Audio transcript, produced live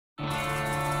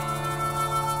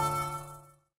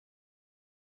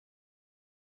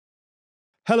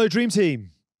Hello, Dream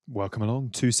Team. Welcome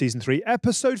along to Season 3,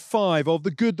 Episode 5 of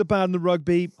The Good, the Bad and the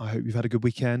Rugby. I hope you've had a good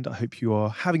weekend. I hope you are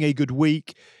having a good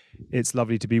week. It's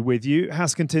lovely to be with you.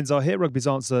 Hask and Tins are here, Rugby's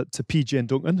answer to PG and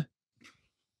Duncan.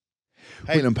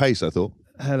 Hale and Pace, I thought.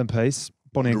 Hale and Pace,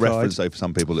 Bonnie and a Clyde. reference, though, for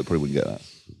some people that probably wouldn't get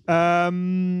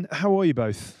that. How are you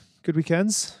both? Good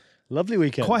weekends? Lovely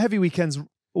weekend. Quite heavy weekends,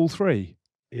 all three.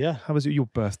 Yeah. How was your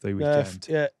birthday weekend?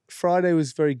 Yeah, Friday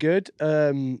was very good.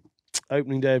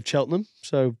 Opening day of Cheltenham,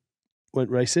 so went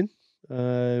racing.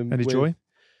 Any joy?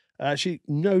 Actually,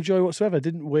 no joy whatsoever.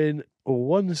 Didn't win or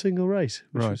won a single race,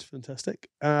 which was fantastic.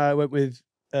 I went with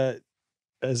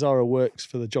Zara works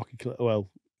for the jockey club. Well,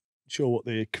 sure what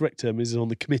the correct term is on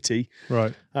the committee.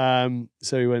 Right.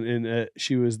 So we went in.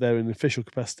 She was there in official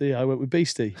capacity. I went with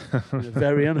Beastie in a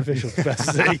very unofficial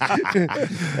capacity.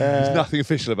 There's nothing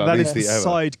official about Beastie ever.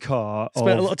 Sidecar.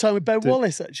 Spent a lot of time with Ben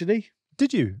Wallace, actually.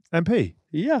 Did you? MP?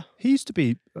 Yeah. He used to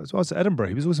be, I was at Edinburgh.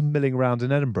 He was always milling around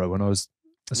in Edinburgh when I was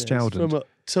a Stowden. From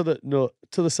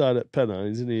to the side at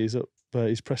Pennines, and he's up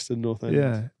East Preston, North End.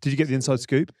 Yeah. Did you get the inside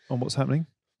scoop on what's happening?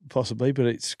 Possibly, but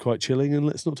it's quite chilling, and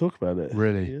let's not talk about it.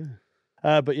 Really?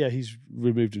 Yeah. But yeah, he's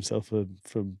removed himself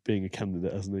from being a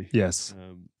candidate, hasn't he? Yes.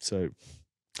 So...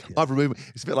 Yeah.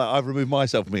 It's a bit like I've removed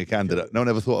myself from being a candidate. No one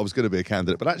ever thought I was going to be a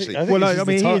candidate, but actually,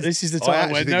 this is the time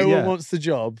when no one wants the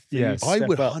job. Yes, I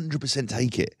would 100%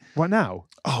 take it. Right now?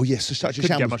 Oh yes, it's such a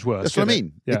couldn't get much worse. That's what I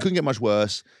mean. It couldn't get much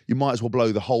worse. You might as well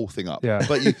blow the whole thing up. Yeah.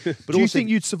 But do you think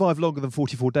you'd survive longer than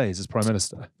 44 days as Prime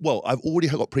Minister? Well, I've already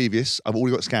got previous. I've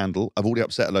already got scandal. I've already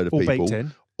upset a load of people. All baked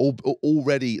in.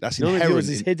 Already, that's None inherent. None of yours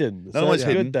is hidden. None of it's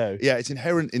hidden. Good, though. Yeah, it's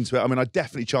inherent into it. I mean, I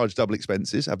definitely charge double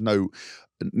expenses. I have no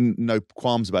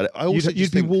qualms about it. I also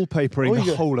you'd be wallpapering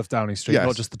the whole of Downing Street,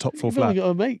 not just the top floor flat. You've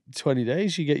only got to make 20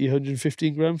 days. You get your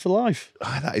 115 grand for life.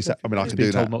 That is. I mean, I can do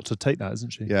that. Told not to take that,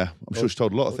 isn't she? Yeah, I'm sure she's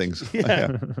told a lot of things.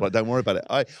 Yeah, but don't worry about it.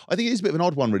 I think it is a bit of an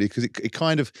odd one, really, because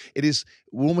it is.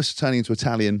 We're almost turning into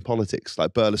Italian politics,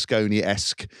 like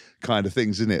Berlusconi-esque kind of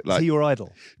things, isn't it? Like, is he your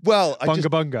idol? Well,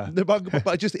 bunga.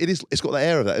 But it's got the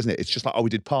air of that, isn't it? It's just like, we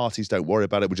did parties, don't worry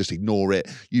about it, we'll just ignore it.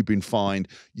 You've been fined.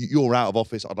 You're out of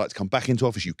office. I'd like to come back into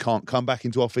office. You can't come back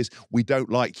into office. We don't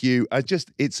like you.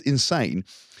 It's insane.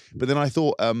 But then I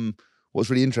thought, what's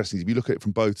really interesting is if you look at it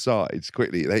from both sides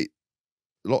quickly, a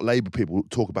lot of Labour people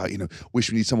talk about, wish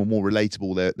we need someone more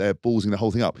relatable. They're ballsing the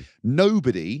whole thing up.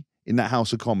 Nobody in that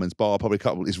House of Commons, bar a public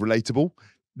couple, is relatable.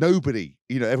 Nobody.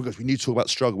 Everyone goes, we need to talk about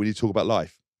struggle. We need to talk about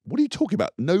life. What are you talking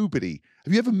about? Nobody.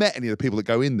 Have you ever met any of the people that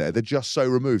go in there? They're just so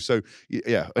removed. So,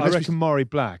 yeah. I reckon Maury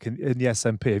Black in the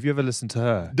SNP. Have you ever listened to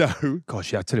her? No.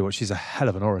 Gosh, yeah, I tell you what, she's a hell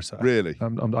of an orator. Really?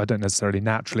 I don't necessarily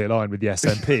naturally align with the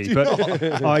SNP,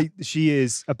 but she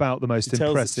is about the most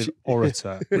impressive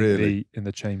orator really in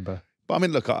the chamber. But I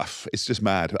mean, look, it's just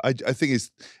mad. I think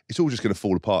it's all just going to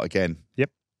fall apart again. Yep.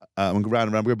 And go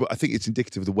round and round. But I think it's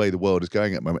indicative of the way the world is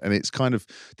going at the moment. And it's kind of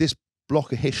this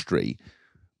block of history.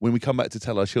 When we come back to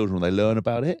tell our children when they learn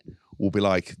about it, we'll be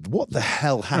like, what the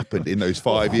hell happened in those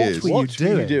 5 years? What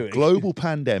were you doing? Global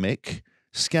pandemic,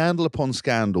 scandal upon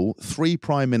scandal, 3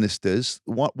 prime ministers.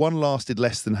 One lasted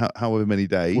less than however many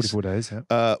days. 44 days,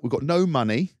 yeah. We've got no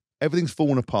money. Everything's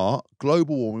fallen apart.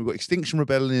 Global warming. We've got Extinction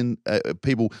Rebellion,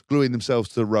 people gluing themselves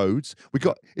to the roads.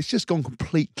 It's just gone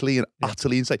completely and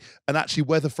utterly insane. And actually,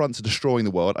 weather fronts are destroying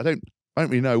the world. I don't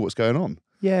really know what's going on.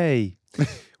 Yay.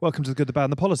 Welcome to the Good, the Bad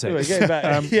and the Politics.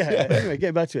 Anyway,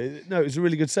 getting back to it. No, it was a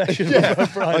really good session. On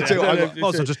Friday. I might as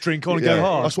well just drink on and go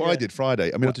hard. That's what I did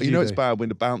Friday. I mean, it's bad when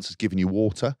the bouncer's giving you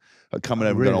water, coming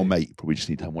over and going, mate, probably just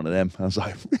need to have one of them. And I was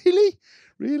like, really?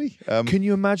 Really? Can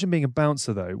you imagine being a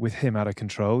bouncer, though, with him out of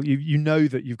control? You know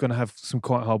that you're going to have some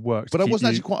quite hard work. But I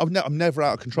wasn't actually I'm never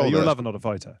out of control. No, you're a lover, not a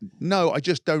fighter. No, I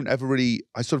just don't ever really...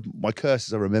 my curse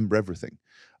is I remember everything.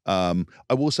 I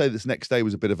will say this next day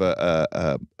was a bit of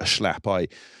a schlap. I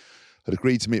had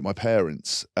agreed to meet my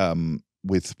parents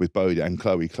with Bodie and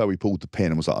Chloe. Chloe pulled the pin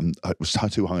and was like, I was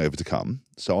too hungover to come.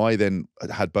 So I then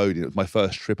had Bodie. It was my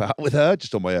first trip out with her,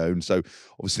 just on my own. So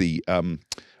obviously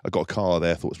I got a car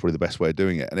there, thought it was probably the best way of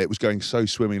doing it. And it was going so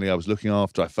swimmingly. I was looking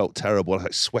after. I felt terrible. I was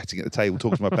like sweating at the table,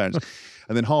 talking to my parents.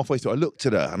 And then halfway through, I looked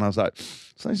at her and I was like,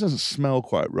 something doesn't smell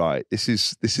quite right. This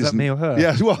is that me or her?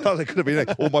 Yeah, well, it could have been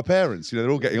all my parents. They're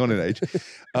all getting on in age.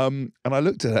 And I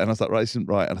looked at her and I was like, right, this isn't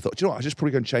right. And I thought, do you know what? I just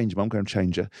probably go and change her. I'm going to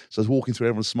change her. So I was walking through,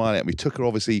 everyone's smiling at me. Took her,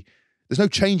 obviously. There's no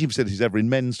changing facilities ever in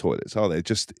men's toilets, are there?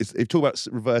 They talk about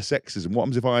reverse sexism. What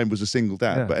happens if I was a single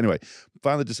dad? Yeah. But anyway,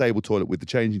 found the disabled toilet with the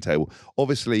changing table.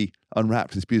 Obviously,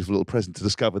 unwrapped this beautiful little present to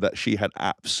discover that she had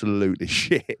absolutely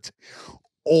shit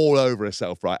all over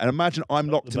herself, right? And imagine I'm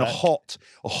locked in a hot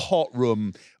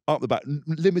room. up the back,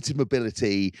 limited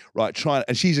mobility, right?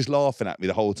 And she's just laughing at me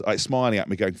the whole time, like smiling at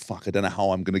me, going, "Fuck, I don't know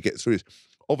how I'm going to get through this."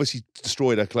 Obviously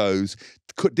destroyed her clothes.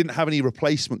 Didn't have any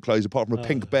replacement clothes apart from a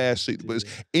pink bear suit that was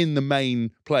in the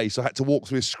main place. I had to walk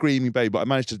through a screaming baby, but I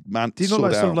managed to Do you not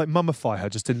like sort of like mummify her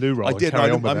just in loo roll? I did.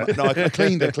 I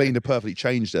cleaned her perfectly,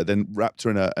 changed her, then wrapped her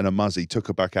in a muzzy, took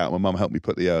her back out. My mum helped me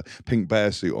put the pink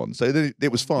bear suit on, so then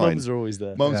it was fine. Mums are always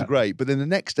there. Mums are great. But then the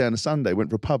next day on a Sunday, went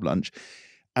for a pub lunch.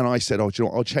 And I said, "Oh, do you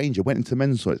know what? I'll change it." Went into the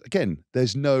men's toilet. Again,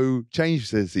 there's no change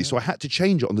facility, so I had to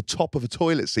change it on the top of a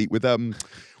toilet seat with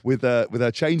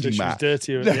a changing mat.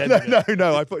 Dirtier at the end.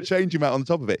 No. I put a changing mat on the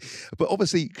top of it. But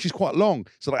obviously, she's quite long,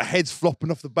 so like her head's flopping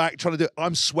off the back, trying to do it.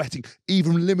 I'm sweating,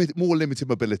 even more limited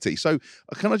mobility. So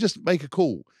can I just make a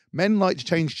call? Men like to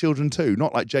change children too,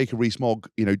 not like Jacob Rees-Mogg,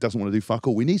 doesn't want to do fuck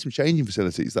all. We need some changing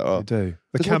facilities that are. We do.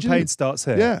 The campaign starts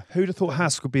here. Yeah. Who'd have thought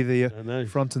Hask would be the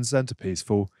front and centrepiece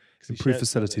for improved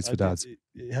facilities for dads?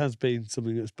 It has been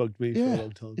something that's bugged me for a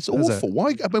long time. It's awful.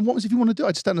 Why? I mean, what was if you want to do it?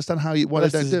 I just don't understand why they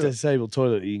don't do it. There's a disabled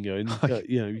toilet you can go in.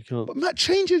 You can't. But Matt,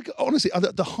 change it. Honestly,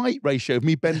 the height ratio of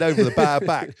me bend over the bare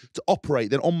back to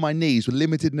operate, then on my knees with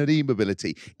limited knee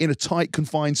mobility in a tight,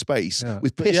 confined space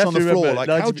with piss on the floor. Like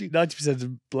 90%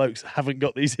 of blokes haven't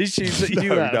got these issues that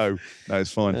you have. No,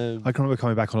 it's fine. I can remember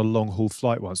coming back on a long haul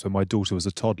flight once when my daughter was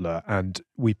a toddler, and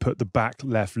we put the back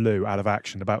left loo out of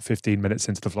action about 15 minutes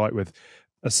into the flight with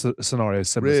a scenario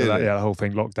similar to that. Yeah, the whole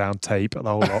thing, lockdown, tape, the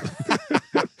whole lot.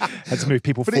 Had to move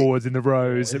people forwards in the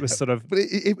rows. It was sort of. But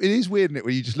it is weird, isn't it?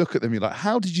 When you just look at them, you're like,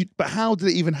 how did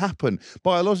it even happen?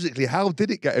 Biologically, how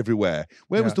did it get everywhere?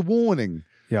 Where was the warning?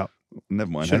 Yeah. Never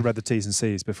mind. Should have read the T's and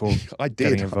C's before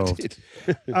getting involved.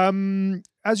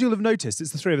 As you'll have noticed,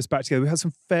 it's the three of us back together. We had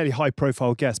some fairly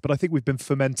high-profile guests, but I think we've been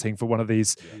fermenting for one of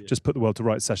these just put the world to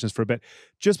rights sessions for a bit.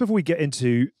 Just before we get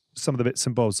into some of the bits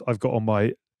and bobs I've got on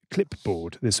my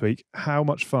clipboard this week, how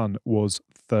much fun was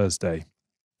Thursday?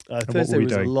 Thursday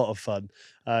was a lot of fun.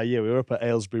 We were up at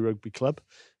Aylesbury Rugby Club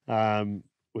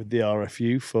with the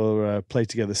RFU for Play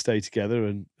Together, Stay Together,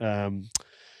 and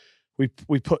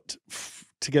we put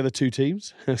together two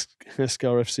teams, Hask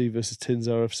RFC versus Tins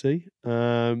RFC.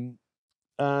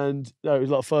 And it was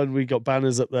a lot of fun. We got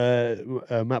banners up there.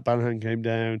 Matt Banahan came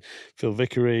down, Phil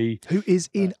Vickery. Who is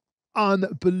in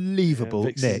unbelievable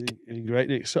nick. In great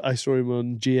nick. So I saw him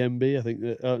on GMB. I think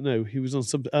that he was on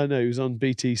some. He was on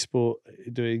BT Sport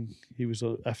doing. He was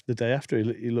on after the day after.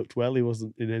 He looked well. He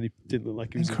wasn't in any. Didn't look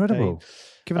like he was incredible. In pain.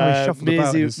 Given how he shuffled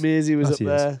about. Mearsy was up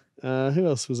there. Who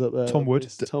else was up there? Tom Wood.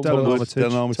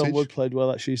 Tom Wood played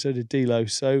well actually. So did D'Lo.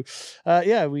 So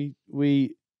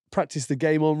we practice the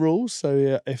game on rules.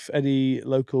 So if any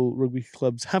local rugby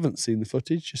clubs haven't seen the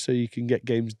footage, just so you can get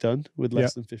games done with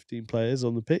less than 15 players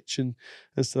on the pitch and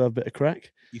still have a bit of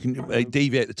crack. You can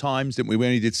deviate the times, didn't we? We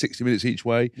only did 60 minutes each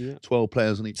way, 12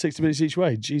 players on each. 60 minutes each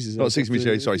way? Jesus. Not 60 minutes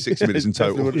each way, sorry, 60 minutes in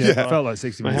total. It felt like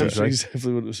 60 minutes each way.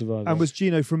 Definitely wouldn't have survived. And was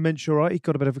Gino from Minch all right? He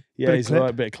got a bit of a he's all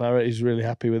right, bit of claret. He's really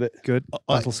happy with it. Good.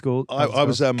 Battle school. I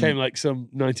was came like some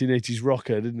 1980s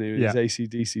rocker, didn't he? With his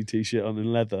AC/DC t-shirt on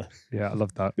in leather. Yeah, I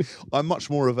love that. I'm much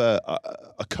more of a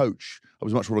coach. I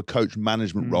was much more of a coach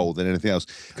management role than anything else.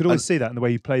 Could always see that in the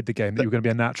way you played the game, that you were going to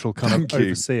be a natural kind of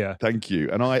overseer. Thank you.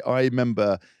 And I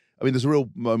remember, there's a real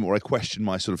moment where I questioned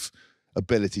my sort of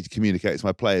ability to communicate to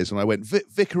my players. And I went,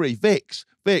 Vickery, Vix,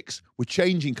 we're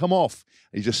changing, come off.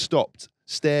 And he just stopped,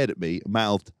 stared at me,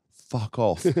 mouthed, fuck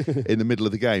off in the middle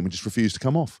of the game and just refused to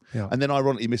come off. Yeah. And then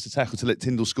ironically missed a tackle to let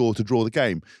Tyndall score to draw the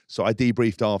game. So I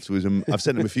debriefed afterwards and I've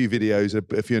sent him a few videos,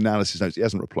 a few analysis notes. He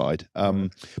hasn't replied.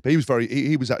 But he was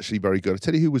he was actually very good. I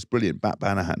tell you who was brilliant, Matt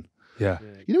Banahan. Yeah.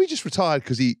 He just retired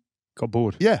because he got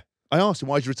bored. Yeah. I asked him,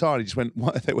 why'd you retire? And he just went,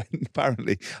 what? They went,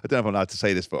 apparently, I don't know if I'm allowed to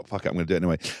say this, but fuck it, I'm going to do it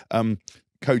anyway.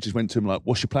 Coaches went to him like,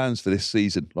 what's your plans for this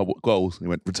season? Like, what goals? And he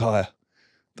went, retire.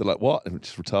 They're like, what? And he went,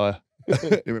 just retire.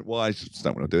 He went, why? I just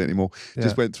don't want to do it anymore. Yeah.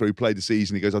 Just went through, played the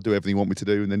season. He goes, I'll do everything you want me to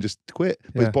do, and then just quit.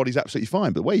 But his body's absolutely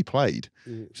fine. But the way he played,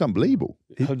 it's unbelievable.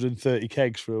 130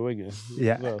 kegs for a winger.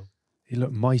 Yeah. Well. He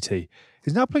looked mighty.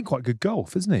 He's now playing quite good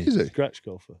golf, isn't he? Is he? Scratch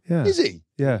golfer. Yeah. Is he?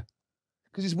 Yeah.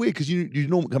 Because it's weird, because you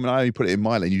normally come in, I only put it in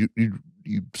my lane,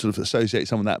 you sort of associate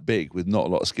someone that big with not a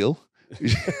lot of skill.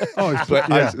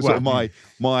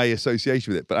 My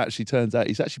association with it, but actually turns out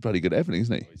he's actually pretty good at everything,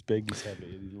 isn't he? He's big, he's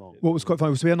heavy, and he's long. What was quite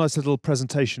funny was we had a nice little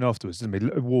presentation afterwards, didn't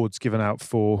we? Awards given out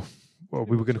for, well,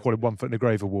 we were going to call it 1 Foot in the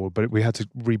Grave Award, but we had to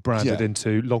rebrand it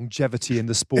into Longevity in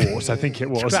the Sport, I think it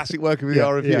was. Classic working with the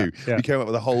RFU. We came up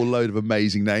with a whole load of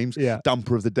amazing names.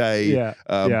 Dumper of the Day,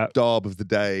 Darb of the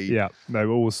Day. Yeah, no,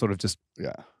 all sort of just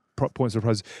points of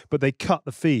prize. But they cut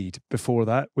the feed before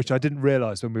that, which I didn't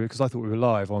realise because I thought we were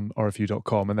live on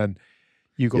rfu.com, and then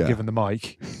you got given the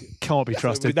mic, can't be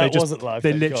trusted. That wasn't live.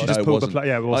 They thank literally God. just No, it pulled the wasn't. play.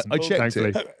 Yeah, it wasn't. I checked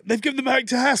it. thankfully. They've given the mic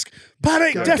to Hask.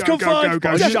 Panic! Go, Defcon 5! go,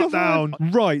 Defcon shut 5. down.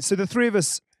 Right, so the three of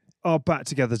us are back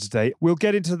together today. We'll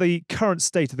get into the current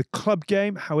state of the club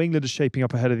game, how England is shaping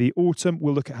up ahead of the autumn.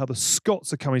 We'll look at how the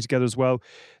Scots are coming together as well.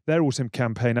 Their autumn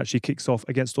campaign actually kicks off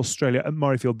against Australia at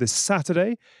Murrayfield this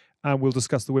Saturday. And we'll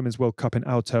discuss the Women's World Cup in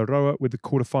Aotearoa with the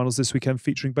quarterfinals this weekend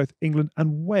featuring both England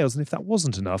and Wales. And if that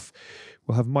wasn't enough,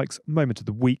 we'll have Mike's Moment of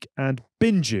the Week and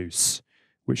Bin Juice,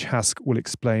 which Hask will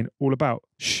explain all about.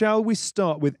 Shall we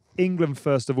start with England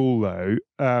first of all, though?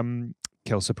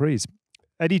 Quelle surprise.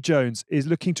 Eddie Jones is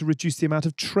looking to reduce the amount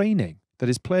of training that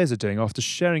his players are doing after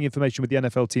sharing information with the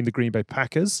NFL team, the Green Bay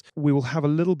Packers. We will have a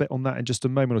little bit on that in just a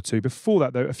moment or two. Before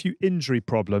that, though, a few injury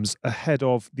problems ahead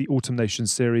of the Autumn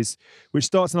Nations series, which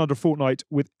starts in under a fortnight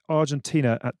with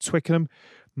Argentina at Twickenham.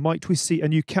 Might we see a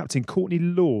new captain, Courtney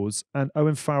Laws and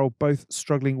Owen Farrell, both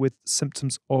struggling with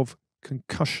symptoms of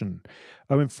concussion?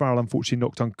 Owen Farrell unfortunately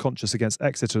knocked unconscious against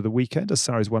Exeter the weekend as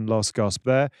Sarries won last gasp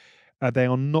there. They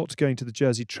are not going to the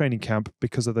Jersey training camp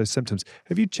because of those symptoms.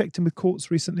 Have you checked in with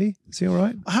Courts recently? Is he all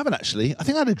right? I haven't actually. I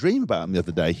think I had a dream about him the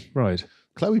other day. Right.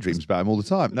 Chloe dreams about him all the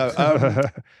time. No,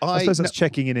 I suppose that's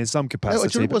checking in some No, capacity.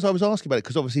 do you know what I was asking about it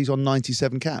because obviously he's on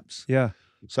 97 caps. Yeah.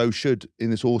 So should,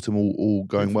 in this autumn, all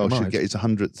going well, should get his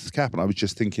 100th cap. And I was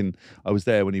just thinking, I was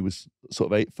there when he was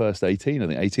sort of first 18, I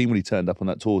think 18 when he turned up on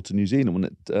that tour to New Zealand,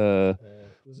 wasn't it?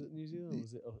 Was it New Zealand or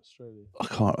was it Australia?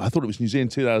 I thought it was New Zealand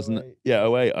 2000. 08. Yeah,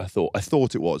 08. I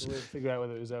thought it was. We'll figure out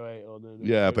whether it was 08 or no.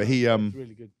 Yeah, but he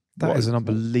really good. That is an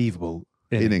unbelievable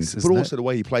innings, but isn't also it? the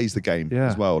way he plays the game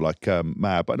as well, like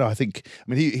mad. But no, I think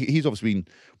he's obviously been.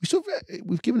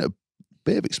 We've given it a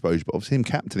bit of exposure, but obviously him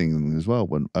captaining them as well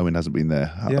when Owen hasn't been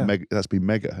there. That's been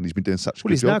mega, and he's been doing such.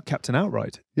 Well, he's now captain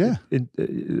outright. Yeah, and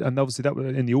obviously that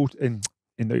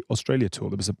in the Australia tour,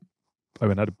 there was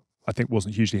Owen I think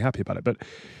wasn't hugely happy about it, but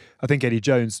I think Eddie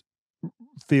Jones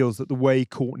feels that the way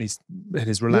Courtney's in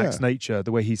his relaxed nature,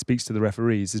 the way he speaks to the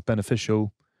referees is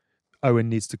beneficial. Owen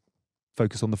needs to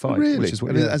focus on the fight. Really? Which is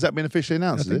what, has that been officially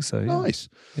announced? I think so. Yeah. Nice.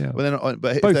 Yeah. But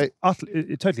both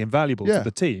totally invaluable to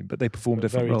the team, but they perform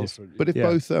different roles. But if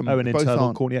both Owen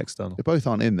internal, Courtney external. If both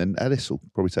aren't in, then Ellis will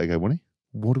probably take over, won't he?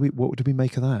 What do we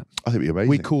make of that? I think it'd be amazing.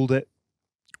 We called it.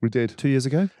 We did 2 years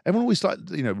ago. Everyone always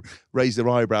raise their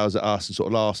eyebrows at us and sort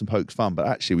of laughs and pokes fun, but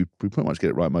actually we pretty much get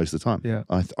it right most of the time. Yeah,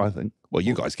 I think. Well,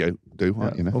 you guys do,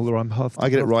 right? You know. Although I'm half. I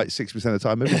get it right 60% of the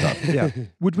time every time. Yeah.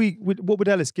 What would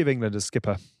Ellis give England as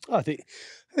skipper? I think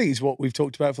it's what we've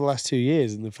talked about for the last 2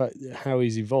 years, and the fact how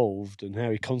he's evolved and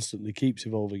how he constantly keeps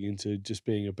evolving into just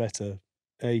being a better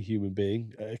human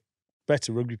being, a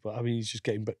better rugby player. I mean,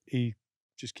 he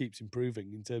just keeps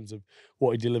improving in terms of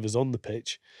what he delivers on the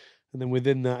pitch. And then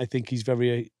within that, I think he's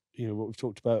very, what we've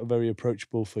talked about, very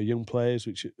approachable for young players,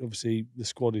 which obviously the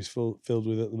squad is filled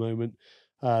with at the moment.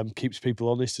 Keeps people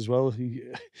honest as well. He's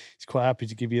quite happy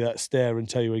to give you that stare and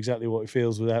tell you exactly what he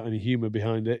feels without any humour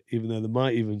behind it, even though there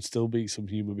might even still be some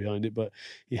humour behind it, but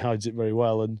he hides it very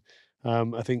well. And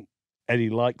I think Eddie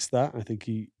likes that. I think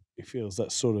he feels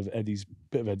that's sort of Eddie's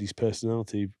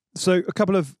personality. So a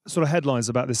couple of sort of headlines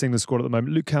about this England squad at the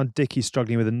moment. Luke Cowan-Dickey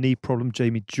struggling with a knee problem.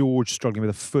 Jamie George struggling with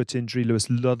a foot injury. Lewis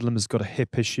Ludlam has got a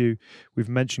hip issue. We've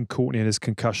mentioned Courtney and his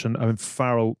concussion. Owen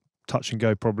Farrell, touch and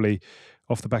go probably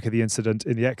off the back of the incident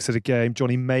in the Exeter game.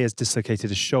 Johnny May has dislocated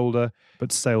his shoulder,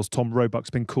 but Sale's Tom Roebuck's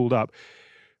been called up.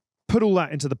 Put all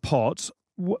that into the pot.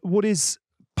 What is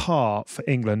par for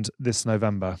England this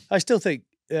November? I still think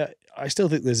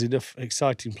there's enough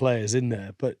exciting players in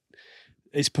there, but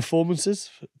it's performances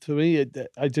for me.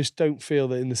 I just don't feel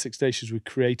that in the Six Nations we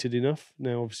created enough.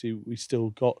 Now, obviously, we still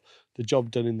got the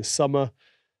job done in the summer,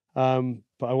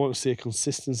 but I want to see a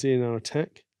consistency in our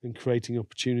attack and creating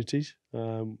opportunities.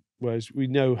 Whereas we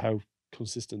know how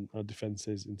consistent our defence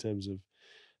is in terms of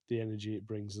the energy it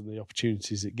brings and the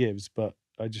opportunities it gives. But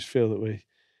I just feel that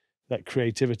that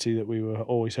creativity that we were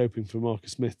always hoping for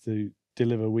Marcus Smith to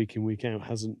deliver week in, week out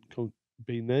hasn't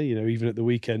been there. Even at the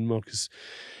weekend, Marcus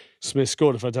Smith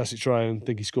scored a fantastic try and I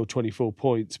think he scored 24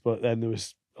 points, but then there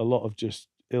was a lot of just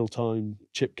ill-timed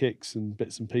chip kicks and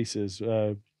bits and pieces.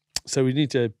 So we need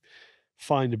to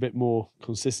find a bit more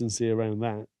consistency around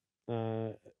that.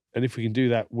 And if we can do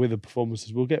that with the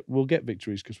performances, we'll get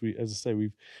victories because we, as I say, I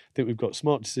think we've got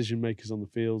smart decision makers on the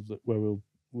field where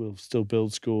we'll still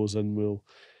build scores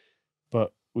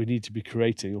but we need to be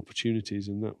creating opportunities,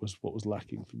 and that was what was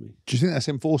lacking for me. Do you think that's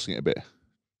him forcing it a bit?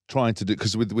 Trying to do,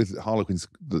 because with Harlequins,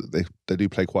 they do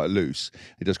play quite loose.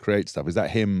 He does create stuff. Is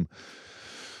that him?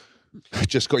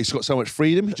 He's got so much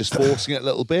freedom, just forcing it a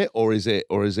little bit, or is it?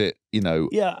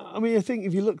 Yeah, I mean, I think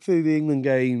if you look through the England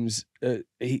games,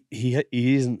 he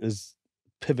isn't as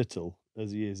pivotal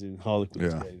as he is in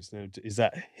Harlequins Yeah. games. Now, is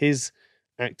that his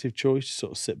active choice to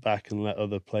sort of sit back and let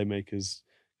other playmakers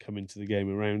come into the game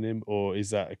around him, or is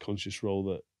that a conscious role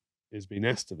that is being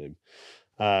asked of him?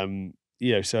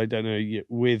 So I don't know.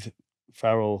 With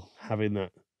Farrell having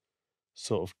that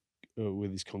sort of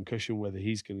with his concussion, whether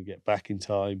he's going to get back in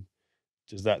time,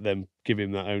 does that then give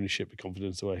him that ownership and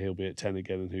confidence where he'll be at 10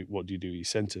 again? And what do you do with your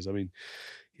centres? I mean,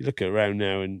 you look around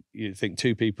now and you think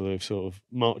two people are sort of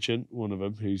Marchant, one of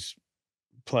them, who's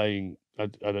playing. I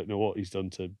don't know what he's done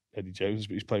to Eddie Jones,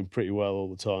 but he's playing pretty well all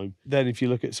the time. Then if you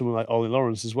look at someone like Ollie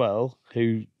Lawrence as well,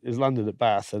 who has landed at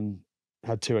Bath and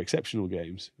had 2 exceptional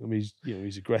games. I mean,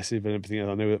 he's aggressive and everything else.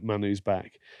 I know that Manu's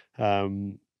back.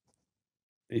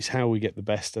 It's how we get the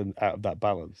best out of that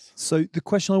balance. So the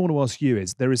question I want to ask you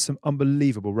is, there is some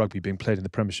unbelievable rugby being played in the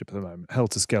Premiership at the moment.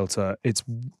 Helter-skelter. It's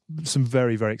some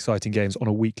very, very exciting games on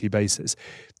a weekly basis.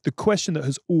 The question that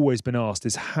has always been asked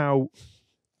is how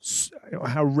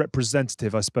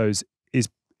representative, I suppose,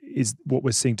 is what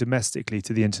we're seeing domestically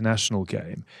to the international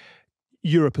game.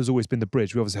 Europe has always been the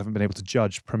bridge. We obviously haven't been able to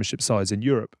judge Premiership sides in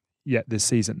Europe yet this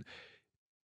season.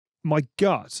 My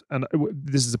gut, and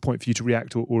this is a point for you to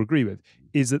react or agree with,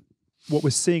 is that what we're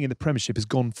seeing in the Premiership has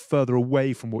gone further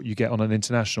away from what you get on an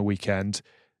international weekend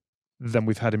than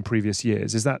we've had in previous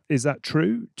years. Is that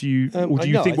true? Do you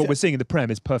think what we're seeing in the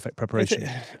Prem is perfect preparation?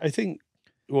 I think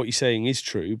what you're saying is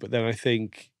true, but then I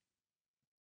think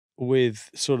with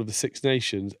sort of the Six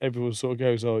Nations, everyone sort of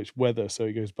goes, oh, it's weather, so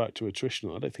it goes back to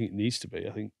attritional. I don't think it needs to be.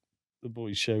 I think the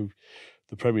boys show,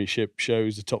 the Premiership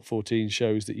shows, the top 14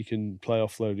 shows that you can play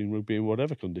offloading rugby in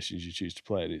whatever conditions you choose to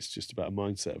play, and it's just about a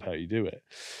mindset of how you do it.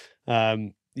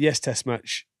 Yes, Test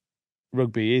match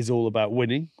rugby is all about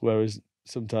winning, whereas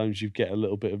sometimes you get a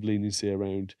little bit of leniency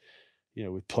around,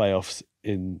 with playoffs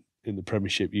in the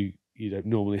Premiership. You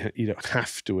don't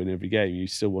have to win every game. You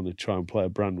still want to try and play a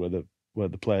brand where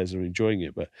the players are enjoying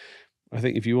it. But I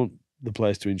think if you want the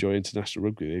players to enjoy international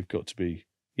rugby, they've got to be,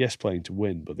 yes, playing to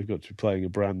win, but they've got to be playing a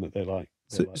brand that they like.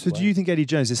 So do you think Eddie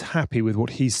Jones is happy with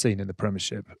what he's seen in the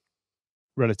Premiership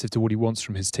relative to what he wants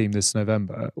from his team this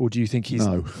November? Or do you think he's...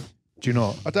 No. Do you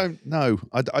not? I don't know.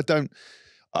 I don't...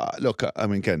 look, I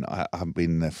mean, again, I haven't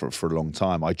been there for a long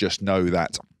time. I just know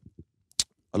that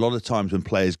a lot of times when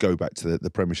players go back to the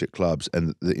Premiership clubs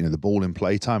and the ball in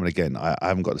play time, and again, I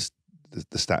haven't got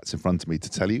the stats in front of me to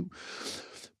tell you,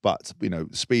 but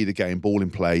speed of game, ball in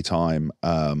play time,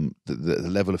 the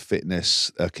level of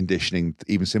fitness, conditioning,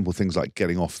 even simple things like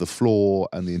getting off the floor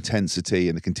and the intensity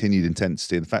and the continued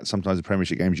intensity. In fact, sometimes the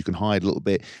Premiership games you can hide a little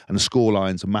bit, and the score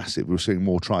lines are massive. We're seeing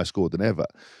more tries scored than ever.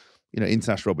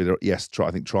 International rugby, yes,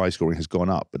 I think try scoring has gone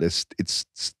up, but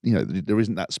there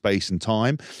isn't that space and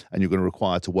time, and you're going to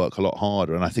require to work a lot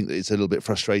harder. And I think that it's a little bit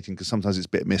frustrating because sometimes it's a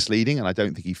bit misleading, and I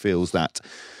don't think he feels that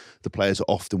the players are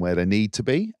often where they need to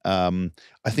be. I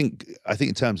think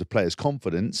in terms of players'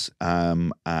 confidence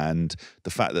and the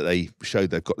fact that they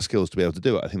showed they've got the skills to be able to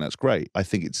do it, I think that's great. I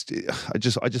think I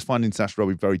just find international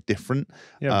rugby very different.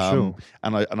 Yeah, sure.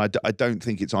 And I don't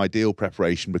think it's ideal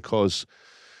preparation because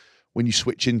when you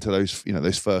switch into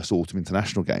those first autumn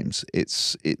international games,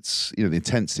 it's the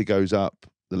intensity goes up,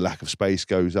 the lack of space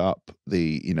goes up,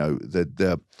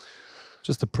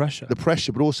 just the pressure. The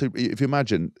pressure, but also if you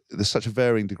imagine, there's such a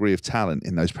varying degree of talent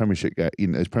in those Premiership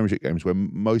games where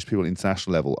most people at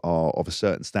international level are of a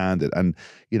certain standard, and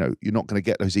you're not going to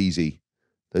get those easy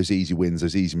wins,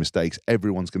 those easy mistakes.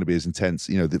 Everyone's going to be as intense.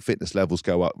 The fitness levels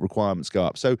go up, requirements go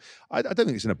up. So I don't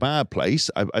think it's in a bad place.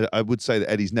 I would say that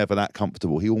Eddie's never that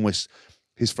comfortable.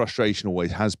 His frustration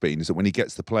always has been is that when he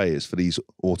gets the players for these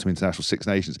autumn international Six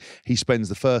Nations, he spends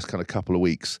the first kind of couple of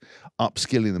weeks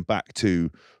upskilling them back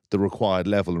to the required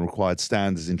level and required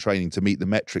standards in training to meet the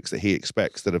metrics that he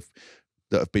expects that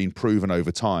have been proven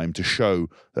over time to show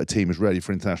that a team is ready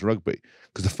for international rugby.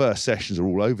 Because the first sessions are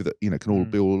all over can all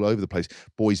be all over the place.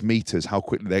 Boys' meters, how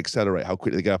quickly they accelerate, how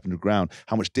quickly they get up into the ground,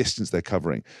 how much distance they're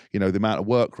covering, the amount of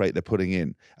work rate they're putting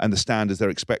in, and the standards they're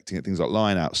expecting at things like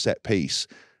line out, set piece.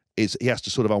 He has to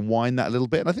sort of unwind that a little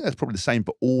bit. And I think that's probably the same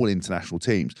for all international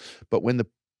teams. But when the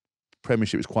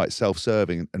Premiership is quite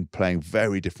self-serving and playing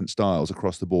very different styles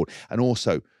across the board, and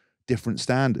also different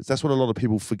standards. That's what a lot of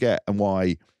people forget, and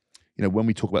why, when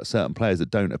we talk about certain players that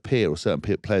don't appear or certain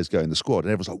players go in the squad, and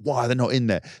everyone's like, why are they not in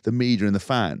there? The media and the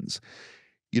fans.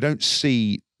 You don't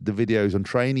see the videos on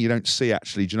training. You don't see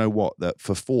actually, do you know what? That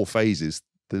for 4 phases,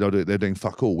 they're doing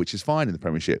fuck all, which is fine in the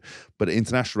Premiership. But at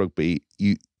international rugby,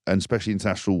 and especially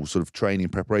international sort of training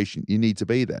preparation, you need to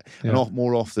be there. Yeah. And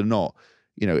more often than not,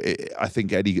 I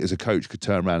think Eddie, as a coach, could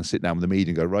turn around and sit down with the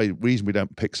media and go, right, reason we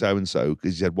don't pick so-and-so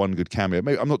because he's had one good cameo.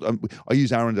 Maybe I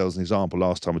used Arundel as an example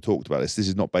last time I talked about this. This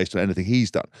is not based on anything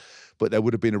he's done. But there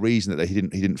would have been a reason that he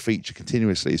didn't feature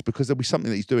continuously. It's because there'll be something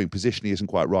that he's doing positionally isn't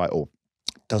quite right or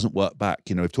doesn't work back.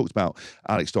 We've talked about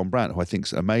Alex Don-Brandt, who I think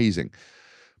is amazing.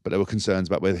 But there were concerns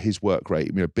about whether his work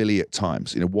rate, Billy at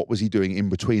times, what was he doing in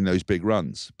between those big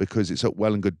runs? Because it's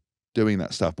well and good doing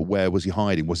that stuff, but where was he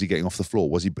hiding? Was he getting off the floor?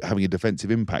 Was he having a defensive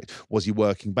impact? Was he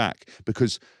working back?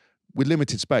 Because with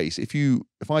limited space,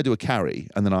 if I do a carry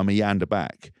and then I meander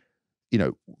back,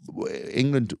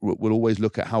 England will always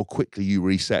look at how quickly you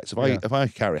reset. So if I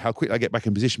carry, how quickly I get back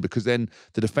in position, because then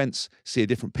the defence see a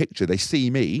different picture. They see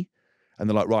me and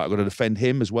they're like, right, I've got to defend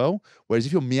him as well. Whereas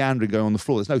if you're meandering going on the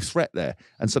floor, there's no threat there.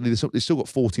 And suddenly they've still got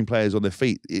 14 players on their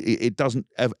feet. It doesn't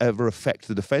ever affect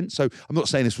the defence. So I'm not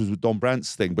saying this was with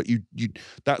Don-Brandt's thing, but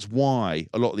that's why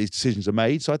a lot of these decisions are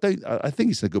made. So I think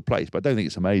it's in a good place, but I don't think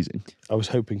it's amazing. I was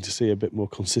hoping to see a bit more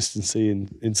consistency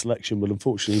in selection, but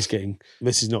unfortunately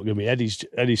this is not going to be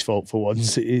Eddie's fault for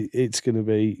once. It's going to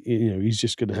be, he's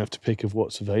just going to have to pick of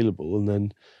what's available and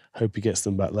then hope he gets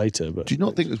them back later. But do you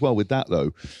not think as well with that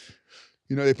though,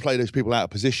 they play those people out of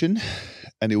position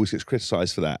and he always gets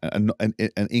criticised for that and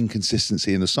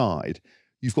inconsistency in the side.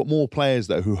 You've got more players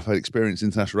though who have had experience in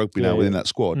international rugby now within that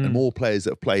squad and more players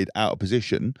that have played out of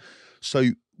position. So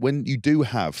when you do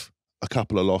have a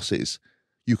couple of losses,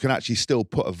 you can actually still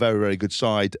put a very, very good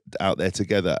side out there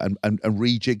together and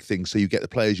rejig things so you get the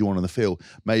players you want on the field,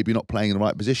 maybe not playing in the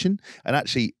right position. And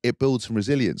actually, it builds some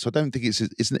resilience. So I don't think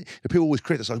people always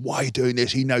criticise, why are you doing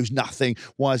this? He knows nothing.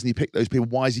 Why hasn't he picked those people?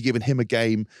 Why is he giving him a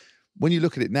game? When you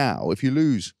look at it now, if you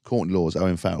lose Courtney Laws,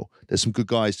 Owen Farrell, there's some good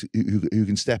guys who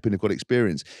can step in, who've got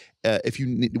experience. If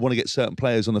you want to get certain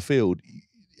players on the field,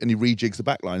 and he rejigs the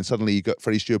back line, and suddenly you've got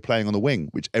Freddie Stewart playing on the wing,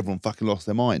 which everyone fucking lost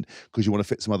their mind because you want to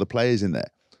fit some other players in there.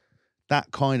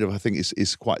 That kind of, I think,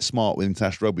 is quite smart with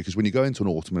international rugby, because when you go into an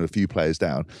autumn and a few players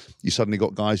down, you suddenly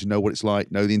got guys who know what it's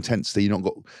like, know the intensity. You're not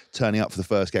got turning up for the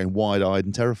first game wide-eyed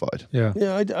and terrified. Yeah,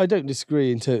 I don't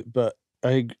disagree but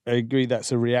I agree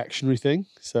that's a reactionary thing.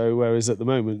 So whereas at the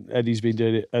moment, Eddie's been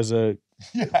doing it as a...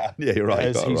 Yeah, you're right.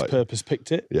 As he's purpose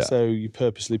picked it. Yeah. So you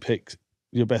purposely pick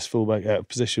your best fullback out of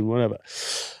position, whatever.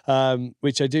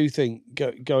 Which I do think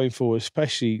going forward,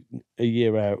 especially a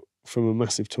year out from a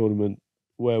massive tournament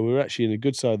where we're actually in a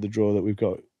good side of the draw, that we've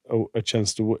got a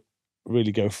chance to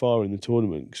really go far in the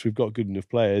tournament because we've got good enough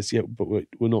players, but we're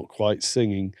not quite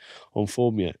singing on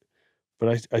form yet.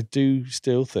 But I do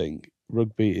still think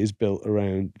rugby is built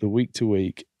around the week to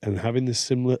week and having a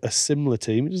similar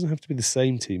team. It doesn't have to be the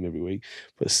same team every week,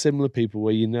 but similar people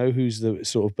where you know who's the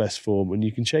sort of best form and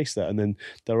you can chase that. And then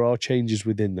there are changes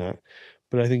within that.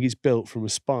 But I think it's built from a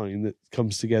spine that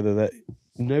comes together that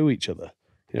know each other.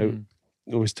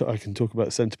 I can talk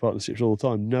about centre partnerships all the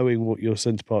time, knowing what your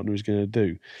centre partner is going to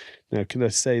do. Now, can I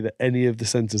say that any of the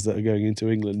centres that are going into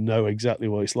England know exactly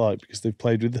what it's like because they've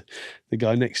played with the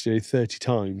guy next to you 30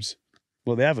 times?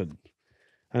 Well, they haven't.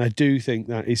 And I do think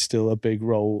that is still a big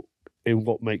role in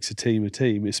what makes a team,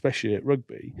 especially at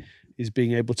rugby, is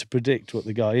being able to predict what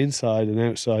the guy inside and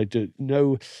outside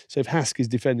know. So if Hask is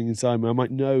defending inside me,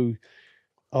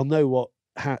 I'll know what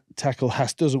tackle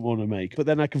Hask doesn't want to make, but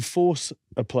then I can force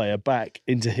a player back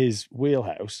into his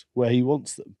wheelhouse where he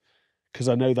wants them because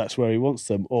I know that's where he wants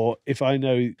them. Or if I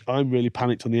know I'm really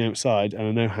panicked on the outside and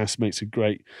I know Hask makes a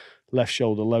great left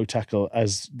shoulder low tackle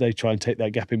as they try and take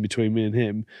that gap in between me and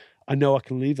him, I know I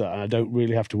can leave that and I don't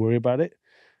really have to worry about it.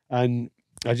 And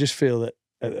I just feel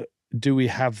that do we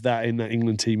have that in that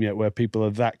England team yet where people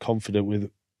are that confident with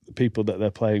the people that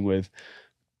they're playing with?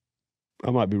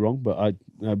 I might be wrong, but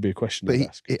that'd be a question to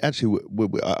ask. I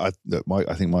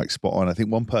think Mike's spot on. I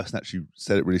think one person actually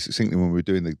said it really succinctly when we were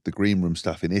doing the green room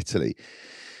stuff in Italy.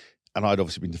 And I'd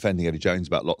obviously been defending Eddie Jones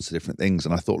about lots of different things.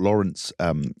 And I thought Lawrence,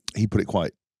 he put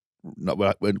it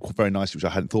very nicely, which I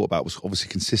hadn't thought about, was obviously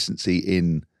consistency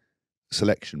in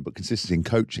selection, but consistency in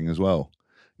coaching as well.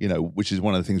 Which is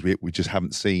one of the things we just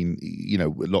haven't seen.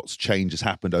 Lots of change has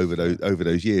happened over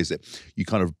those years. That you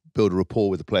kind of build a rapport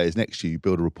with the players next to you, you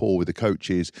build a rapport with the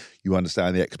coaches, you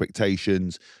understand the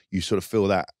expectations, you sort of feel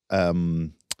that,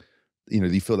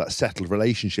 you feel that settled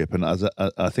relationship. And as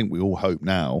I think we all hope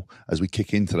now, as we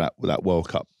kick into that World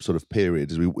Cup sort of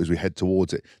period, as we head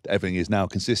towards it, that everything is now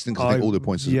consistent. I think all the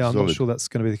points are solid. I'm not sure that's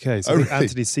going to be the case. I think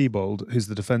Anthony Seibold, who's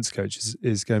the defence coach,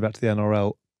 is going back to the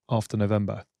NRL after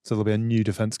November. So there'll be a new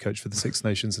defence coach for the Six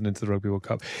Nations and into the Rugby World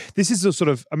Cup. This is a sort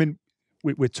of,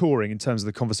 we're touring in terms of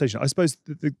the conversation. I suppose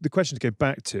the question to go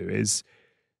back to is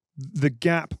the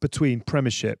gap between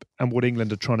Premiership and what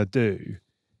England are trying to do.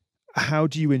 How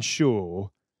do you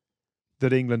ensure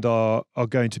that England are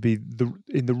going to be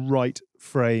in the right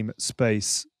frame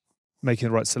space, making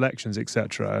the right selections,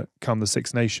 etc., come the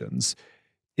Six Nations,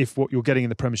 if what you're getting in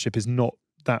the Premiership is not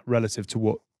that relative to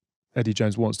what Eddie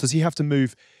Jones wants? Does he have to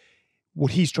move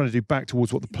what he's trying to do back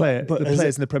towards what the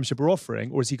players in the Premiership are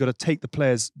offering, or has he got to take the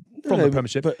players from the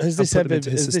Premiership and put them into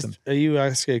his system? Are you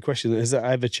asking a question that has that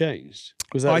ever changed?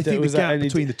 I think the gap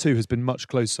between the two has been much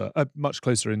closer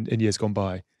in years gone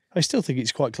by. I still think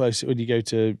it's quite close when you go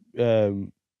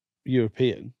to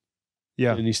European.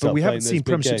 Yeah, and you but we haven't those seen big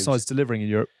Premiership games. sides delivering in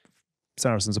Europe,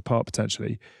 Saracens apart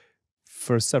potentially,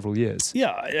 for several years.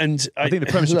 Yeah, and I think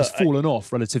the Premiership has fallen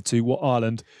off relative to what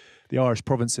Ireland, the Irish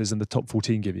provinces, and the top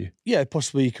 14 give you. Yeah,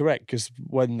 possibly you're correct, because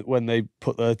when they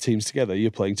put their teams together,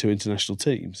 you're playing two international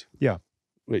teams. Yeah.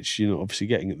 Which you're not obviously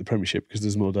getting at the Premiership because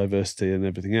there's more diversity and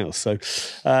everything else. So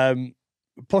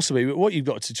possibly, but what you've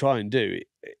got to try and do,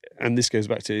 and this goes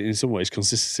back to, in some ways,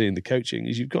 consistency in the coaching,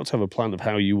 is you've got to have a plan of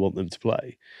how you want them to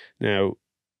play. Now,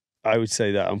 I would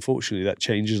say that, unfortunately, that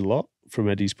changes a lot from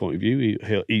Eddie's point of view.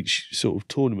 Each sort of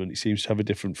tournament, he seems to have a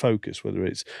different focus, whether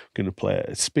it's going to play at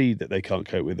a speed that they can't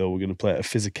cope with, or we're going to play at a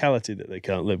physicality that they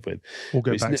can't live with. Or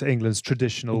go back to England's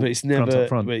traditional but it's never, front up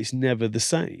front. But it's never the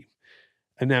same.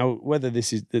 And now, whether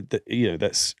this is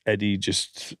that's Eddie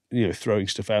just throwing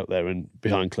stuff out there and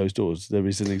behind closed doors, there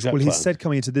is an exact Well, plan. he said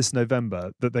coming into this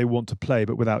November that they want to play,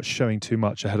 but without showing too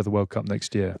much ahead of the World Cup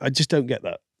next year. I just don't get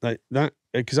that. That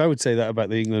because I would say that about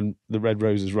the Red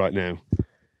Roses right now.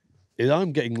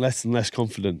 I'm getting less and less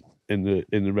confident in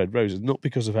the Red Roses, not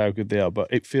because of how good they are, but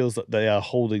it feels that they are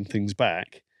holding things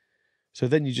back. So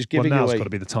then you're just giving now's away. got to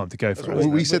be the time to go for it. Well,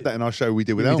 we said that in our show we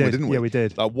did with Elmer, didn't we? Yeah, we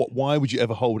did. Like, why would you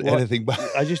ever hold anything back?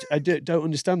 I don't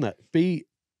understand that.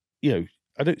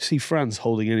 I don't see France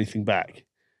holding anything back.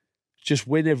 Just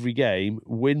win every game,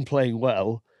 win playing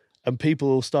well, and people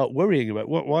will start worrying about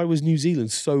why was New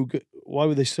Zealand so good? Why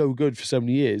were they so good for so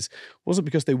many years? It wasn't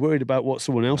because they worried about what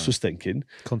someone else was thinking.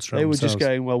 They were just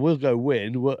going, well, we'll go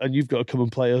win, and you've got to come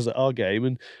and play us at our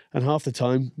game. And half the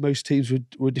time, most teams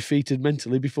were defeated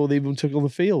mentally before they even took on the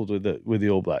field with the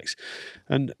All Blacks.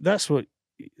 And that's what,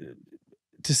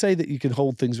 to say that you can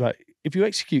hold things back, if you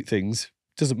execute things,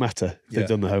 it doesn't matter if they've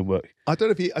done the homework. I don't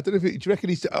know if do you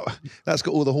reckon that's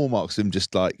got all the hallmarks of him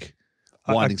just like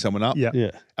winding someone up?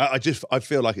 Yeah. I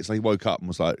feel like it's like he woke up and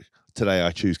was like, today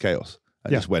I choose chaos.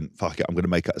 And just went, fuck it, I'm going to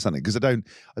make up something. Because I don't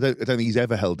think he's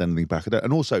ever held anything back.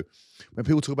 And also, when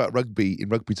people talk about rugby in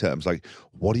rugby terms, like,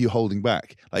 what are you holding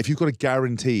back? Like, if you've got a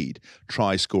guaranteed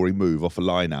try-scoring move off a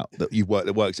line-out that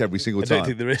works every single time. I don't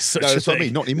think there is such a that's thing. what I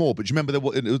mean. Not anymore. But do you remember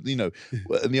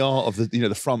in the art of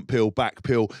the front peel, back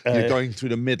peel, going through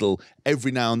the middle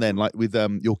every now and then, like with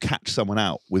you'll catch someone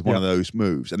out with one of those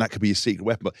moves, and that could be a secret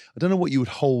weapon. But I don't know what you would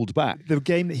hold back. The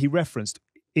game that he referenced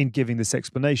in giving this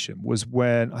explanation was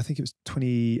when, I think it was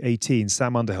 2018,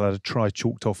 Sam Underhill had a try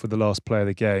chalked off with the last play of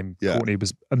the game. Yeah. Courtney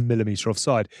was a millimetre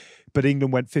offside. But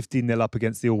England went 15-0 up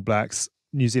against the All Blacks.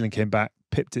 New Zealand came back,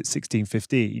 pipped it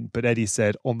 16-15. But Eddie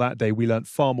said, on that day, we learnt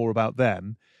far more about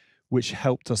them, which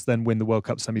helped us then win the World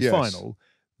Cup semi-final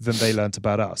than they learnt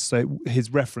about us. So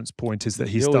his reference point is that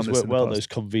he's done this in the past. Those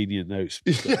convenient notes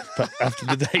after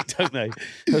the date, don't they?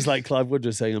 It was like Clive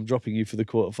Woodward saying, I'm dropping you for the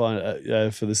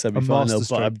quarterfinal, for the semi-final,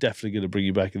 but I'm definitely going to bring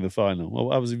you back in the final. Well,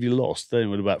 what happens if you lost? Then it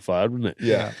would have backfired, wouldn't it?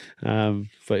 Yeah.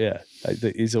 But yeah,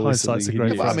 he's always Hindsight's something a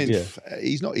great he knew. I mean,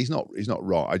 he's not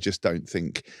wrong. I just don't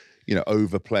think,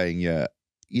 overplaying your,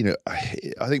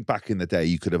 I think back in the day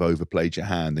you could have overplayed your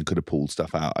hand and could have pulled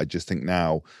stuff out. I just think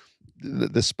now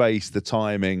the space, the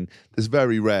timing, there's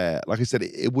very rare. Like I said,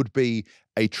 it would be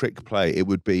a trick play. It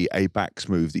would be a backs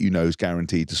move that is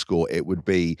guaranteed to score. It would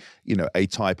be, a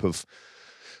type of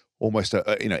almost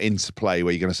into play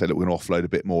where you're going to say, look, we're going to offload a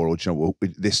bit more. Or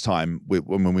this time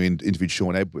when we interviewed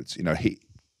Sean Edwards,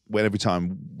 every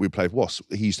time we played Wasps,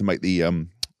 he used to make the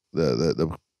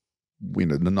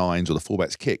nines or the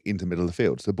fullbacks kick into the middle of the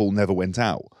field. So the ball never went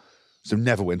out. So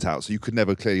you could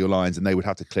never clear your lines, and they would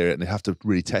have to clear it, and they have to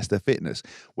really test their fitness.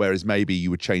 Whereas maybe you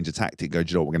would change the tactic, go,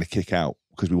 do you know what, we're going to kick out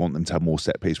because we want them to have more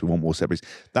set piece. We want more set piece.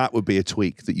 That would be a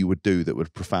tweak that you would do that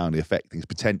would profoundly affect things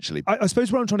potentially. I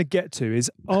suppose what I'm trying to get to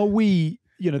is, are we,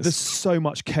 there's so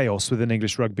much chaos within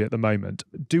English rugby at the moment.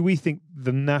 Do we think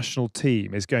the national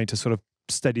team is going to sort of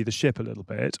steady the ship a little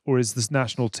bit, or is this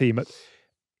national team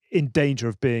in danger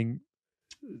of being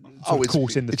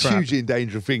caught in the trap? It's hugely in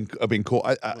danger of being caught.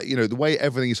 The way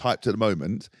everything is hyped at the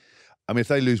moment, I mean, if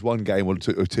they lose one game or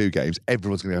two games,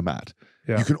 everyone's going to go mad.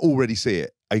 Yeah. You can already see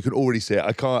it. I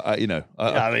can't, I mean,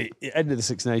 end of the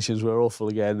Six Nations, we're awful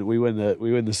again. We win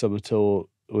the summer tour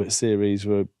series.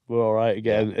 We're all right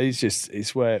again. Yeah.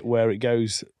 It's where it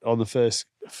goes on the first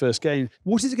first game.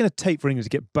 What is it going to take for England to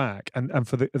get back and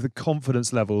for the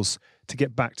confidence levels to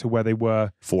get back to where they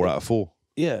were? 4 out of 4.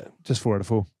 Yeah. Just 4 out of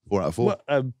 4. 4 out of 4.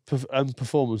 Well, and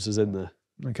performances in there.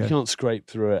 Okay. You can't scrape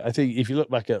through it. I think if you look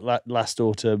back at last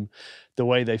autumn, the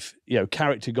way they've,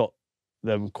 character got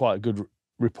them quite good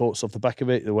reports off the back of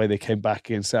it, the way they came back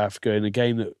against South Africa in a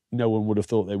game that no one would have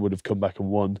thought they would have come back and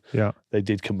won. Yeah. They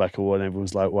did come back and won.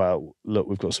 Everyone's like, wow, look,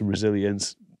 we've got some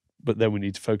resilience, but then we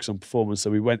need to focus on performance.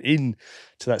 So we went in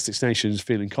to that Six Nations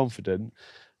feeling confident,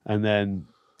 and then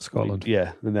Scotland.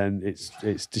 and then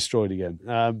it's destroyed again.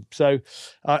 So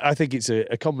I think it's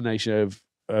a combination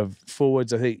of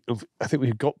forwards. I think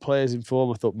we've got players in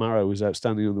form. I thought Marrow was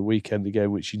outstanding on the weekend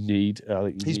again, which you need. I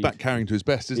think He's back carrying to his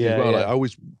best, isn't he? As well, like, I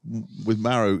always with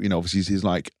Marrow, obviously his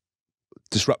like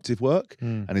disruptive work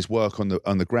and his work on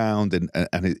the ground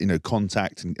and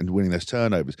contact and winning those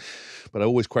turnovers. But I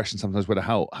always question sometimes whether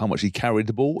how much he carried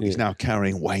the ball. He's now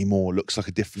carrying way more. Looks like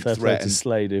a different Fair threat. play to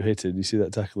Slade who hit him. You see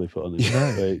that tackle he put on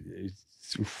him?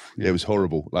 Yeah, it was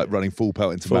horrible. Like running full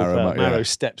pelt into Full Marrow. pelt. Marrow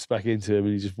steps back into him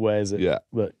and he just wears it. Yeah,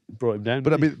 but brought him down.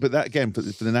 But I mean, but that again for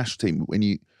the national team, when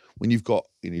you've got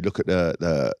you look at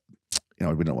the we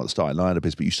don't know what the starting lineup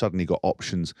is, but you suddenly got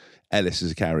options. Ellis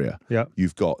as a carrier. Yeah.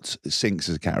 You've got Sinks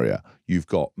as a carrier. You've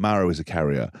got Marrow as a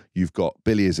carrier. You've got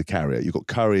Billy as a carrier. You've got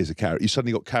Curry as a carrier. You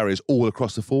suddenly got carriers all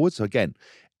across the forward. So again,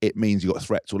 it means you've got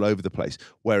threats all over the place.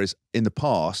 Whereas in the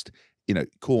past,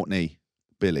 Courtney,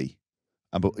 Billy,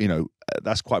 and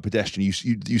that's quite pedestrian.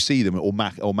 You see them or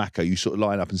Mako, you sort of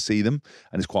line up and see them,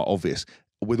 and it's quite obvious.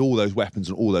 With all those weapons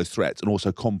and all those threats and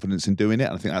also confidence in doing it.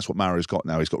 And I think that's what Marrow's got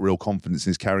now. He's got real confidence in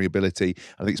his carrying ability.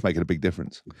 I think it's making a big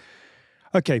difference.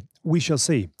 Okay, we shall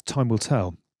see. Time will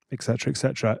tell, etc.,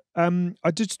 etc.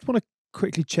 I just want to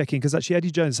quickly check in because actually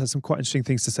Eddie Jones has some quite interesting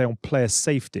things to say on player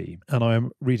safety. And I am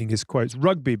reading his quotes.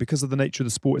 Rugby, because of the nature of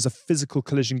the sport, is a physical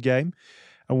collision game.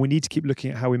 And we need to keep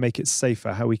looking at how we make it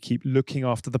safer, how we keep looking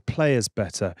after the players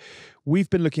better. We've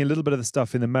been looking a little bit of the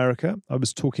stuff in America. I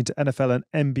was talking to NFL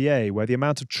and NBA, where the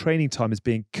amount of training time is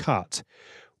being cut.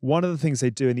 One of the things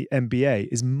they do in the NBA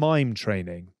is mime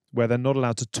training, where they're not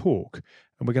allowed to talk.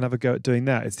 And we're going to have a go at doing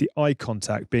that. It's the eye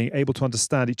contact, being able to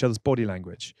understand each other's body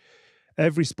language.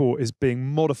 Every sport is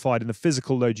being modified in the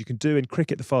physical load you can do. In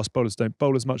cricket, the fast bowlers don't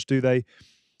bowl as much, do they?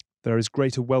 There is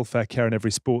greater welfare care in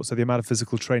every sport, so the amount of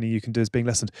physical training you can do is being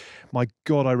lessened. My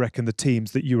God, I reckon the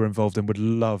teams that you were involved in would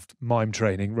love mime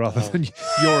training rather than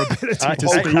your ability to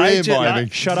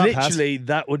speak. Shut up, literally,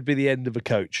 that would be the end of a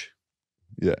coach.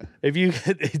 Yeah. If you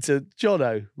it's a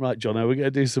Jono, right, Jono, we're going to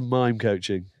do some mime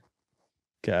coaching.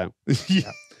 Get out.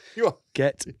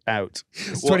 Get out.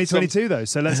 It's 2022 though,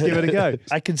 so let's give it a go.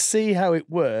 I can see how it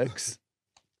works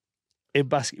in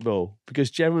basketball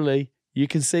because generally you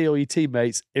can see all your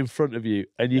teammates in front of you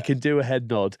and you can do a head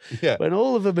nod. Yeah. When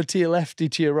all of them are to your left,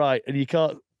 to your right, and you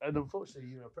can't, and unfortunately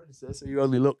you're a predator, so you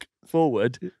only look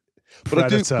forward. But I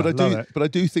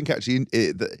do think actually,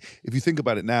 that if you think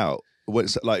about it now, when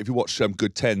it's, like if you watch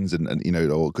Good Tens and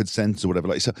or Good Centres or whatever,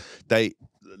 like so they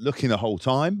looking the whole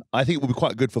time. I think it would be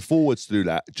quite good for forwards to do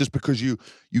that, just because you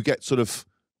get sort of.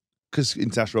 Because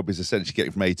international rugby is essentially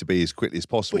getting from A to B as quickly as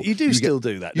possible. But you do still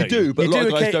do that, don't you? You do, but a lot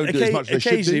of guys don't do it as much as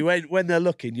they should do. When they're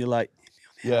looking, you're like,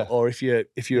 yeah. Or if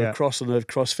you're across on a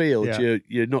cross field,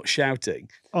 you're not shouting.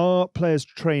 Are players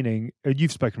training?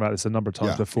 You've spoken about this a number of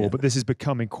times before, but this is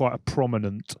becoming quite a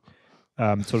prominent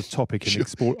sort of topic in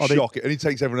sport. Shock! It only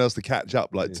takes everyone else to catch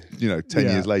up, 10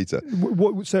 years later.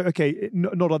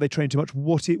 Not are they trained too much?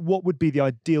 What would be the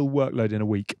ideal workload in a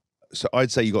week? So I'd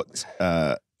say you got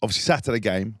obviously Saturday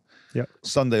game. Yep.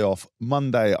 Sunday off.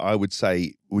 Monday, I would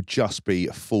say, would just be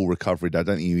a full recovery day. I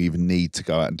don't think you even need to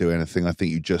go out and do anything. I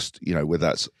think you just, whether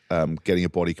that's getting your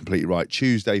body completely right.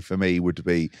 Tuesday for me would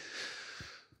be,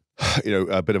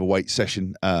 a bit of a weight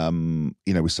session,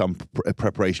 with some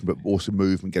preparation, but also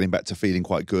movement, getting back to feeling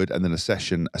quite good. And then a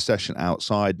session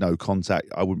outside, no contact.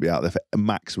 I wouldn't be out there for a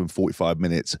maximum 45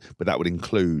 minutes, but that would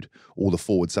include all the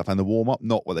forward stuff and the warm up,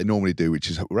 not what they normally do, which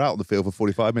is we're out on the field for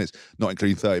 45 minutes, not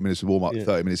including 30 minutes of warm up,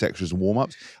 30 minutes extras and warm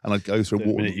ups. And I'd go through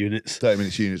 30 minute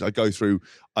units.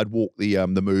 I'd walk the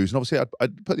moves. And obviously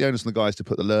I'd put the onus on the guys to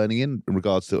put the learning in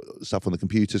regards to stuff on the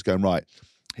computers, going, right,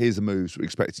 here's the moves we're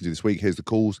expecting to do this week. Here's the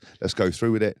calls. Let's go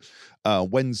through with it.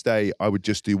 Wednesday, I would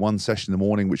just do one session in the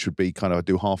morning, which would be I'd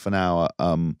do half an hour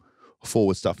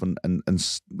forward stuff and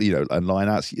line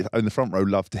outs. In the front row,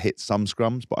 love to hit some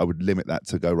scrums, but I would limit that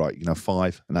to go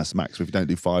 5, and that's the max. If you don't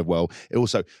do 5 well, it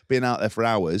also being out there for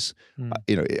hours,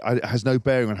 it has no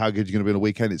bearing on how good you're going to be on a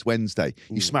weekend. It's Wednesday.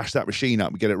 You smash that machine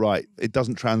up and get it right. It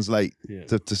doesn't translate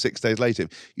to 6 days later.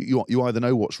 You either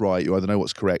know what's right, you either know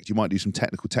what's correct. You might do some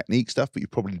technical technique stuff, but you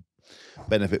probably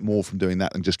benefit more from doing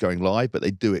that than just going live, but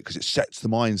they do it because it sets the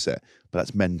mindset. But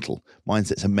that's mental.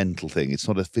 Mindset's a mental thing. It's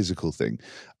not a physical thing.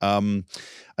 And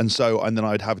then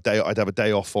I'd have a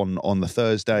day off on the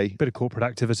Thursday. Bit of corporate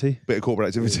activity.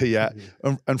 Yeah.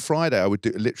 And Friday I would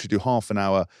literally do half an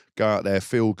hour, go out there,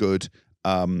 feel good.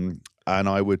 And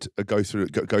I would go through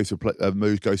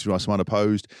moves, go through some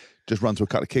unopposed, just run through a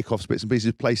couple of kickoffs, bits and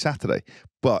pieces, play Saturday.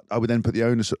 But I would then put the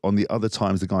onus on the other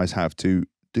times the guys have to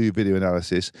do video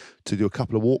analysis, to do a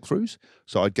couple of walkthroughs.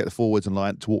 So I'd get the forwards and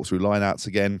line to walk through lineouts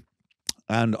again.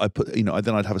 And I put, then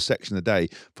I'd have a section a day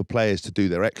for players to do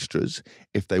their extras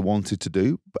if they wanted to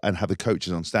do, and have the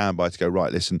coaches on standby to go,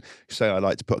 right, listen, say I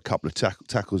like to put a couple of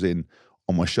tackles in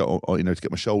on my shoulder, or, to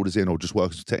get my shoulders in, or just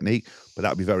work some technique, but that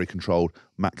would be very controlled,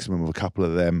 maximum of a couple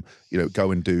of them,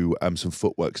 go and do some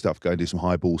footwork stuff, go and do some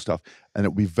high ball stuff, and it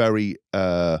would be very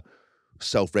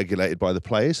self-regulated by the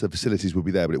players. So the facilities would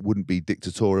be there, but it wouldn't be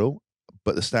dictatorial,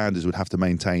 but the standards would have to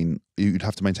maintain, you'd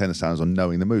have to maintain the standards on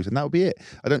knowing the moves, and that would be it.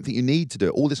 I don't think you need to do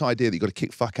it. All this idea that you've got to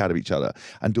kick fuck out of each other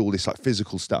and do all this like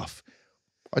physical stuff,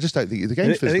 I just don't think the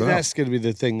game's physical. I think that's going to be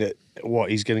the thing, that what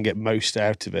he's going to get most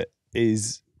out of it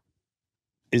is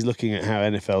looking at how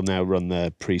NFL now run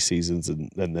their pre-seasons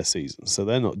and then their seasons. So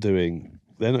they're not going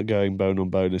bone on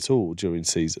bone at all during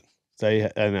season.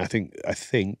 I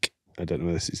think I don't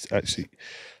know, this is actually,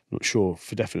 I'm not sure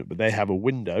for definite, but they have a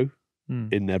window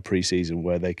in their pre-season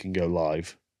where they can go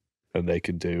live and they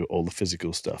can do all the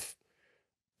physical stuff.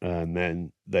 And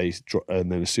then as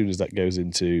soon as that goes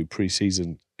into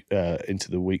pre-season, into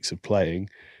the weeks of playing,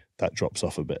 that drops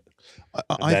off a bit.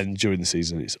 Then during the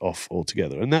season, it's off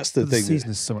altogether. And that's the thing. The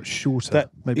season is so much shorter.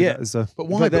 That is a... But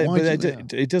why?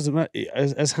 It doesn't matter.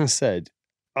 As Hask said,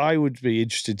 I would be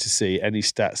interested to see any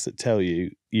stats that tell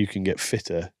you can get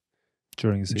fitter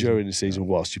during the season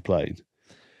whilst you're playing.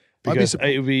 Because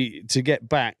it would be to get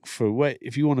back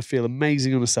if you want to feel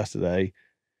amazing on a Saturday,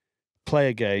 play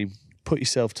a game, put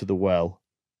yourself to the well,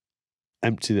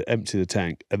 empty the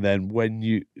tank, and then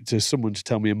someone to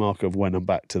tell me a marker of when I'm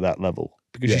back to that level.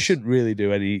 Because you shouldn't really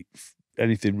do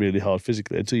anything really hard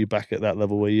physically until you're back at that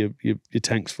level where your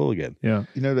tank's full again. Yeah.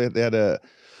 They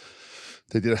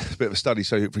did a bit of a study.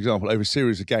 So, for example, over a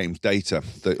series of games, data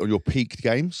on your peak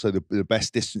games, so the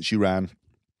best distance you ran,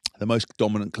 the most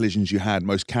dominant collisions you had,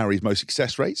 most carries, most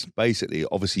success rates. Basically,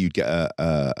 obviously, you'd get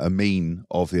a mean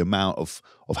of the amount of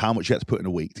how much you had to put in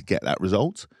a week to get that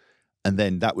result. And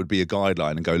then that would be a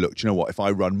guideline and go, look, do you know what? If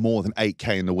I run more than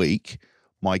 8K in the week,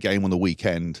 my game on the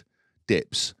weekend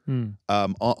dips. And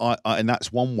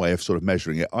that's one way of sort of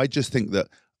measuring it. I just think that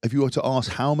if you were to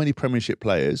ask how many Premiership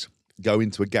players go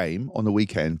into a game on the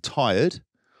weekend tired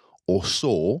or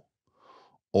sore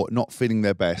or not feeling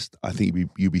their best, I think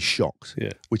you'd be shocked,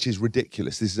 which is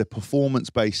ridiculous. This is a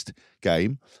performance-based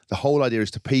game. The whole idea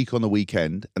is to peak on the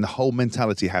weekend, and the whole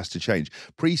mentality has to change.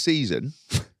 Pre-season,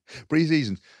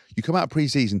 you come out of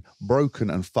pre-season broken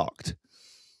and fucked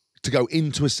to go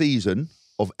into a season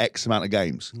of X amount of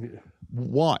games. Yeah.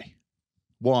 Why?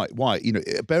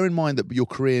 Bear in mind that your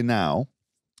career now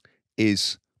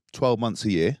is 12 months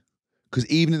a year. Because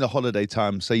even in the holiday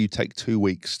time, say you take 2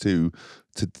 weeks to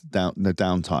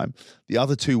downtime, the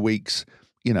other 2 weeks,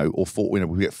 or 4,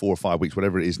 we get 4 or 5 weeks,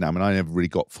 whatever it is now. I mean, I never really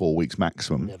got 4 weeks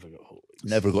maximum. Never got 4 weeks.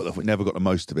 Never got the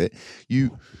most of it.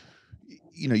 You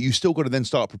still got to then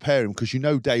start preparing, because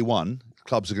day one,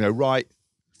 clubs are going to go, right,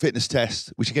 fitness test,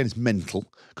 which again is mental.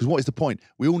 Because what is the point?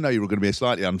 We all know you're going to be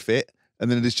slightly unfit, and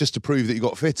then it's just to prove that you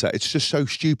got fitter. It's just so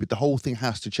stupid. The whole thing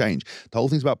has to change. The whole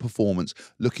thing's about performance,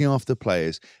 looking after the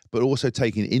players, but also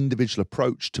taking an individual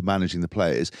approach to managing the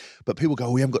players. But people go,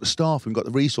 we haven't got the staff, we haven't got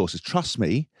the resources. Trust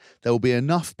me, there will be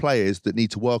enough players that need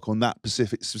to work on that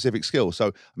specific skill. So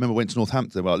I remember I went to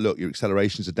Northampton, they were like, look, your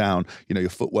accelerations are down, your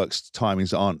footwork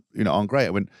timings aren't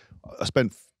great. I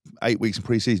spent 8 weeks in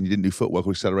pre-season, you didn't do footwork or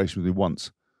acceleration with me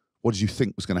once. What did you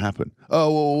think was going to happen?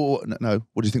 Oh, no.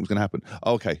 What do you think was going to happen?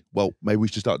 Oh, okay, well, maybe we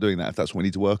should start doing that if that's what we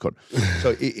need to work on.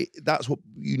 So that's what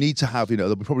you need to have.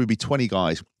 There'll probably be 20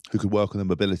 guys who could work on the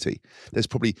mobility. There's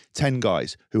probably 10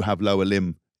 guys who have lower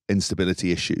limb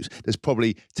instability issues. There's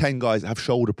probably 10 guys that have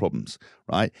shoulder problems,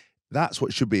 right? That's what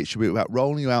it should be. It should be about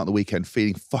rolling you out on the weekend,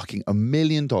 feeling fucking $1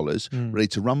 million, ready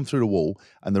to run through the wall.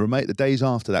 And the days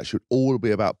after that should all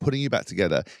be about putting you back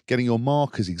together, getting your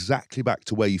markers exactly back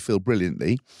to where you feel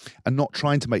brilliantly, and not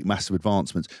trying to make massive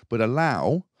advancements, but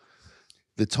allow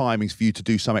the timings for you to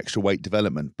do some extra weight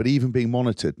development, but even being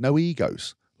monitored. No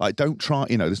egos. Like, don't try,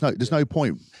 there's no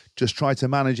point. Just try to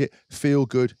manage it, feel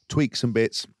good, tweak some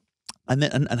bits, And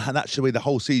then, and that's the way the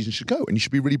whole season should go. And you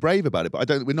should be really brave about it. But I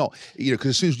don't think we're not,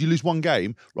 because as soon as you lose one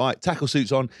game, right, tackle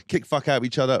suits on, kick fuck out of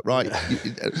each other, right,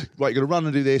 right, you're going to run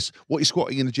and do this, what you're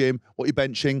squatting in the gym, what you're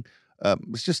benching.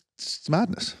 It's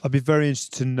madness. I'd be very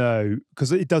interested to know,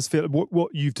 because it does feel,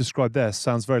 what you've described there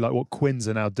sounds very like what Quins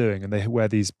are now doing, and they wear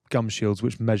these gum shields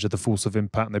which measure the force of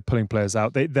impact, and they're pulling players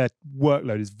out. Their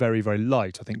workload is very, very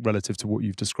light, I think, relative to what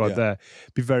you've described there.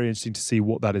 It'd be very interesting to see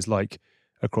what that is like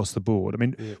across the board. I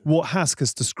mean, what Hask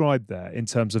has described there in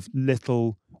terms of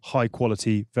little, high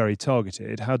quality, very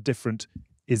targeted, how different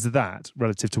is that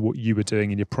relative to what you were doing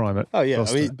in your prime at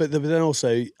Gloucester? I mean, but then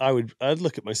also I'd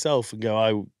look at myself and go,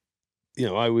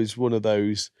 I was one of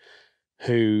those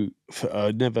who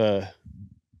never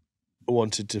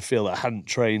wanted to feel that I hadn't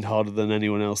trained harder than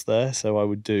anyone else there, so I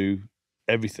would do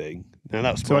everything. Now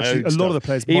that's so my actually, own a stuff. lot of the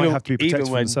players might have to be protected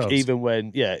for themselves. Even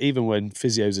when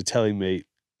physios are telling me,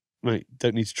 mate,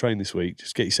 don't need to train this week,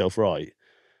 just get yourself right.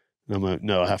 And I'm like,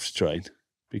 no, I have to train,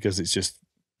 because it's just,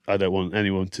 I don't want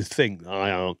anyone to think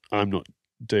I'm not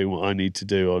doing what I need to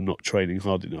do or not training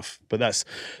hard enough. But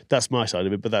that's my side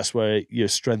of it. But that's where your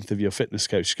strength of your fitness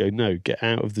coach go, no, get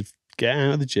out of the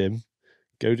gym,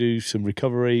 go do some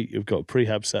recovery. You've got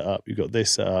prehab set up, you've got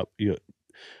this set up,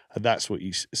 and that's what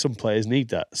some players need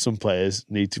that. Some players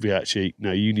need to be actually,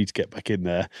 no, you need to get back in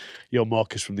there. Your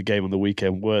markers from the game on the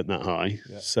weekend weren't that high.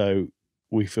 Yeah. So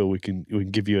we feel we can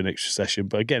give you an extra session.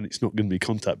 But again, it's not going to be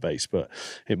contact based, but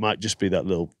it might just be that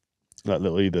little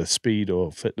either speed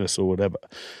or fitness or whatever.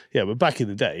 Yeah, but back in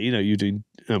the day, you're doing,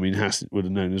 I mean, Hask would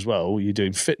have known as well, you're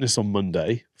doing fitness on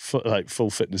Monday, like full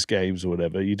fitness games or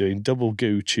whatever. You're doing double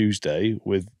goo Tuesday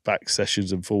with back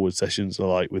sessions and forward sessions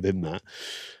alike within that.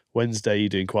 Wednesday, you're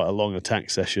doing quite a long attack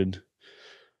session,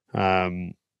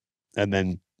 and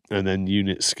then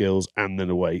unit skills, and then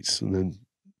a weights, and then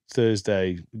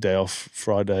Thursday, day off,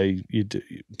 Friday, you do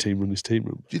team run is team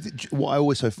run. What I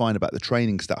also find about the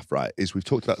training stuff, right, is we've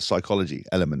talked about the psychology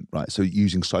element, right? So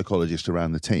using psychologists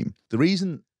around the team. The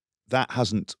reason that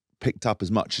hasn't picked up as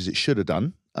much as it should have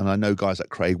done, and I know guys like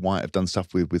Craig White have done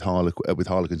stuff with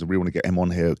Harlequins, and we really want to get him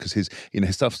on here because his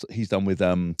stuff he's done with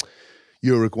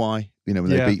Uruguay, when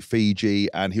they beat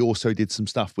Fiji, and he also did some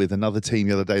stuff with another team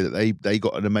the other day that they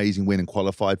got an amazing win and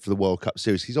qualified for the World Cup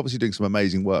series. He's obviously doing some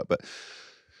amazing work, but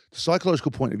the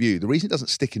psychological point of view, the reason it doesn't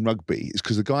stick in rugby is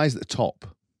because the guys at the top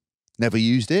never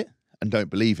used it and don't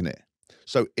believe in it.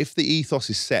 So if the ethos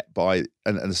is set by,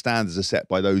 and the standards are set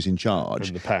by those in charge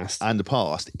and the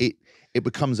past, it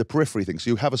becomes a periphery thing.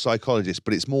 So you have a psychologist,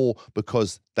 but it's more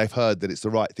because they've heard that it's the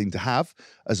right thing to have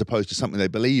as opposed to something they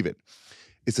believe in.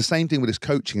 It's the same thing with his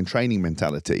coaching and training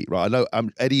mentality, right? I know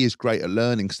Eddie is great at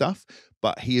learning stuff,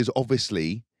 but he is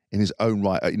obviously in his own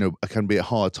right, can be a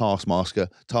hard taskmaster,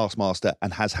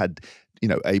 and has had,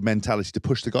 a mentality to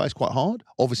push the guys quite hard.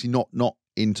 Obviously not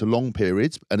into long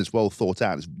periods, and it's well thought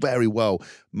out. It's very well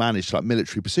managed, like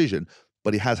military precision,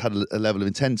 but he has had a level of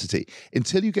intensity.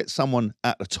 Until you get someone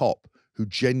at the top who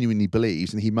genuinely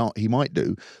believes, and he might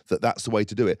do, that's the way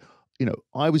to do it.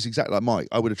 I was exactly like Mike.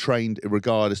 I would have trained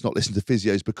regardless, not listened to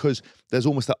physios, because there's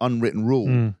almost that unwritten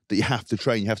rule that you have to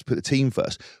train, you have to put the team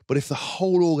first. But if the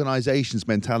whole organisation's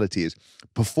mentality is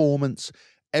performance,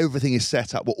 everything is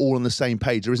set up, we're all on the same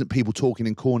page, there isn't people talking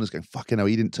in corners going, fucking hell,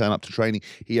 he didn't turn up to training,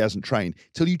 he hasn't trained.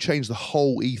 Till you change the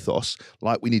whole ethos,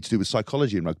 like we need to do with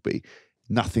psychology in rugby,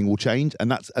 nothing will change.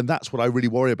 And that's what I really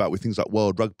worry about with things like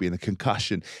World Rugby and the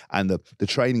concussion and the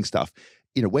training stuff.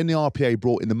 When the RPA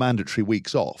brought in the mandatory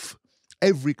weeks off,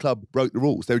 every club broke the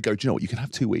rules. They would go, do you know what, you can have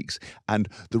 2 weeks and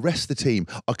the rest of the team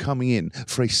are coming in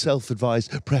for a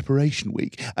self-advised preparation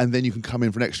week, and then you can come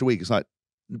in for an extra week. It's like,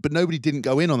 but nobody didn't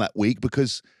go in on that week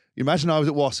because you imagine I was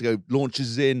at Wasp, I go,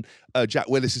 Launches is in, Jack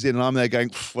Willis is in, and I'm there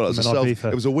going, well,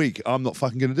 it was a week, I'm not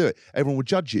fucking going to do it. Everyone would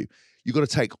judge you. You've got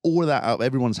to take all of that out of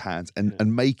everyone's hands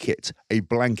and make it a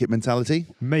blanket mentality.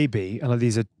 Maybe, and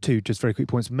these are two just very quick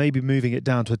points, maybe moving it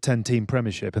down to a 10-team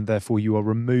premiership, and therefore you are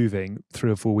removing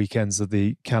 3 or 4 weekends of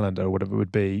the calendar or whatever it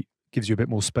would be, gives you a bit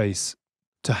more space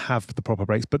to have the proper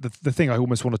breaks. But the thing I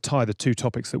almost want to tie the two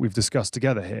topics that we've discussed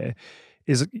together here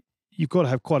is you've got to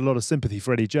have quite a lot of sympathy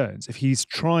for Eddie Jones. If he's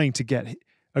trying to get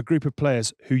a group of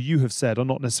players who you have said are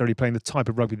not necessarily playing the type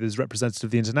of rugby that is representative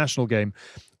of the international game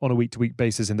on a week-to-week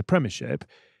basis in the Premiership,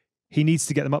 he needs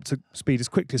to get them up to speed as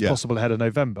quickly as possible ahead of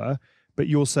November. But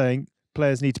you're saying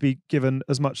players need to be given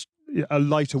as much a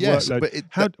lighter workload.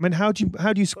 But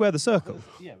how do you square the circle?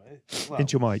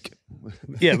 Into your mic.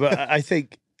 Yeah, but I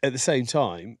think at the same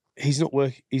time, he's not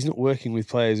working with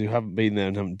players who haven't been there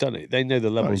and haven't done it. They know the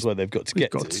levels where they've got to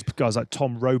get to. Guys like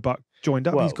Tom Roebuck joined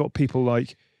up. He's got people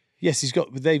like Yes, he's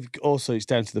got. But they've also. It's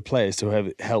down to the players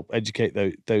to help educate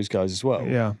those guys as well.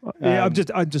 Yeah. I'm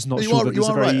just not sure that you it's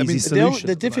a are very right. I easy mean, solution.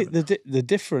 The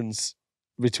difference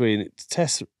between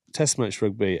test match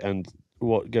rugby and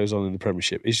what goes on in the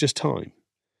Premiership is just time.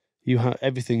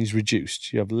 Everything is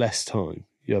reduced. You have less time.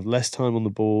 You have less time on the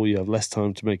ball. You have less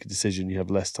time to make a decision. You have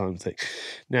less time to think.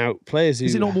 Now, players who...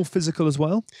 Is it not more physical as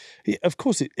well? Yeah, of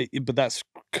course, but that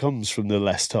comes from the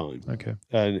less time. Okay.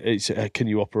 And it's can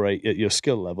you operate at your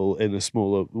skill level in a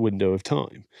smaller window of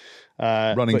time?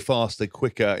 Running faster,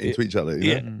 quicker into each other.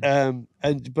 You know?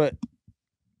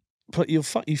 But you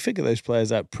figure those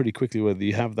players out pretty quickly whether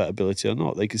you have that ability or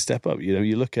not. They can step up. You know,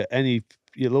 you look at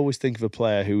you'll always think of a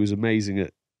player who was amazing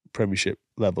at Premiership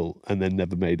level and then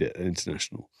never made it at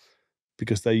international,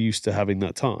 because they're used to having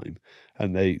that time,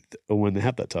 and when they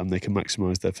have that time, they can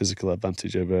maximise their physical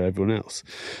advantage over everyone else.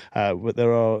 But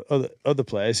there are other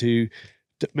players who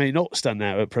may not stand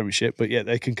out at Premiership, but yet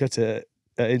they can cut it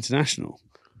at international,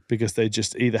 because they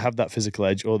just either have that physical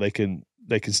edge, or they can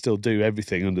still do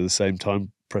everything under the same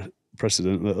time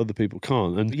precedent that other people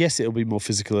can't. And yes, it'll be more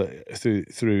physical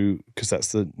through because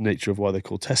that's the nature of why they're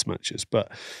called test matches.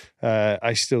 But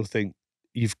I still think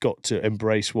you've got to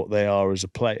embrace what they are as a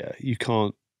player. You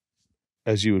can't,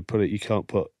 as you would put it, you can't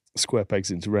put square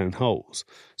pegs into round holes.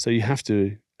 So you have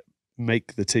to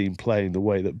make the team play in the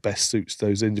way that best suits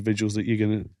those individuals that you're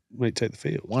going to make take the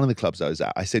field. One of the clubs I was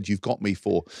at, I said, you've got me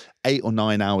for 8 or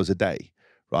 9 hours a day.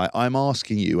 Right, I'm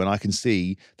asking you, and I can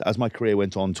see that as my career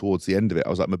went on towards the end of it, I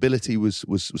was like, mobility was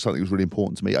something that was really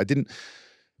important to me.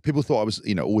 People thought I was,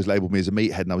 always labelled me as a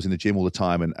meathead, and I was in the gym all the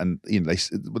time. And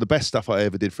the best stuff I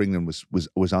ever did for England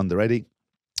was under Eddie.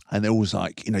 And they're always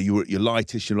like, you're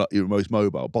lightest, you're most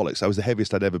mobile. Bollocks. I was the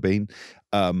heaviest I'd ever been,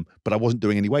 but I wasn't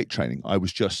doing any weight training. I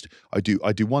was just, I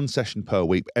do one session per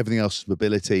week. Everything else is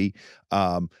mobility.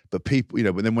 But people,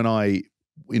 but then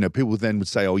when people then would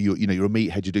say, oh, you're a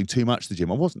meathead, you're doing too much to the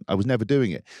gym. I wasn't. I was never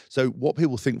doing it. So what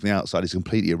people think from the outside is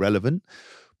completely irrelevant.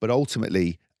 But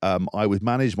ultimately, I would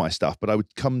manage my stuff, but I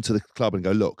would come to the club and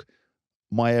go, look,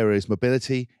 my area is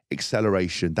mobility,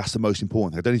 acceleration. That's the most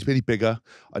important thing. I don't need to be any bigger.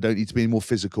 I don't need to be any more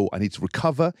physical. I need to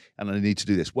recover, and I need to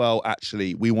do this. Well,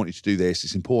 actually, we want you to do this.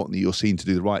 It's important that you're seen to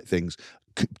do the right things.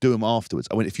 Do them afterwards.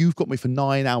 I mean, if you've got me for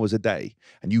 9 hours a day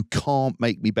and you can't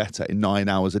make me better in 9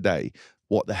 hours a day,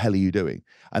 what the hell are you doing?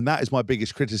 And that is my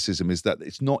biggest criticism, is that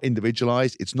it's not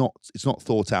individualized, it's not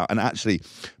thought out. And actually,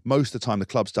 most of the time, the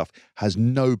club stuff has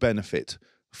no benefit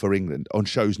for England, and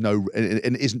shows no,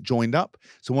 and isn't joined up.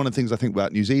 So one of the things I think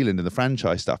about New Zealand and the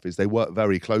franchise stuff is they work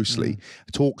very closely,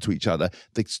 talk to each other.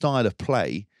 The style of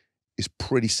play is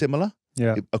pretty similar.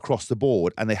 Across the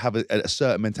board, and they have a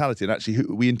certain mentality. And actually,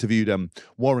 we interviewed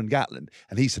Warren Gatland,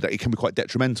 and he said that it can be quite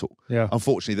detrimental.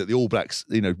 Unfortunately, that the All Blacks,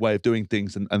 way of doing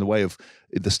things and the way of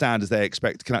the standards they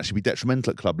expect can actually be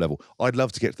detrimental at club level. I'd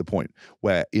love to get to the point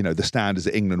where the standards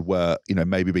at England were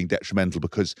maybe being detrimental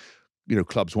because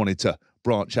clubs wanted to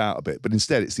branch out a bit, but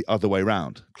instead it's the other way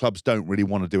around. Clubs don't really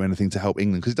want to do anything to help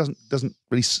England because it doesn't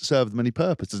really serve them any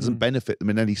purpose. It doesn't benefit them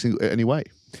in any way.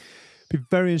 Be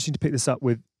very interesting to pick this up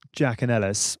with Jack and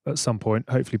Ellis at some point,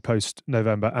 hopefully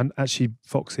post-November, and actually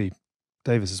Foxy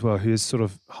Davis as well, who is sort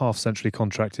of half centrally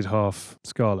contracted, half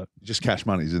Scarlet. Just cash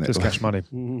money, isn't it? Just cash money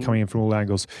coming in from all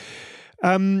angles.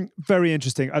 Very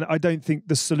interesting. And I don't think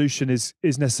the solution is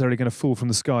necessarily going to fall from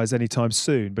the skies anytime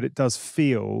soon, but it does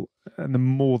feel, and the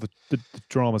more the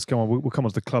dramas come on, we'll come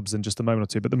on to the clubs in just a moment or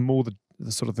two, but the more the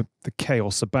sort of the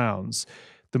chaos abounds,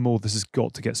 the more this has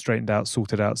got to get straightened out,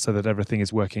 sorted out, so that everything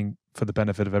is working for the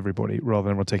benefit of everybody rather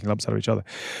than everyone taking lumps out of each other.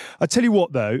 I tell you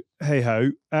what, though,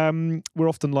 hey-ho, we're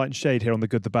often light and shade here on The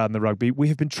Good, the Bad and the Rugby. We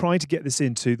have been trying to get this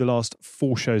into the last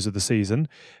 4 shows of the season.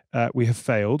 We have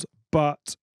failed,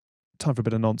 but time for a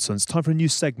bit of nonsense. Time for a new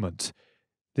segment.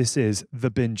 This is The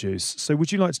Bin Juice. So would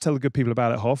you like to tell the good people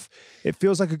about it, Hoff? It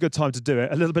feels like a good time to do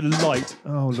it. A little bit of light.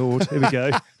 Oh, Lord. Here we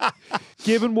go.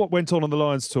 Given what went on the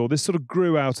Lions tour, this sort of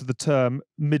grew out of the term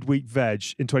midweek veg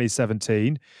in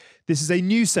 2017. This is a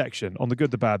new section on The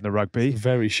Good, the Bad and the Rugby.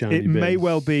 Very shiny It may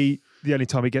well be the only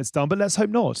time it gets done, but let's hope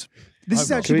not. This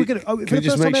is actually, can we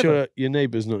just make sure your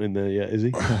neighbour's not in there yet, is he?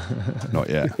 Not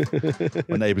yet.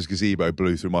 My neighbour's gazebo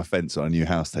blew through my fence on a new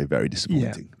house. They're very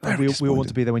disappointing. Yeah. We all want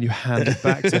to be there when you hand it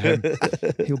back to him.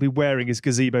 He'll be wearing his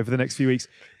gazebo for the next few weeks.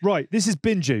 Right, this is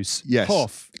Bin Juice. Yes.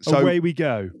 Hoff, So away we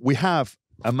go. We have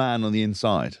a man on the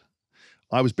inside.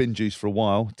 I was Bin Juice for a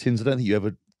while. Tins, I don't think you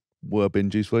ever were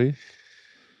Bin Juice, were you?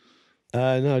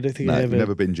 No, I don't think No, I ever.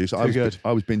 never bin juice. I good.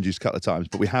 was bin juiced a couple of times,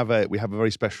 but we have a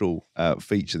very special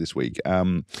feature this week.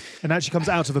 And actually comes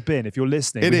out of a bin. If you're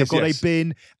listening, It we have is, got yes. a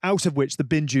bin out of which the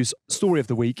bin juice story of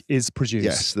the week is produced.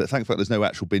 Yes, thankfully there's no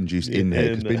actual bin juice in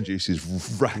here because bin juice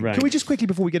is rank. Rank. Can we just quickly,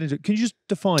 before we get into it, can you just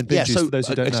define bin juice for those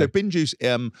who don't know? So bin juice,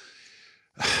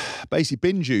 basically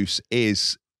bin juice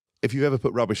is, if you've ever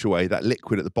put rubbish away, that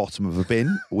liquid at the bottom of a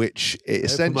bin, which it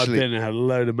essentially... My bin had a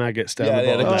load of maggots down the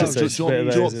Yeah, bottom. do there, you so know it's a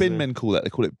bit of what those, bin isn't men call that?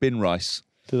 They call it bin rice.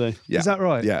 there? Do they? Yeah. Is that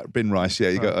right? Yeah, bin rice. Yeah,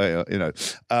 you go, you know.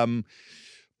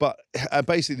 But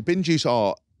basically, the bin juice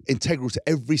are integral to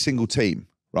every single team,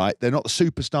 right? They're not the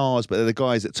superstars, but they're the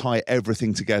guys that tie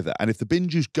everything together. And if the bin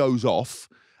juice goes off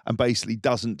and basically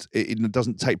doesn't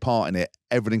take part in it,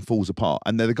 everything falls apart.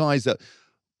 And they're the guys that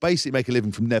basically make a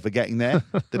living from never getting there.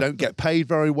 They don't get paid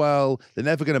very well. They're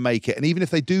never going to make it. And even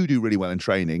if they do really well in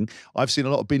training, I've seen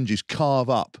a lot of bin juice carve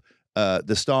up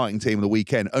the starting team on the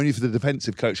weekend, only for the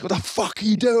defensive coach. What the fuck are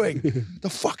you doing? The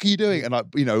fuck are you doing? And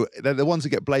they're the ones that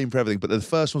get blamed for everything, but they're the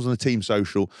first ones on the team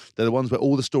social. They're the ones where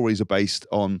all the stories are based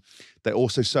on. They're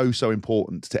also so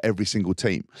important to every single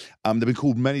team. They've been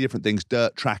called many different things: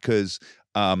 dirt trackers,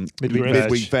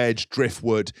 midweek veg,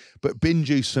 driftwood. But bin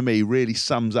juice for me really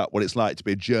sums up what it's like to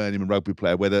be a journeyman rugby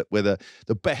player, where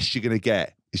the best you're going to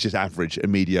get is just average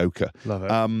and mediocre. Love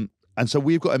it. And so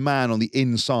we've got a man on the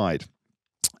inside.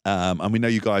 And we know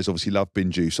you guys obviously love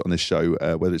bin juice on this show,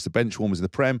 whether it's the bench warmers in the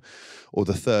Prem or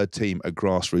the third team at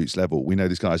grassroots level. We know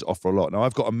these guys offer a lot. Now,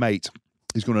 I've got a mate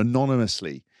who's going to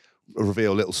anonymously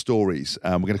reveal little stories.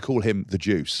 We're going to call him The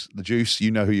Juice. The Juice, you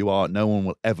know who you are. No one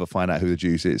will ever find out who The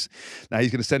Juice is. Now,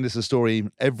 he's going to send us a story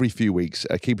every few weeks,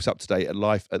 keep us up to date at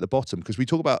life at the bottom, because we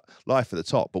talk about life at the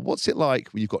top. But what's it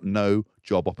like when you've got no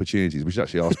job opportunities? We should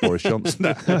actually ask Boris Johnson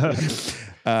that.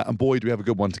 And boy, do we have a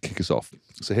good one to kick us off.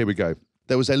 So here we go.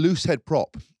 There was a loose head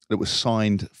prop that was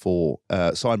signed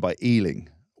by Ealing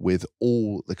with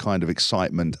all the kind of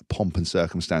excitement, pomp and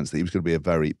circumstance that he was going to be a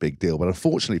very big deal. But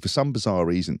unfortunately, for some bizarre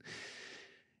reason,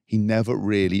 he never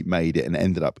really made it and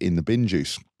ended up in the bin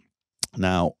juice.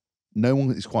 Now, no one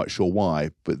is quite sure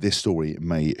why, but this story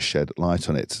may shed light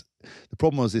on it. The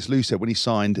problem was this loose head, when he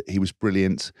signed, he was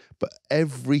brilliant, but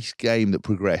every game that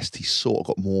progressed, he sort of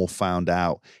got more found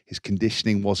out. His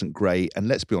conditioning wasn't great, and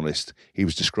let's be honest, he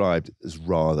was described as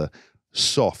rather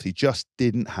soft. He just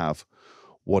didn't have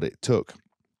what it took.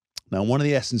 Now, one of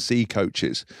the S&C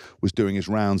coaches was doing his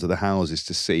rounds of the houses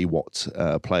to see what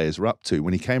players were up to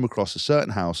when he came across a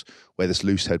certain house where this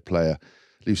loose head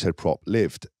prop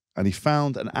lived, and he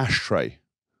found an ashtray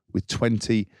with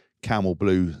 20 Camel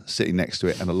Blue sitting next to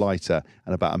it and a lighter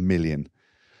and about 1 million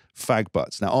fag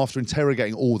butts. Now, after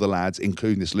interrogating all the lads,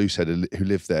 including this loosehead who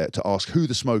lived there, to ask who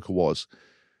the smoker was,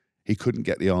 he couldn't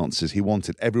get the answers he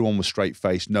wanted. Everyone was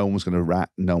straight-faced. No one was going to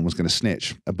rat. No one was going to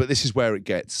snitch. But this is where it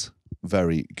gets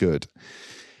very good.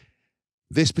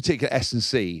 This particular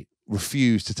S&C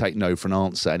refused to take no for an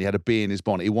answer, and he had a bee in his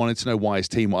bonnet. He wanted to know why his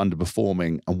team were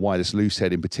underperforming and why this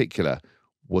loosehead in particular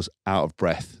was out of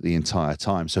breath the entire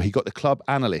time. So he got the club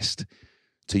analyst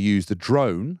to use the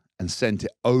drone and sent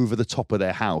it over the top of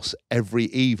their house every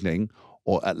evening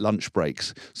or at lunch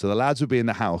breaks. So the lads would be in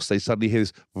the house, they suddenly hear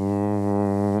this,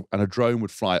 and a drone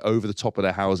would fly over the top of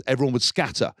their house. Everyone would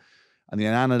scatter. And the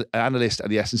analyst and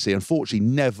the S&C, unfortunately,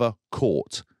 never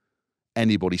caught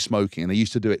anybody smoking. And they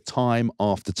used to do it time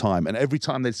after time. And every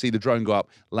time they'd see the drone go up,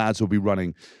 lads would be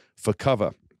running for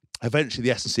cover. Eventually,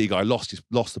 the S&C guy lost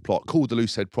the plot, called the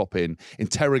loosehead prop in,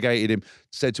 interrogated him,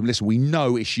 said to him, listen, we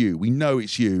know it's you. We know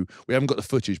it's you. We haven't got the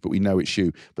footage, but we know it's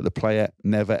you. But the player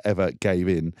never, ever gave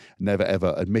in, never,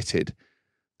 ever admitted.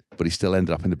 But he still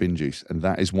ended up in the bin juice. And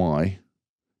that is why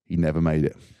he never made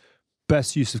it.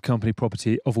 Best use of company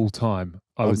property of all time,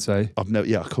 I would say. I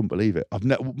couldn't believe it.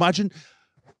 Imagine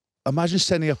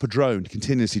sending up a drone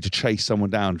continuously to chase someone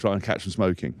down, try and catch them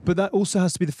smoking. But that also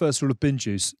has to be the first rule of bin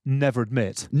juice: never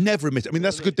admit. Never admit. I mean,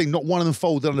 that's a good thing. Not one of them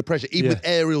folded under pressure, even with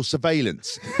aerial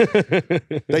surveillance.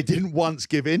 They didn't once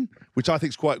give in, which I think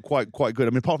is quite good. I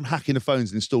mean, apart from hacking the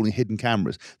phones and installing hidden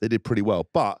cameras, they did pretty well.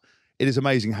 But it is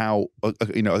amazing how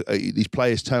these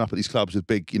players turn up at these clubs with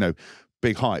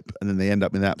big hype, and then they end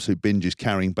up in the absolute binges,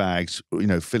 carrying bags,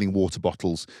 filling water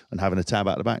bottles and having a tab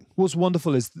out the back. What's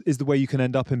wonderful is the way you can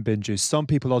end up in bin juice. Some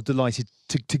people are delighted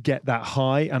to get that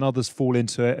high, and others fall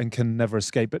into it and can never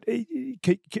escape. But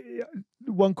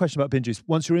one question about bin juice: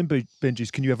 once you're in bin juice,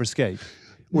 can you ever escape,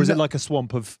 or is it like a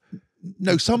swamp of?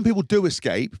 No, some people do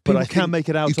escape, but People I can think make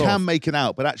it out You of. can make it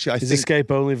out, but actually, I Is think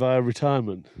escape only via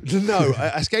retirement? no,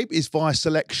 escape is via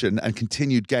selection and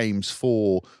continued games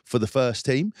for the first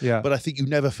team. Yeah. But I think you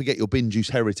never forget your bin juice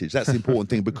heritage. That's the important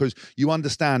thing, because you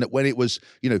understand that when it was,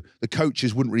 the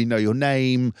coaches wouldn't really know your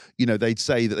name. They'd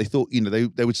say that they thought,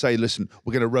 they would say, listen,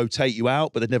 we're going to rotate you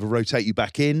out, but they'd never rotate you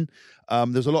back in.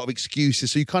 There's a lot of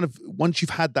excuses. So you kind of, once you've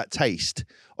had that taste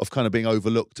of kind of being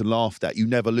overlooked and laughed at, you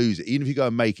never lose it. Even if you go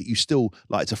and make it, you still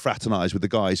like to fraternise with the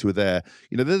guys who are there.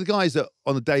 They're the guys that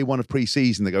on the day one of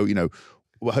pre-season, they go,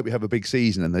 well, I hope you have a big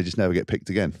season, and they just never get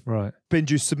picked again. Right. Bin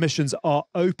juice submissions are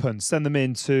open. Send them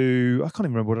in to, I can't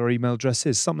even remember what our email address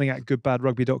is, something at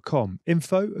goodbadrugby.com.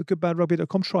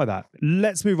 info@goodbadrugby.com. Try that.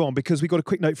 Let's move on, because we got a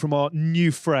quick note from our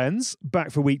new friends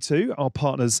back for week 2, our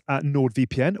partners at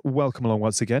NordVPN. Welcome along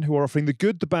once again, who are offering the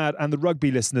Good, the Bad and the Rugby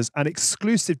listeners an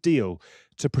exclusive deal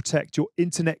to protect your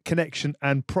internet connection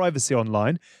and privacy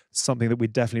online, something that we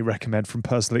definitely recommend from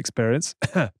personal experience.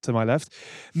 To my left,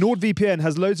 NordVPN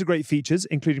has loads of great features,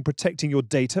 including protecting your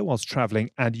data whilst traveling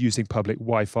and using public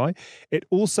Wi-Fi. It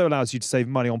also allows you to save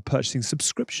money on purchasing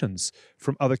subscriptions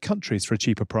from other countries for a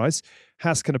cheaper price.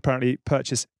 Hask can apparently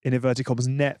purchase, in inverted commas,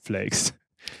 Netflix.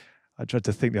 I tried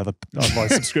to think the other online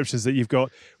subscriptions that you've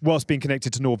got whilst being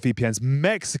connected to NordVPN's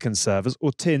Mexican servers,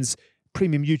 or TIN's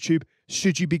premium YouTube,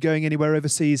 should you be going anywhere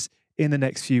overseas in the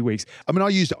next few weeks. I mean, I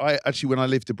actually, when I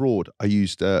lived abroad, I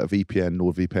used a VPN,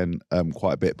 NordVPN,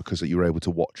 quite a bit, because you were able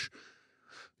to watch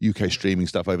UK streaming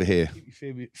stuff over here.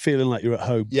 Feeling like you're at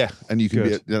home. Yeah, and you can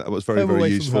Good. that was very, Home very away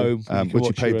useful. from home, you can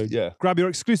watch your own. Yeah. Grab your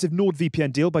exclusive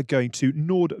NordVPN deal by going to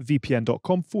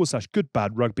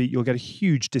nordvpn.com/goodbadrugby. You'll get a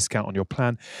huge discount on your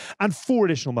plan and 4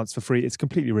 additional months for free. It's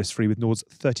completely risk-free with Nord's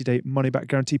 30-day money-back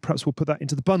guarantee. Perhaps we'll put that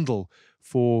into the bundle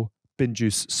for bin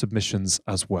juice submissions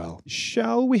as well.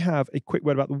 Shall we have a quick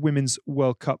word about the Women's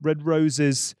World Cup? Red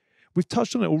Roses, we've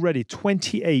touched on it already,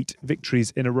 28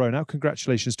 victories in a row now.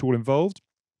 Congratulations to all involved.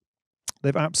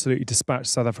 They've absolutely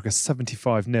dispatched South Africa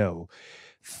 75-0.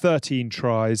 13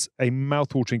 tries, a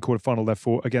mouth-watering quarter-final,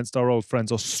 therefore, against our old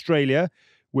friends Australia,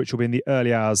 which will be in the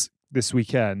early hours this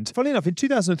weekend. Funnily enough, in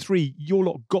 2003, your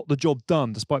lot got the job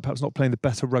done, despite perhaps not playing the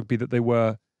better rugby that they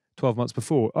were 12 months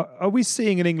before. Are we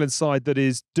seeing an England side that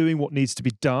is doing what needs to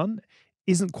be done,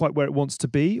 isn't quite where it wants to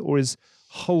be, or is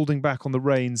holding back on the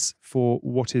reins for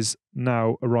what is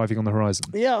now arriving on the horizon?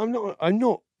 Yeah, I'm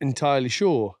not entirely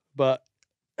sure, but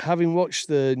having watched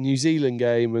the New Zealand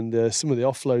game and some of the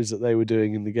offloads that they were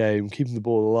doing in the game, keeping the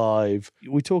ball alive,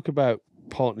 we talk about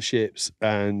partnerships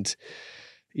and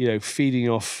feeding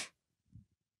off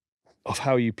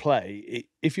how you play.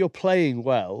 If you're playing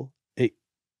well,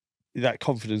 that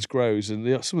confidence grows,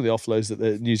 and some of the offloads that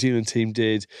the New Zealand team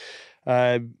did.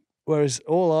 Whereas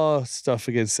all our stuff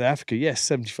against South Africa, yes,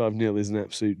 75-0 is an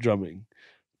absolute drumming,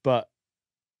 but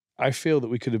I feel that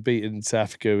we could have beaten South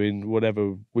Africa in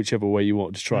whichever way you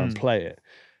want to try and play it.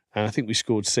 And I think we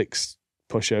scored 6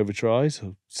 pushover tries,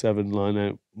 or 7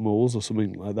 line-out mauls, or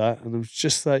something like that. And it was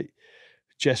just like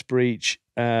Jess Breach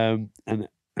and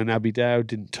Abby Dow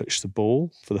didn't touch the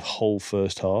ball for the whole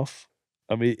first half.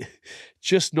 I mean,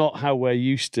 just not how we're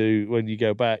used to when you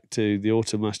go back to the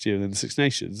autumn last year and then the Six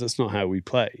Nations. That's not how we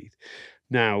played.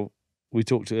 Now, we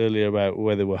talked earlier about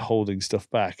whether we're holding stuff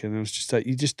back, and it was just like,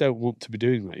 you just don't want to be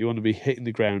doing that. You want to be hitting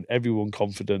the ground, everyone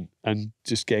confident, and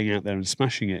just getting out there and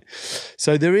smashing it.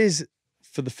 So there is,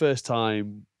 for the first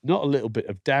time, not a little bit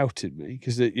of doubt in me,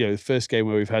 because the first game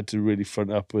where we've had to really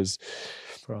front up was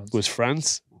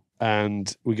France,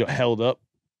 and we got held up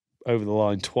over the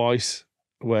line twice,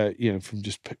 where from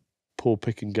just poor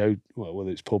pick and go, well, whether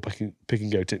it's poor pick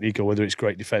and go technique or whether it's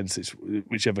great defence, it's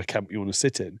whichever camp you want to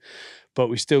sit in. But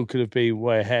we still could have been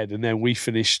way ahead, and then we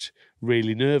finished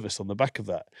really nervous on the back of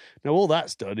that. Now, all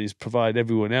that's done is provide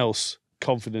everyone else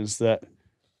confidence that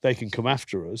they can come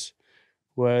after us.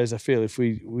 Whereas I feel if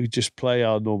we just play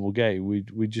our normal game,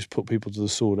 we just put people to the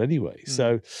sword anyway.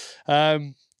 So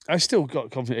I still got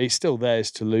confidence. It's still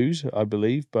theirs to lose, I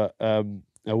believe, but I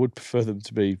would prefer them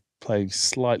to be playing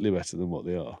slightly better than what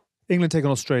they are. England take on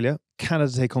Australia,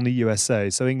 Canada take on the USA.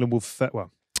 So England will,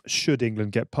 should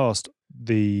England get past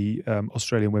the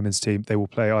Australian women's team, they will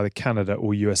play either Canada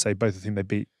or USA, both of whom they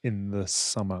beat in the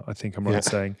summer, I think I'm right in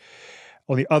saying.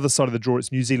 On the other side of the draw,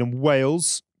 it's New Zealand,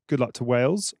 Wales. Good luck to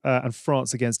Wales. And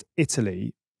France against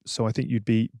Italy. So I think you'd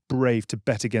be brave to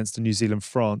bet against a New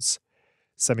Zealand-France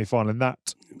semi-final in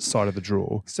that side of the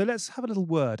draw. So let's have a little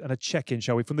word and a check-in,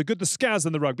 shall we, from the Good, the Scars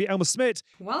and the Rugby. Elma Smith.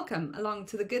 Welcome along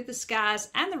to the Good, the Scars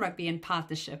and the Rugby in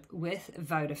partnership with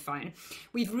Vodafone.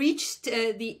 We've reached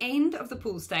the end of the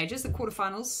pool stages. The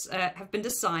quarterfinals have been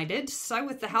decided. So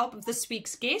with the help of this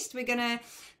week's guest, we're going to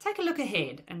take a look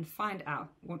ahead and find out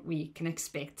what we can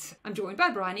expect. I'm joined by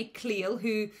Bryony Cleall,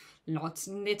 who,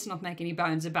 let's not make any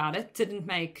bones about it, didn't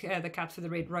make the cut for the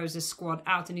Red Roses squad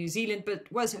out in New Zealand,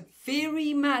 but was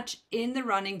very much in the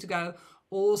running to go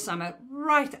all summer,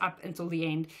 right up until the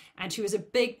end. And she was a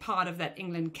big part of that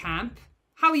England camp.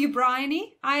 How are you,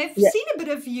 Bryony? I've seen a bit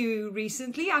of you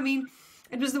recently. I mean,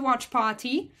 it was the watch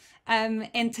party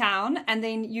in town, and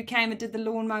then you came and did the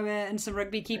lawnmower and some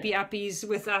rugby keepy uppies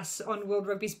with us on World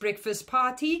Rugby's breakfast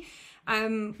party.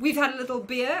 We've had a little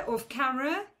beer off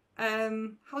camera.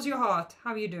 How's your heart?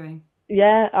 How are you doing?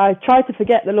 Yeah, I tried to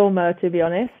forget the lawnmower, to be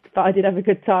honest, but I did have a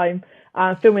good time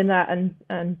filming that, and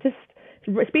just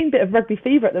it's been a bit of rugby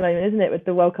fever at the moment, isn't it, with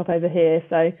the World Cup over here?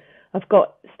 So I've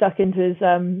got stuck into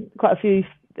quite a few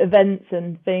events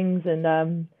and things,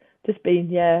 and just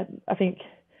been, I think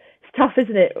it's tough,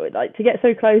 isn't it, like to get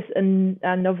so close and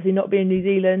obviously not be in New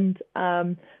Zealand,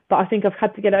 but I think I've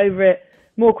had to get over it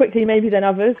more quickly maybe than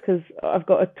others, because I've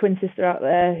got a twin sister out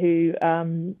there who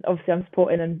obviously I'm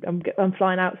supporting, and I'm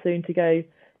flying out soon to go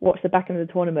watch the back end of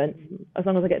the tournament. As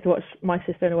long as I get to watch my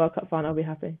sister in a World Cup final, I'll be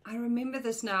happy. I remember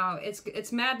this now.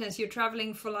 It's madness. You're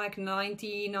travelling for like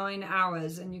 99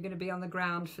 hours and you're going to be on the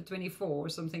ground for 24 or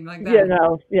something like that.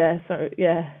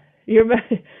 You remember,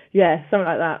 something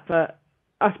like that. But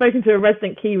I've spoken to a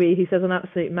resident Kiwi who says I'm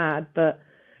absolutely mad, but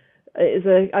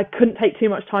I couldn't take too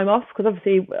much time off, because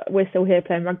obviously we're still here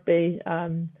playing rugby.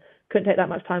 Couldn't take that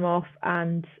much time off,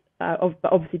 and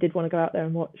but obviously did want to go out there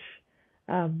and watch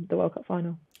the World Cup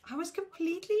final. I was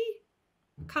completely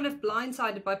kind of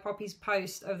blindsided by Poppy's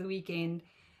post over the weekend.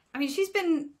 I mean, she's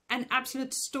been an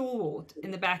absolute stalwart in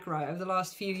the back row over the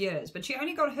last few years, but she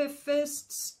only got her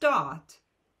first start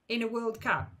in a World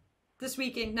Cup this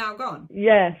weekend, now gone.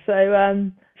 Yeah, so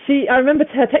I remember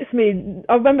her texting me.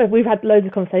 I remember we've had loads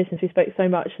of conversations. We spoke so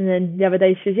much, and then the other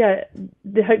day she was,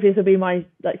 hopefully this will be my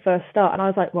first start. And I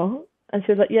was like, what? And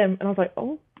she was like, yeah. And I was like,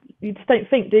 oh, you just don't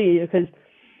think, do you? Because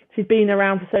she's been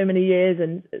around for so many years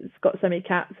and has got so many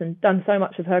caps and done so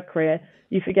much of her career.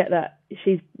 You forget that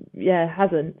she's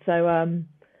hasn't. So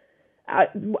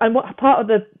and what part of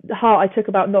the heart I took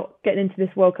about not getting into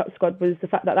this World Cup squad was the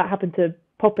fact that happened to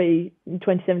Poppy in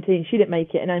 2017. She didn't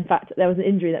make it, and in fact there was an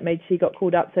injury that made she got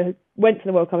called up, so went to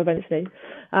the World Cup eventually.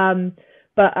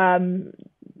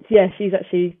 She's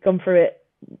actually gone through it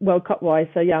World Cup wise.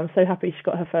 So I'm so happy she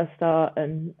got her first start,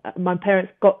 and my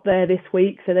parents got there this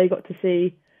week, so they got to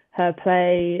see her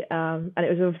play, and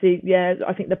it was obviously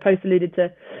I think the post alluded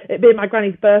to it being my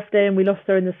granny's birthday, and we lost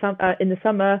her in the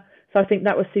summer, so I think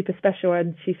that was super special.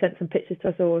 And she sent some pictures to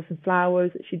us all with some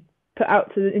flowers that she put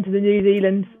out into the New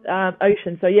Zealand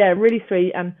ocean. So really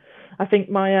sweet, and I think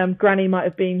my granny might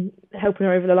have been helping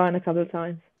her over the line a couple of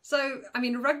times. So, I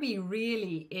mean, rugby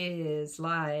really is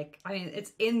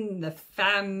it's in the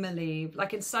family,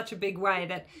 in such a big way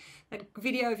that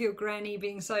video of your granny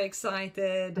being so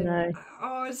excited. I know.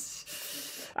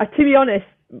 To be honest,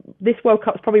 this World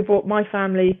Cup's probably brought my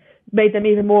family, made them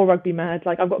even more rugby mad.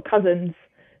 I've got cousins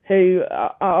who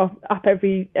are up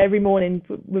every morning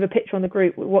with a picture on the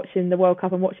group watching the World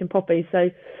Cup and watching Poppy. So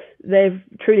they've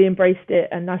truly embraced it,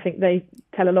 and I think they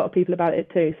tell a lot of people about it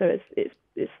too. So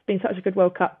it's been such a good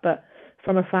World Cup, but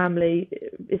from a family,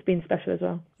 it's been special as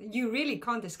well. You really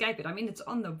can't escape it. I mean, it's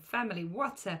on the family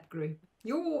WhatsApp group.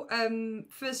 Your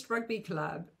first rugby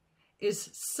club is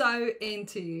so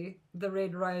into the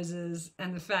Red Roses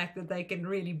and the fact that they can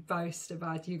really boast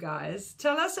about you guys.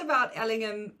 Tell us about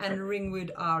Ellingham and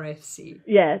Ringwood RFC.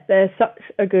 Yeah, they're such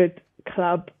a good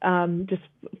club, just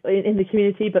in the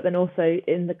community, but then also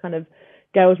in the kind of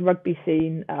girls rugby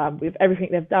scene, with everything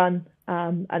they've done,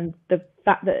 and the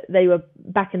fact that they were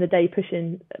back in the day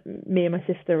pushing me and my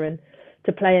sister and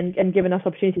to play and giving us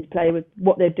opportunities to play with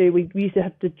what they do. We used to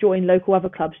have to join local other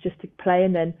clubs just to play,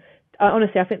 and then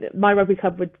honestly I think that my rugby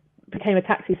club became a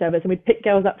taxi service, and we'd pick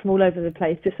girls up from all over the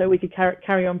place just so we could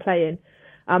carry on playing.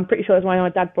 I'm pretty sure that's why my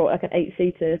dad brought an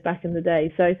 8-seater back in the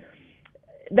day. So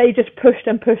they just pushed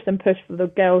and pushed and pushed for the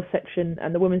girls section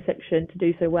and the women's section to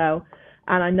do so well.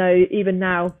 And I know even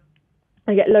now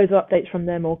I get loads of updates from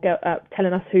them, or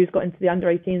telling us who's got into the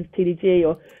under-18s TDG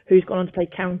or who's gone on to play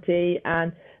county.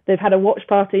 And they've had a watch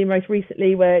party most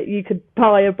recently where you could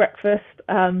buy a breakfast.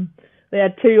 They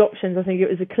had two options. I think it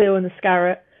was a Cleall and a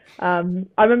Scarrett. I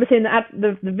remember seeing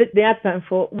the advert and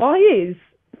thought, why is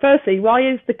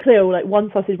the Cleall one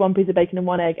sausage, one piece of bacon and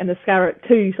one egg, and the Scarrett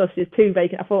two sausages, two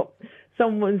bacon? I thought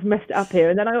someone's messed it up here.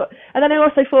 And then I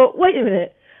also thought, wait a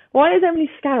minute, why is Emily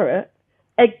Scarrett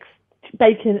eggs,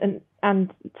 bacon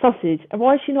and sausage, and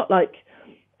why is she not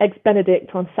eggs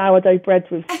Benedict on sourdough bread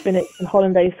with spinach and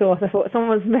hollandaise sauce? I thought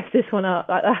someone's messed this one up.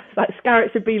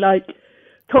 Scarrett should be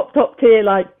top tier,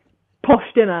 like posh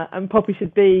dinner, and Poppy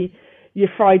should be your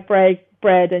fried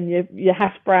bread and your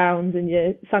hash browns and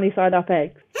your sunny side up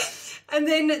eggs. And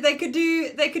then they could do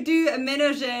a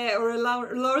ménager or a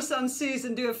Laure Sansus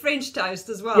and do a French toast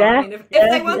as well. Yeah, I mean, if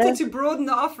they wanted to broaden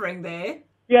the offering there.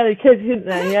 Yeah, they could, couldn't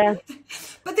they? Yeah.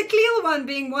 But the Cleall one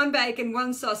being 1 bacon,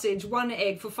 1 sausage, 1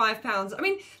 egg for £5. I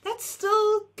mean, that's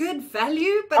still good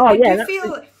value. But I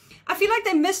feel like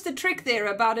they missed the trick there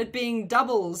about it being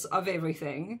doubles of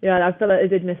everything. Yeah, I feel like they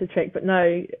did miss a trick, but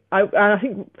no, I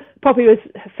think Poppy was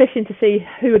fishing to see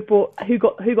who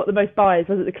got the most buys.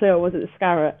 Was it the Cleall or was it the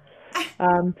Scarrett?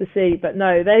 To see, but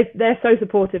no, they're so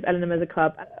supportive, Ellingham as a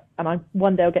club, and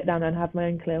one day I'll get down there and have my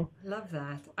own Cleall. Love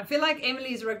that. I feel like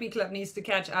Emily's Rugby Club needs to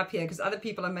catch up here because other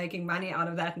people are making money out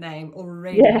of that name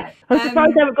already. Yeah, I'm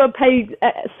surprised they haven't got paid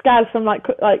Scaz some like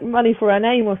money for her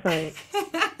name or something.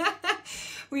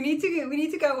 We need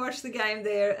to go watch the game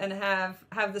there and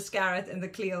have the Scarrett and the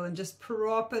Cleall and just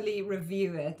properly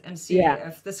review it and see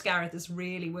if the Scarrett is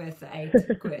really worth the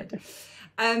 £8.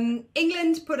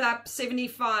 England put up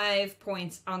 75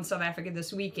 points on South Africa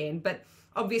this weekend, but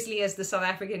obviously as the South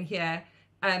African here,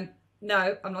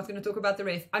 no, I'm not going to talk about the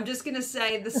ref. I'm just going to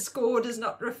say the score does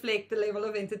not reflect the level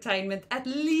of entertainment, at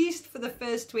least for the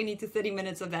first 20 to 30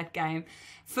 minutes of that game.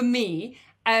 For me,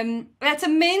 that's a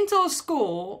mental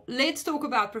score. Let's talk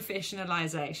about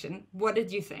professionalisation. What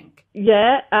did you think?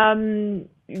 Yeah,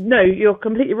 no, you're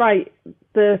completely right.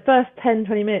 The first 10,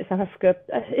 20 minutes, South Africa,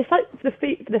 it's like for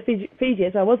the Fiji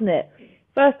as well, wasn't it?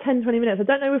 First 10, 20 minutes. I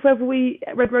don't know whether we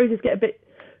Red Roses get a bit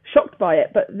shocked by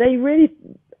it, but they really,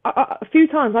 a few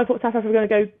times I thought South Africa were going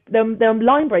to go, they're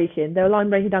line breaking. They were line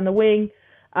breaking down the wing,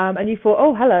 and you thought,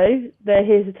 oh, hello, they're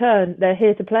here to turn, they're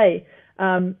here to play.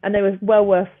 And they were well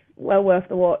worth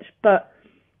the watch. But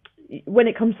when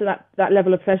it comes to that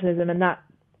level of professionalism and that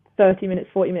 30 minutes,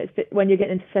 40 minutes, when you're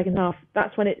getting into the second half,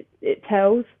 that's when it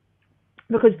tells.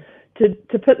 Because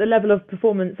to put the level of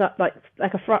performance up like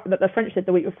that the French did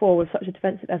the week before with such a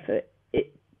defensive effort,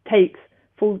 it takes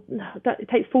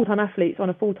full-time athletes on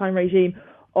a full-time regime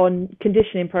on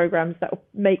conditioning programs that will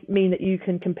mean that you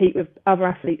can compete with other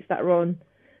athletes that are on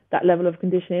that level of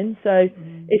conditioning. So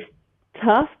it's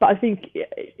tough, but I think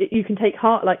you can take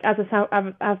heart, like as the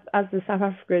South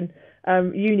African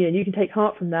Union, you can take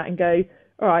heart from that and go,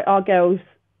 all right, our girls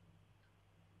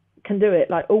can do it.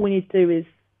 Like all we need to do is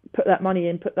put that money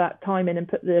in, put that time in, and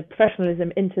put the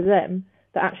professionalism into them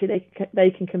that actually they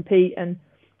can compete. And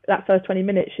that first 20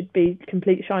 minutes should be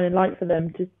complete shining light for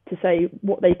them to say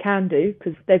what they can do,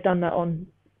 because they've done that on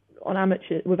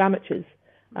amateurs with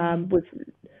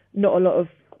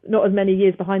not as many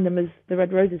years behind them as the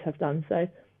Red Roses have done. So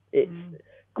it's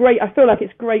great. I feel like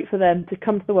it's great for them to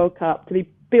come to the World Cup, to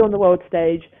be on the world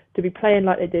stage, to be playing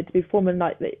like they did, to be performing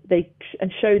like they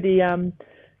and show the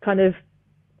kind of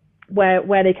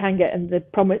where they can get and the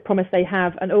promise they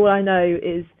have. And all I know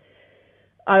is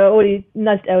I already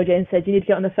nudged LJ and said, you need to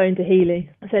get on the phone to Healy.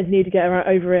 I said, you need to get her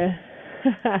over here.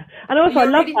 And also I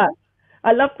love that.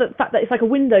 I love the fact that it's like a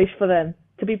window for them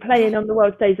to be playing on the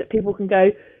world stage, that people can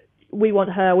go, we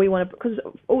want her, because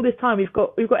all this time we've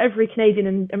got every Canadian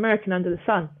and American under the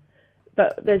sun.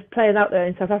 But there's players out there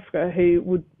in South Africa who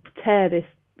would tear this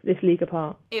league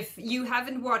apart. If you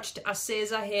haven't watched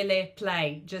Aseza Hele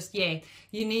play just yet,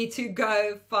 you need to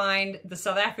go find the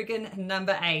South African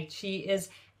number 8. She is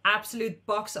absolute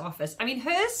box office. I mean,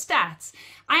 her stats,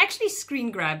 I actually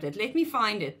screen grabbed it. Let me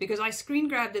find it, because I screen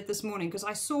grabbed it this morning because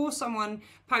I saw someone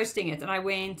posting it and I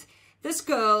went, this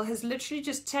girl has literally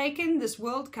just taken this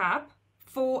World Cup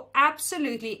for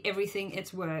absolutely everything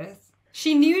it's worth.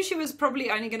 She knew she was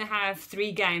probably only going to have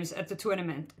 3 games at the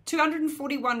tournament.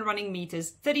 241 running meters,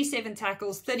 37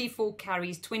 tackles, 34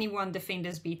 carries, 21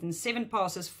 defenders beaten, 7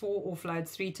 passes, 4 offloads,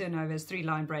 3 turnovers, 3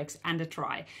 line breaks, and a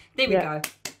try. There we go.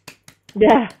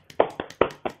 Yeah.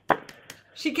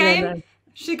 She came,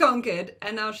 she conquered,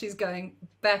 and now she's going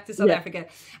back to South Africa.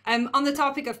 On the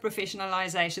topic of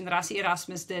professionalisation, Rassie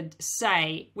Erasmus did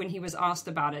say, when he was asked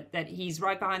about it, that he's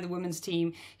right behind the women's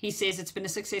team. He says it's been a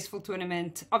successful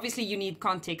tournament. Obviously, you need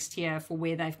context here for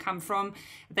where they've come from.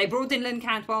 They brought in Lynn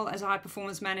Cantwell as a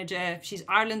high-performance manager. She's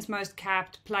Ireland's most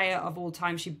capped player of all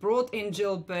time. She brought in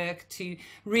Jill Burke to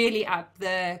really up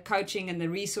the coaching and the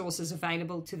resources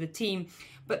available to the team.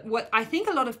 But what I think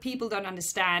a lot of people don't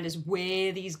understand is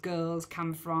where these girls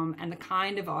come from and the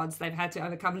kind of odds they've had to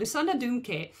overcome. Lusanda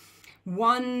Doomke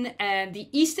won the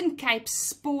Eastern Cape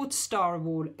Sports Star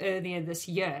Award earlier this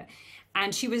year.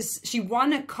 And she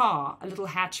won a car, a little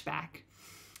hatchback.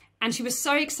 And she was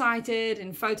so excited,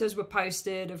 and photos were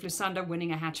posted of Lusanda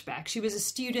winning a hatchback. She was a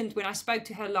student. When I spoke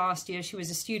to her last year, she was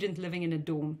a student living in a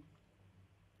dorm.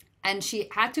 And she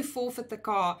had to forfeit the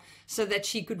car so that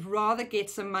she could rather get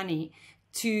some money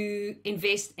to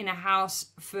invest in a house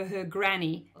for her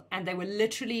granny. And they were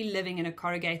literally living in a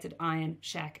corrugated iron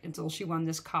shack until she won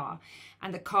this car.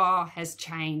 And the car has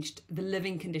changed the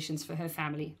living conditions for her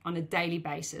family on a daily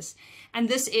basis. And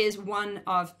this is one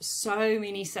of so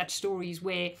many such stories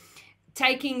where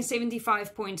taking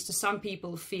 75 points to some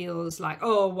people feels like,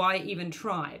 oh, why even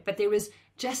try? But there is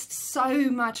just so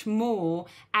much more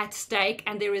at stake,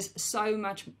 and there is so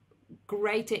much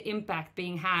greater impact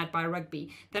being had by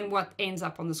rugby than what ends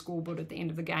up on the scoreboard at the end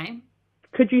of the game.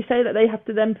 Could you say that they have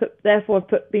to then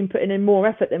been putting in more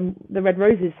effort than the Red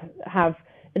Roses have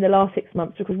in the last 6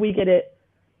 months, because we get it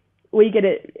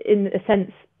in a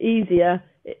sense easier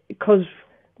because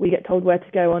we get told where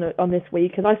to go on this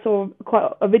week? Because I saw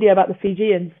quite a video about the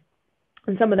Fijians,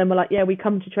 and some of them were like, yeah, we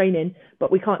come to training,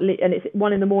 but we can't leave, and it's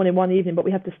 1 a.m, 1 evening, but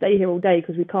we have to stay here all day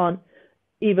because we can't,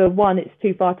 either 1, it's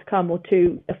too far to come, or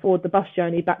 2, afford the bus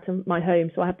journey back to my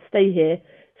home, so I have to stay here.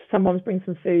 Someone's bring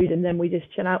some food, and then we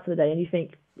just chill out for the day. And you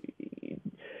think,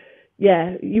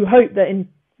 yeah, you hope that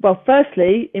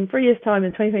firstly, in 3 years' time,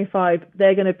 in 2025,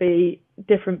 they're going to be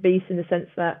different beasts in the sense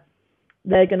that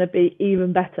they're going to be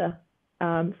even better.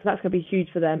 So that's going to be huge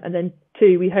for them. And then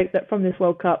 2, we hope that from this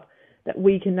World Cup that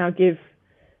we can now give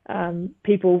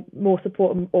people more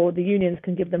support, or the unions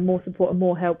can give them more support and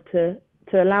more help to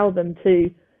allow them to,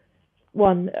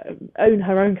 one, own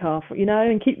her own car,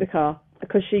 and keep the car,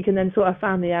 because she can then sort her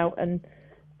family out and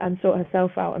sort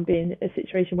herself out and be in a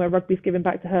situation where rugby's giving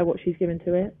back to her what she's given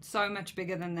to it. So much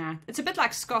bigger than that. It's a bit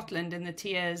like Scotland and the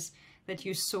tears that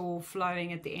you saw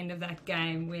flowing at the end of that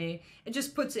game, where it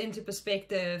just puts into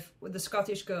perspective with the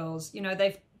Scottish girls.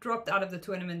 They've dropped out of the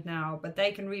tournament now, but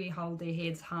they can really hold their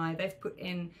heads high. They've put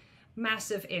in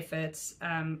massive efforts,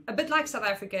 a bit like South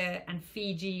Africa and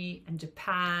Fiji and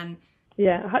Japan.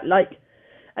 Yeah,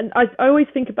 and I always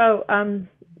think about,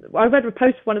 I read a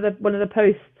post, one of the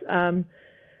posts,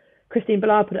 Christine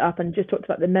Ballard put it up and just talked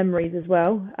about the memories as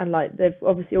well. And they've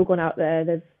obviously all gone out there,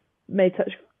 they've made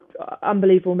such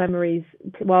unbelievable memories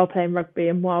while playing rugby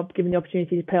and while given the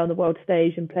opportunity to play on the world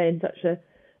stage and play in such a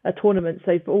tournament.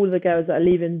 So for all of the girls that are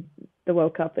leaving the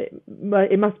World Cup, it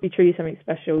must be truly something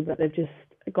special that they've just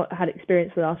had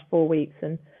experience for the last 4 weeks.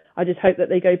 And I just hope that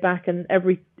they go back, and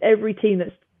every team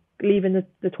that's leaving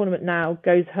the tournament now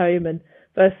goes home and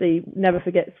firstly never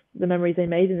forgets the memories they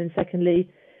made, and then secondly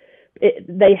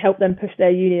they help them push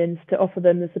their unions to offer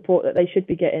them the support that they should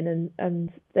be getting, and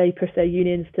they push their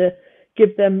unions to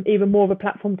give them even more of a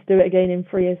platform to do it again in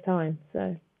 3 years' time.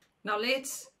 So now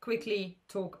let's quickly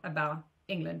talk about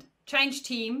England. Change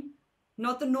team,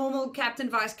 not the normal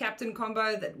captain-vice-captain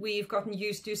combo that we've gotten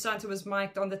used to. Santa was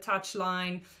mic'd on the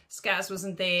touchline, Skaz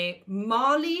wasn't there.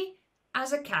 Marley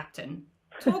as a captain.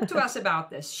 Talk to us about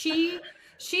this. She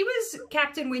was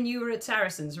captain when you were at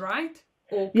Saracens, right?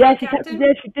 Or co-captain?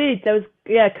 Yeah, she did. There was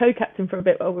co-captain for a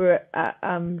bit while we were at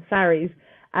Saris,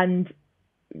 and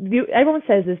everyone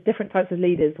says there's different types of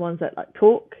leaders. Ones that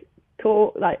talk,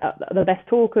 the best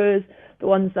talkers, the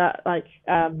ones that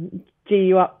G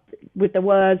you up with the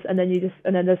words, and then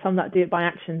there's some that do it by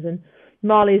actions. And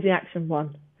Marley is the action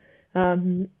one.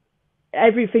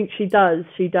 Everything she does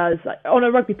on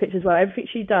a rugby pitch as well. Everything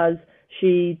she does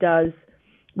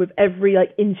with every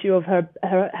inch of her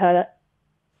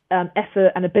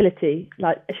effort and ability.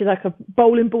 She's like a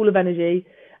bowling ball of energy.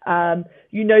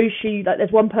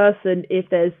 There's one person, if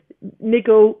there's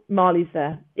niggle, Marley's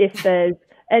there. If there's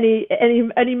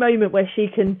any moment where she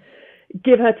can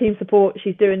give her team support,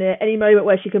 she's doing it. Any moment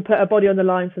where she can put her body on the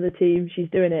line for the team, she's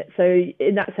doing it. So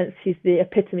in that sense, she's the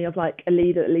epitome of a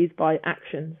leader that leads by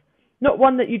actions. Not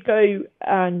one that you'd go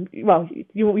and you'd want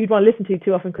to listen to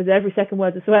too often, because every second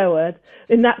word's a swear word.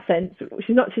 In that sense,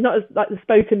 she's not as the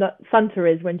spoken that Santa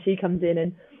is when she comes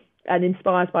in and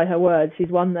inspires by her words. She's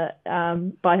one that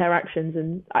by her actions,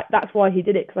 and that's why he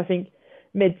did it, because I think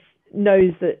Mids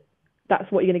knows that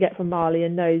that's what you're going to get from Marley,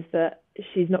 and knows that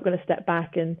she's not going to step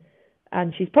back, and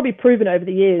she's probably proven over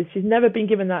the years. She's never been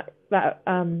given that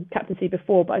captaincy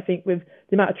before, but I think with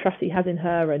the amount of trust he has in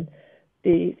her, and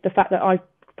the fact that I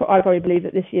probably believe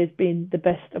that this year's been the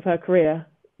best of her career,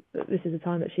 that this is the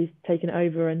time that she's taken it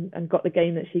over and got the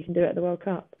game that she can do at the World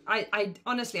Cup. I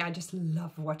honestly, I just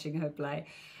love watching her play.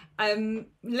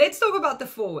 Let's talk about the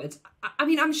forwards. I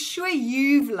mean, I'm sure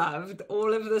you've loved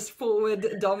all of this forward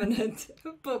dominant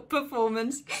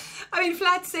performance. I mean,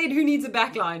 Flat said, who needs a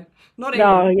backline? Not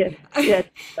anyone. No, yes,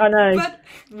 I know. But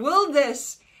will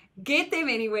this get them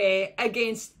anywhere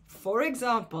against, for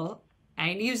example,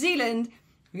 a New Zealand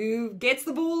who gets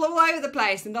the ball all over the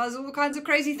place and does all kinds of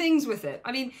crazy things with it.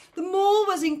 I mean, the maul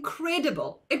was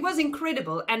incredible. It was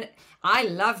incredible. And I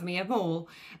love me a maul.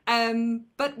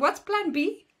 But what's plan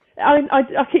B? I mean, I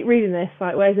keep reading this,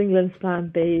 like, where's England's plan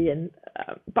B? And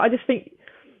but I just think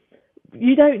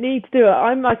you don't need to do it.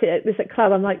 I'm like this at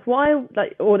club. I'm like, why?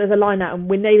 Like, or there's a line out and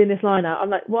we're nailing this line out. I'm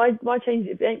like, why change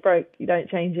it? If it ain't broke, you don't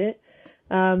change it.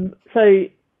 So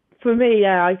for me,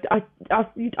 yeah,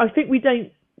 I think we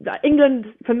don't. Like, England,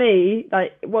 for me,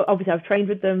 like, well, obviously I've trained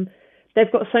with them.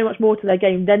 They've got so much more to their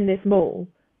game than this maul,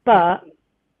 but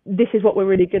this is what we're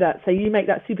really good at. So you make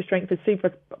that super strength as super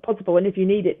possible, and if you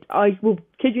need it, I will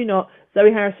kid you not,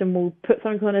 Zoe Harrison will put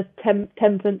something on a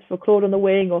temperance for Claude on the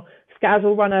wing, or Skaz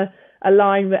will run a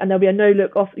line and there'll be a no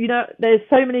look off. You know, there's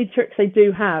so many tricks they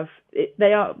do have.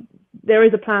 There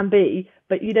is a plan B,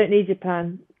 but you don't need your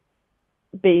plan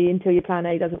B until your plan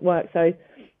A doesn't work. So,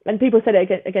 and people said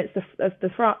it against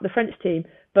the French team,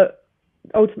 but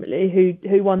ultimately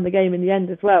who won the game in the end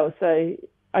as well. So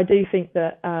I do think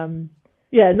that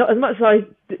not as much as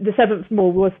the seventh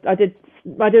maul was. I did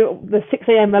the 6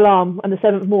 a.m. alarm and the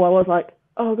seventh maul. I was like,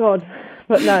 oh God,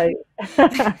 but no.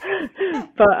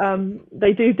 But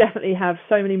they do definitely have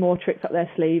so many more tricks up their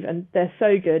sleeve, and they're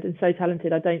so good and so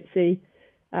talented. I don't see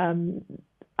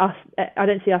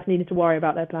us needing to worry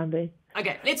about their plan B.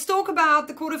 Okay, let's talk about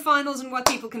the quarterfinals and what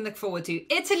people can look forward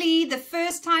to. Italy, the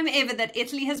first time ever that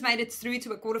Italy has made it through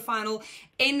to a quarterfinal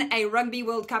in a Rugby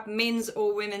World Cup, men's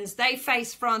or women's. They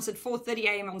face France at 4:30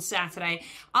 a.m. on Saturday.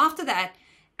 After that,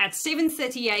 at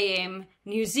 7:30 a.m.,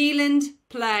 New Zealand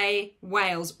play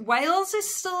Wales. Wales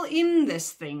is still in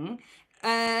this thing.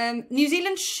 New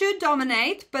Zealand should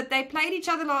dominate, but they played each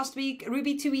other last week.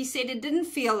 Ruby Tui said it didn't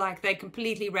feel like they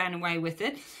completely ran away with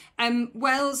it.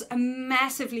 Wales, a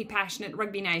massively passionate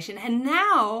rugby nation. And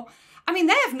now, I mean,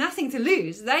 they have nothing to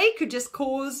lose. They could just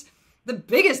cause the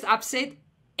biggest upset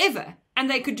ever. And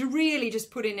they could really just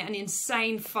put in an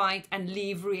insane fight and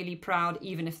leave really proud,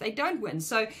 even if they don't win.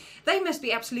 So they must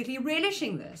be absolutely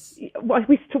relishing this. Well,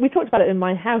 we talked about it in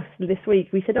my house this week.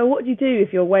 We said, what do you do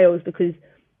if you're Wales? Because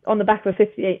on the back of a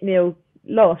 58-0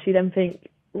 loss, you then think,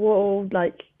 well,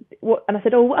 like, what? And I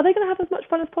said, are they going to have as much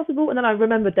fun as possible? And then I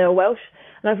remembered they were Welsh.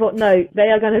 And I thought, no, they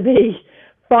are going to be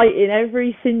fighting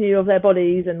every sinew of their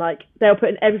bodies, and like they'll put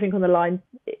everything on the line.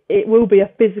 It will be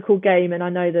a physical game, and I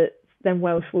know that then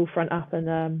Welsh will front up,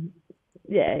 and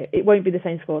it won't be the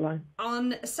same scoreline.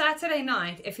 On Saturday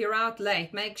night, if you're out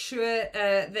late, make sure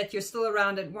that you're still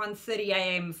around at 1:30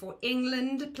 a.m. for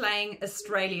England playing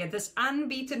Australia. This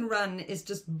unbeaten run is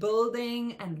just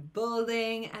building and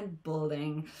building and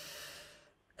building.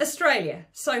 Australia,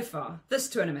 so far, this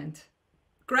tournament.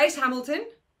 Grace Hamilton,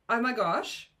 oh my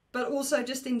gosh, but also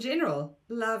just in general,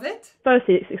 love it.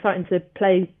 Firstly, it's exciting to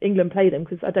England play them,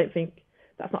 because I don't think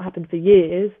that's not happened for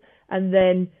years. And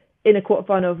then in a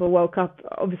quarterfinal of a World Cup,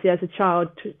 obviously as a child,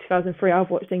 2003, I've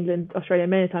watched England, Australia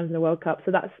many times in the World Cup,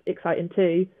 so that's exciting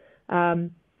too.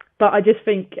 But I just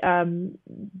think,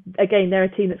 again, they're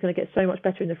a team that's going to get so much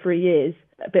better in the 3 years.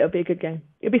 It'll be a good game.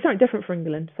 It'll be something different for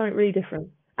England, something really different.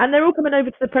 And they're all coming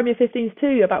over to the Premier 15s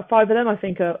too. About 5 of them, I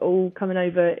think, are all coming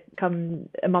over come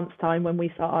a month's time when we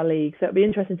start our league. So it'll be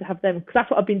interesting to have them, because that's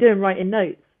what I've been doing, writing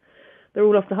notes. They're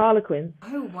all off the Harlequins.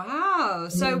 Oh, wow.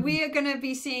 So we are going to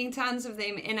be seeing tons of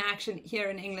them in action here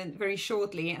in England very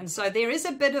shortly. And so there is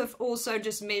a bit of also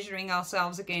just measuring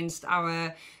ourselves against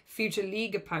our future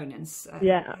league opponents.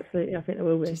 Yeah, absolutely. I think there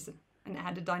will be. Just an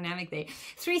added dynamic there.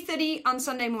 3:30 on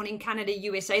Sunday morning, Canada,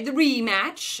 USA. The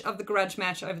rematch of the grudge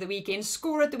match over the weekend.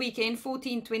 Score at the weekend,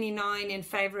 14-29 in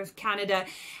favour of Canada.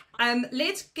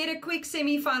 Let's get a quick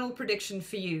semi-final prediction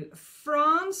for you.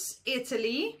 France,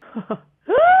 Italy.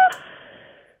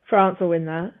 France will win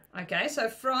that. Okay, so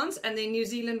France, and then New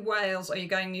Zealand, Wales. Are you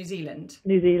going New Zealand?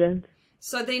 New Zealand.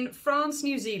 So then France,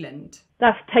 New Zealand.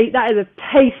 That is a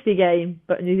tasty game,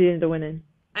 but New Zealand are winning.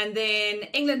 And then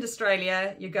England,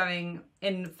 Australia. You're going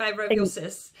in favour of your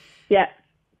sis. Yeah.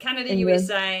 Canada, England.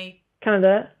 USA.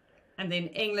 Canada. And then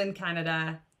England,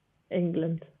 Canada.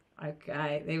 England.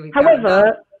 Okay, there we go.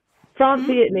 However, France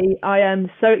v Italy, I am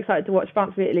so excited to watch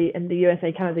France v Italy in the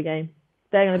USA-Canada game.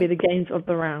 They're going to be the games of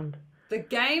the round. The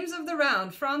games of the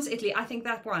round, France, Italy. I think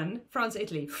that one, France,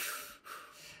 Italy.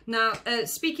 Now,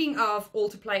 speaking of all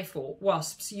to play for,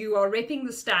 Wasps, you are repping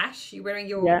the stash. You're wearing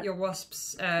your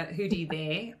Wasps hoodie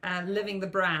there, living the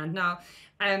brand. Now,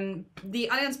 the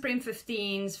Allianz Prem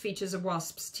 15s features a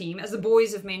Wasps team. As the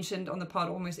boys have mentioned on the pod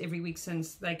almost every week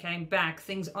since they came back,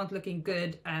 things aren't looking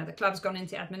good. The club's gone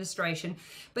into administration.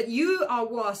 But you are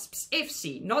Wasps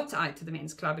FC, not tied to the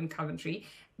men's club in Coventry,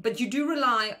 but you do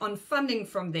rely on funding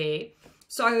from there.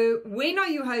 So when are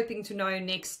you hoping to know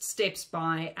next steps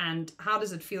by, and how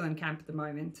does it feel in camp at the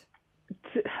moment?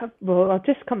 Well, I've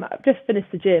just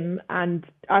finished the gym, and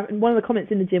one of the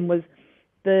comments in the gym was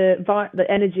the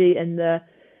energy and the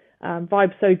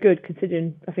vibe so good,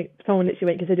 considering I think someone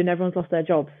literally went, considering everyone's lost their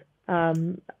jobs.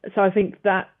 So I think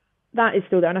that is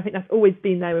still there, and I think that's always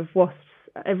been there with Wasps.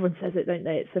 Everyone says it, don't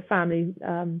they? It's a family,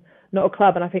 not a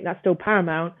club, and I think that's still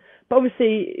paramount. But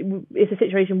obviously, it's a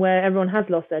situation where everyone has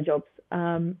lost their jobs,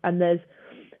 and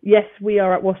yes, we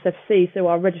are at Wasps FC, so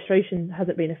our registration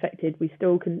hasn't been affected. We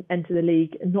still can enter the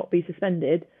league and not be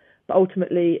suspended. But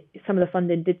ultimately, some of the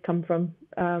funding did come from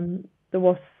the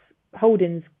Wasps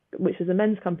Holdings, which was a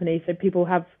men's company. So people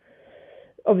have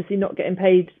obviously not getting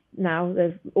paid now.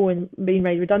 They've all been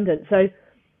made redundant. So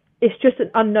it's just an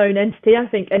unknown entity. I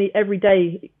think every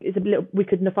day is a little. We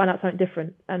could find out something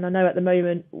different. And I know at the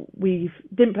moment we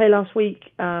didn't play last week.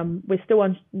 We're still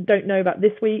don't know about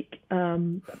this week.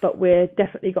 But we're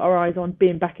definitely got our eyes on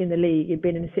being back in the league and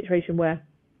being in a situation where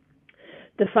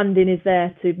the funding is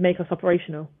there to make us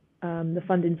operational. The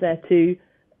funding's there to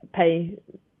pay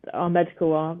our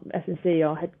medical, our S&C,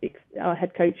 our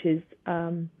head coaches.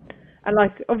 And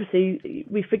like, obviously,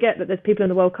 we forget that there's people in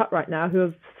the World Cup right now who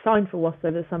have signed for Wasps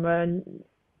over the summer, and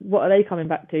what are they coming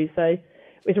back to? So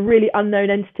it's a really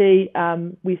unknown entity.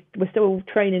 We're still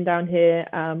training down here.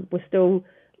 We're still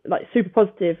like super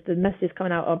positive. The message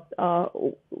coming out of our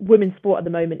women's sport at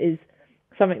the moment is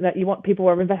something that people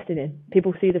are investing in.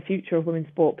 People see the future of women's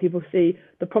sport. People see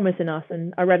the promise in us.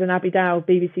 And I read an Abby Dow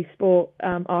BBC Sport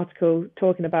article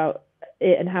talking about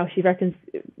it and how she reckons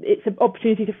it's an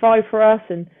opportunity to thrive for us,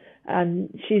 and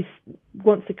she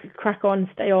wants to crack on,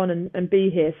 stay on and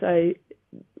be here. So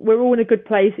we're all in a good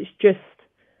place. It's just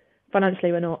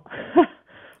financially we're not.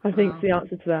 I think is the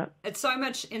answer to that. It's so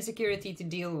much insecurity to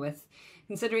deal with,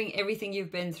 considering everything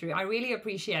you've been through. I really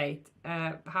appreciate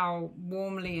how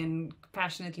warmly and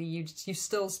passionately you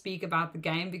still speak about the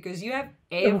game, because you have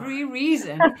every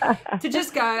reason to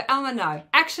just go, Elma, no,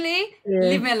 actually,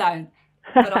 leave me alone.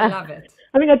 But I love it.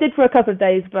 I think I did for a couple of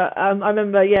days, but I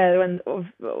remember,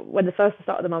 when the first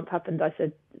start of the month happened, I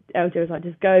said, LJ was like,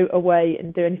 just go away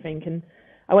and do anything. And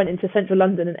I went into central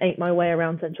London and ate my way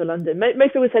around central London.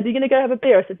 Most people said, are you going to go have a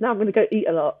beer? I said, no, I'm going to go eat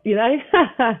a lot,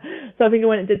 So I think I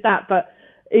went and did that. But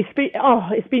it's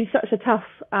been such a tough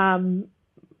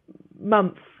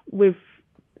month with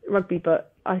rugby.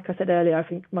 But like I said earlier, I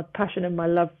think my passion and my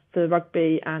love for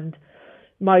rugby and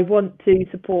my want to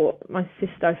support my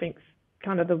sister, I think,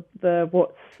 kind of the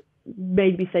what's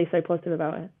made me say so positive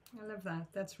about it. I love that.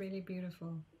 That's really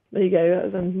beautiful. There you go.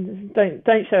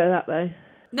 Don't show her that though.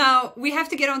 Now we have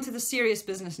to get on to the serious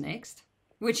business next,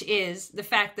 which is the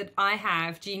fact that I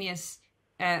have genius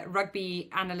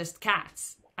rugby analyst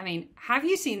cats. I mean, have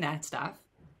you seen that stuff?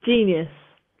 Genius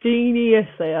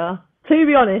they are. To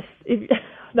be honest,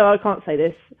 no, I can't say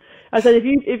this. I said,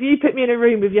 if you put me in a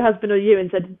room with your husband or you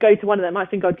and said, go to one of them, I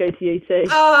think I'd go to you too.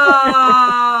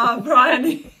 Ah,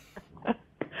 Bryony.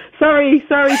 Sorry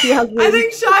to your husband. I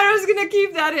think Shira's going to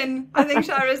keep that in. I think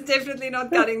Shira's definitely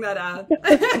not cutting that out.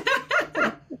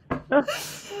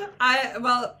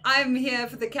 I'm here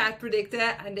for the cat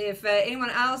predictor, and if anyone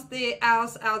else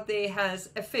out there has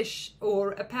a fish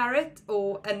or a parrot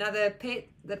or another pet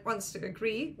that wants to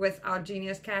agree with our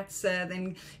genius cats,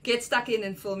 then get stuck in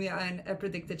and film your own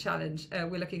predictor challenge.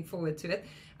 We're looking forward to it.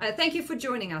 Thank you for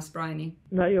joining us, Bryony.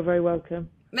 No, you're very welcome.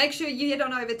 Make sure you head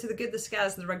on over to the Good, the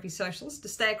Scars and the Rugby socials to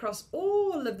stay across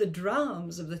all of the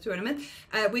dramas of the tournament.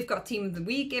 We've got Team of the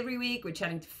Week every week. We're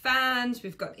chatting to fans.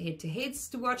 We've got head-to-heads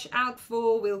to watch out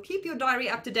for. We'll keep your diary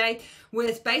up to date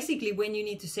with basically when you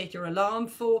need to set your alarm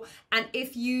for. And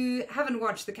if you haven't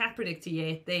watched the Cat Predictor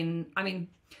yet, then, I mean,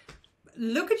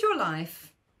 look at your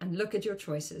life and look at your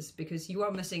choices, because you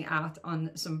are missing out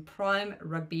on some prime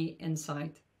rugby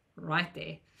insight right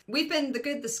there. We've been the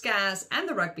Good, the Scars and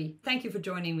the Rugby. Thank you for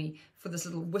joining me for this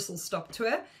little whistle-stop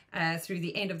tour through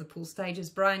the end of the pool stages.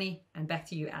 Bryony, and back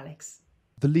to you, Alex.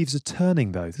 The leaves are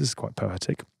turning, though. This is quite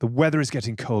poetic. The weather is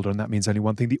getting colder, and that means only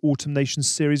one thing. The Autumn Nations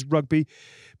Series Rugby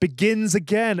begins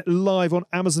again live on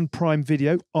Amazon Prime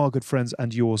Video. Our good friends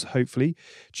and yours, hopefully.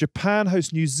 Japan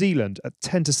hosts New Zealand at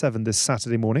 10 to 7 this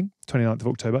Saturday morning, 29th of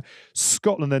October.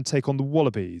 Scotland then take on the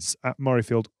Wallabies at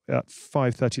Murrayfield at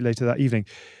 5:30 later that evening.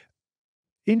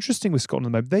 Interesting with Scotland at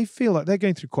the moment, they feel like they're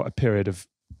going through quite a period of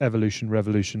evolution,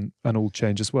 revolution and all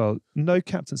change as well. No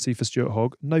captaincy for Stuart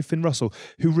Hogg, no Finn Russell,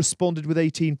 who responded with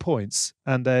 18 points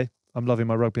and I'm loving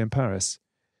my rugby in Paris.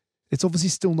 It's obviously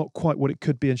still not quite what it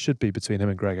could be and should be between him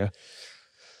and Gregor.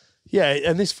 Yeah,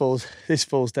 and this falls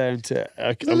down to...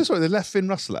 Sorry, they left Finn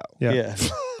Russell out? Yeah.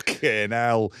 Fucking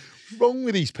hell. wrong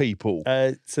with these people?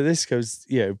 So this goes,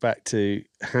 back to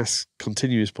Hask's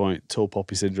continuous point, tall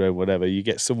poppy syndrome, whatever. You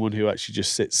get someone who actually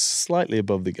just sits slightly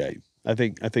above the game. I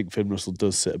think Finn Russell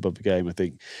does sit above the game. I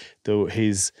think though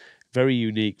he's very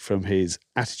unique from his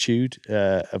attitude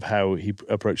of how he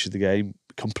approaches the game.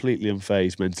 Completely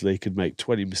unfazed mentally, could make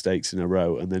 20 mistakes in a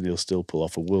row and then he'll still pull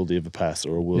off a worldie of a pass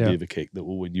or a worldie of a kick that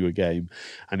will win you a game,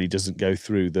 and he doesn't go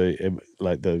through the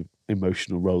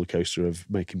emotional roller coaster of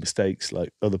making mistakes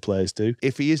like other players do.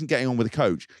 If he isn't getting on with the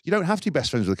coach, you don't have to be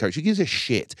best friends with the coach. He gives a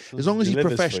shit. As long as he's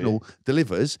professional,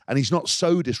 delivers, and he's not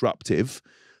so disruptive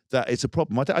that it's a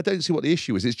problem. I don't see what the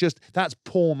issue is. It's just that's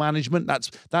poor management.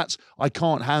 That's I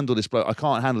can't handle this bloke. I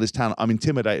can't handle this talent. I'm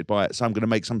intimidated by it, so I'm going to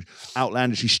make some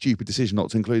outlandishly stupid decision not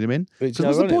to include him in. Which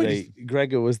ironically,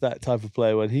 Gregor was that type of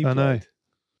player when he played.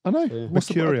 I know. Yeah.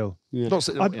 Mercurial. I don't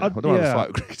want to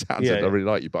fight with Greg Townsend. I really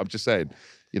like you, but I'm just saying,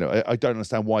 I don't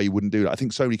understand why you wouldn't do that. I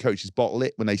think so many coaches bottle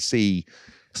it when they see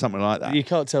something like that. You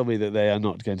can't tell me that they are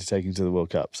not going to take him to the World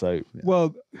Cup. So,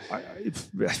 well,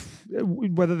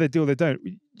 whether they do or they don't,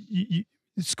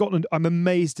 Scotland. I'm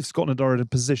amazed if Scotland are in a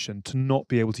position to not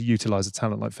be able to utilise a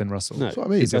talent like Finn Russell. No, that's what I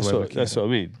mean. That's what I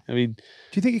mean. Do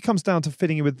you think it comes down to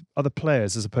fitting in with other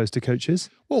players as opposed to coaches?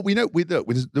 Well, we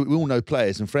all know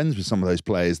players and friends with some of those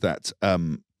players that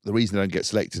the reason they don't get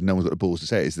selected and no one's got the balls to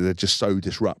say it is that they're just so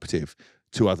disruptive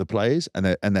to other players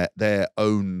and their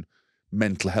own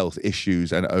mental health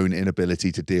issues and own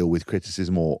inability to deal with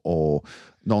criticism or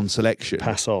non-selection.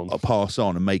 Pass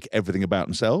on and make everything about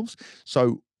themselves.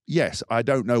 So yes, I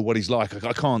don't know what he's like.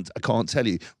 I can't tell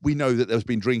you. We know that there's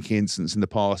been drinking incidents in the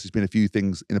past. There's been a few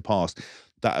things in the past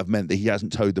that have meant that he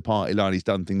hasn't towed the party line. He's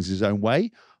done things his own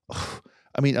way.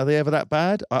 I mean, are they ever that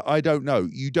bad? I don't know.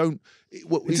 You don't. It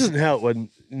doesn't help when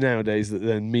nowadays that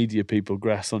then media people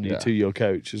grass on you to your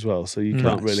coach as well. So you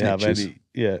can't really have any.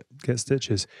 Yeah, get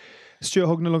stitches. Stuart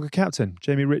Hogg no longer captain.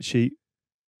 Jamie Ritchie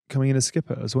coming in as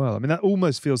skipper as well. I mean, that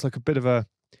almost feels like a bit of a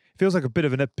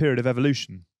period of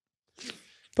evolution.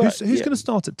 But who's going to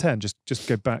start at 10? Just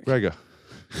go back. Gregor.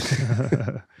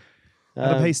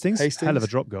 Adam Hastings, hell of a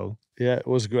drop goal. Yeah, it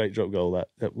was a great drop goal.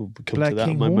 That will come to that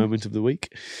on my moment of the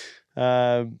week.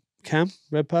 Cam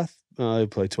Redpath. He'll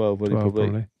play 12, wouldn't he?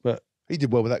 Probably. But he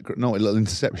did well with that little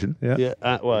interception. Yeah.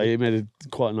 Well, he made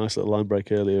quite a nice little line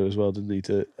break earlier as well, didn't he?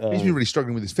 He's been really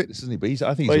struggling with his fitness, hasn't he? But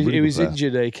I think he was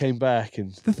injured. He came back,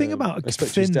 and the thing about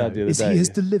Finn is he has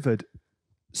delivered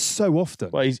so often.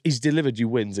 Well, he's delivered you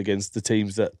wins against the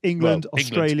teams that England,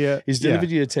 Australia. He's delivered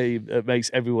you a team that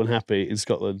makes everyone happy in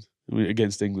Scotland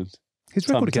against England. His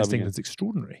record against England is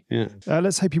extraordinary. Yeah.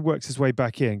 Let's hope he works his way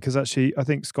back in, because actually I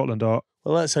think Scotland are.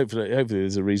 Well, let's hopefully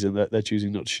there's a reason that they're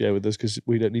choosing not to share with us, because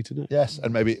we don't need to know. Yes,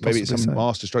 and maybe it's some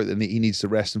masterstroke that he needs to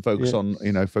rest and focus on.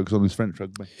 Focus on his French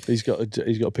rugby. He's got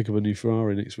to pick up a new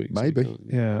Ferrari next week. Maybe.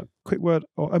 So quick word.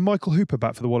 And Michael Hooper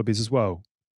back for the Wallabies as well.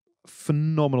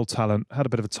 Phenomenal talent. Had a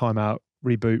bit of a timeout.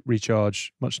 Reboot,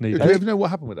 recharge, much needed. Do you ever know what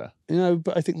happened with that?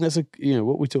 But I think that's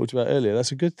what we talked about earlier.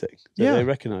 That's a good thing. They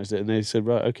recognised it and they said,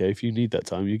 right, okay, if you need that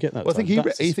time, you get that. Well, time.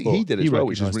 I think he did as well,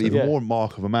 which is really even more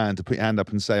mark of a man to put your hand up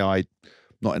and say, "I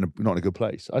not in a good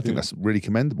place." I think that's really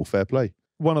commendable. Fair play.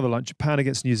 One other line: Japan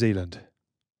against New Zealand.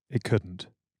 It could it?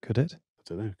 I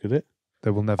don't know. Could it?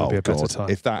 There will never be a better time.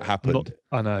 If that happened,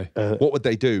 I know. What would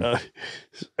they do?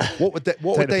 What would they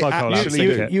actually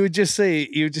do? You would just see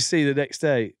the next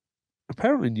day.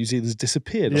 Apparently, New Zealand's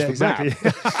disappeared off the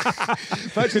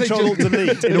map. Control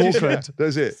delete in Auckland.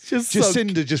 That's it.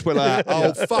 Jacinda just went like,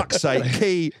 "Oh fuck's sake!"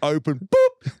 Key open,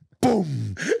 boop,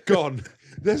 boom, gone.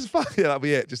 That'll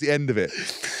be it. Just the end of it.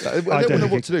 I don't know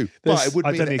what to do. But it would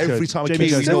mean that every time a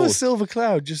Kiwi, a silver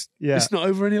cloud, it's not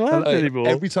over any land anymore.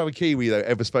 Every time a Kiwi though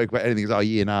ever spoke about anything, it's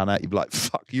you'd be like,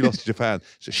 "Fuck, you lost to Japan."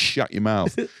 Just shut your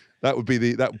mouth. That would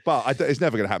be but it's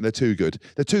never going to happen. They're too good.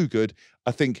 They're too good.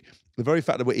 I think the very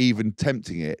fact that we're even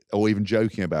tempting it or even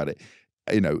joking about it,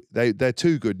 they're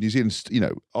too good. New Zealand's,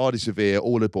 Ardy Severe,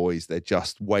 all the boys, they're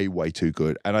just way, way too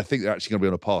good. And I think they're actually going to be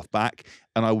on a path back.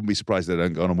 And I wouldn't be surprised if they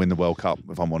don't go on and win the World Cup,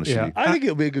 if I'm honest with you. I think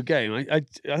it'll be a good game. I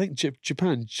think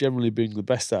Japan generally being the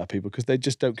best out of people because they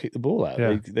just don't kick the ball out.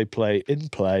 Yeah. They play in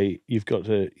play. You've got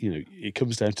to, it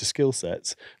comes down to skill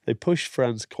sets. They push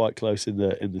France quite close in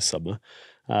the summer.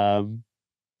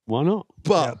 Why not?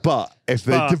 But if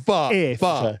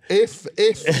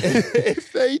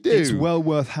they do, it's well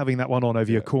worth having that one on over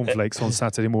your cornflakes on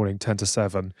Saturday morning, 10 to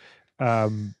 7,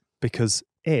 because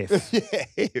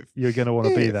if you're going to want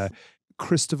to be there.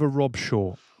 Christopher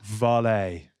Robshaw,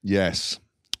 valet. Yes.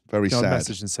 Very sad. I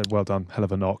messaged and said, "Well done, hell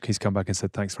of a knock." He's come back and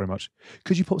said, "Thanks very much.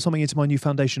 Could you put something into my new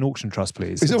foundation auction trust,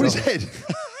 please?" Is that what he said?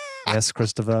 Yes,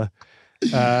 Christopher.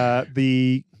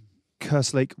 The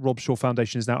Kerslake Robshaw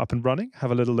Foundation is now up and running.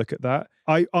 Have a little look at that.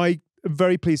 I am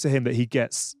very pleased for him that he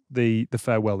gets the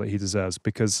farewell that he deserves,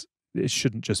 because it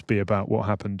shouldn't just be about what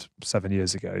happened 7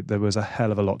 years ago. There was a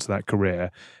hell of a lot to that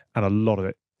career, and a lot of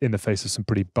it in the face of some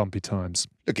pretty bumpy times.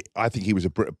 Look, I think he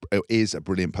is a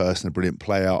brilliant person, a brilliant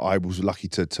player. I was lucky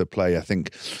to play, I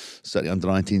think, certainly under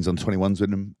 19s, under 21s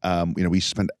with him. We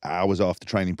spent hours after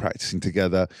training practicing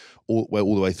together all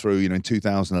the way through. In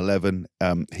 2011,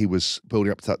 he was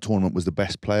building up to that tournament, was the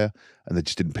best player, and they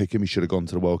just didn't pick him. He should have gone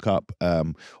to the World Cup.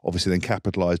 Obviously, then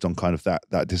capitalised on kind of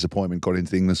that disappointment, got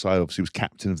into the England side. Obviously, was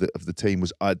captain of the team.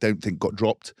 I don't think got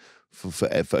dropped for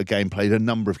a game, played a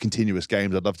number of continuous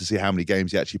games. I'd love to see how many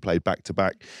games he actually played back to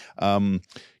back. The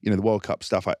World Cup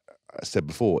stuff, I said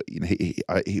before,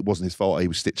 it wasn't his fault. He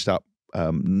was stitched up.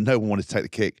 No one wanted to take the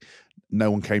kick.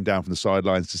 No one came down from the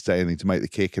sidelines to say anything to make the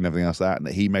kick and everything else like that.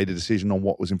 And he made a decision on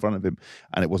what was in front of him,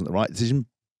 and it wasn't the right decision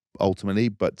ultimately,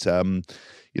 but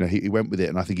he went with it,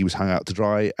 and I think he was hung out to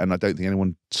dry, and I don't think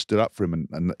anyone stood up for him,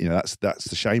 and that's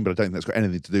the shame, but I don't think that's got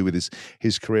anything to do with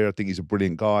his career. I think he's a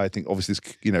brilliant guy. I think obviously this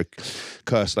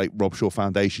Kerslake Robshaw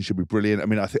Foundation should be brilliant. I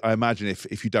mean, I imagine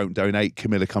if you don't donate,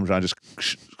 Camilla comes around and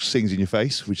just sings in your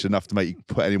face, which is enough to make you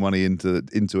put any money into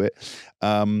it.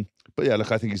 But yeah,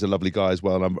 look, I think he's a lovely guy as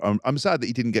well. I'm sad that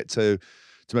he didn't get to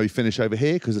maybe finish over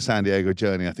here, because the San Diego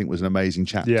journey, I think, was an amazing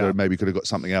chapter. Yeah. Maybe could have got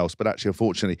something else. But actually,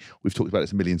 unfortunately, we've talked about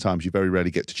this a million times. You very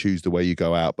rarely get to choose the way you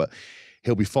go out. But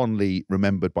he'll be fondly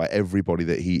remembered by everybody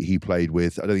that he played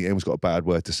with. I don't think anyone's got a bad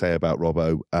word to say about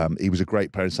Robbo. He was a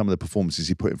great player, and some of the performances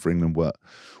he put in for England were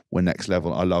next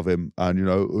level. I love him. And,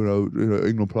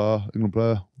 England player,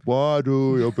 why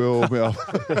do you build me up?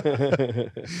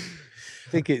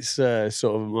 I think it's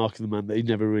sort of a mark of the man that he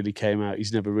never really came out.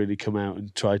 He's never really come out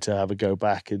and tried to have a go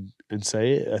back and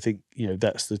say it. I think,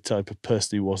 that's the type of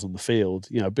person he was on the field.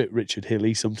 A bit Richard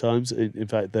Hilly sometimes, in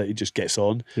fact, that he just gets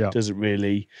on. Yeah. Doesn't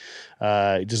really,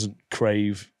 he doesn't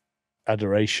crave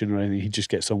adoration or anything. He just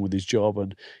gets on with his job.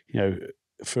 And,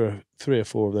 for 3 or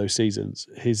 4 of those seasons,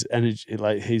 his energy,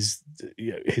 like his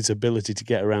ability to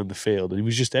get around the field, and he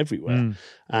was just everywhere,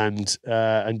 and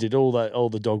did all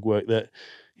the dog work that,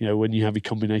 when you have your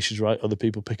combinations right, other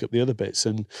people pick up the other bits.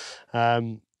 And I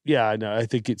know. I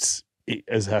think as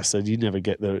Hask said, you never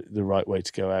get the right way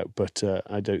to go out. But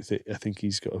I think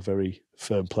he's got a very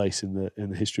firm place in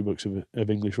the history books of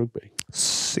English rugby.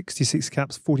 66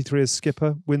 caps, 43 as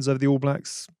skipper, wins over the All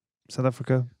Blacks, South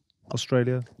Africa,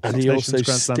 Australia, and he also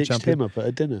stitched him up at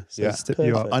a dinner. So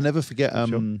yeah, I never forget.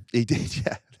 He did.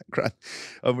 Yeah.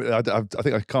 I think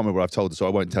I can't remember what I've told her, so I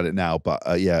won't tell it now. But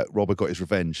Robbo got his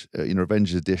revenge. Revenge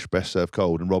is a dish best served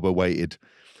cold, and Robbo waited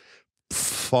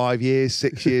 5 years,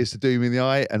 6 years to do me in the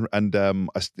eye, and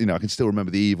I can still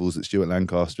remember the evils that Stuart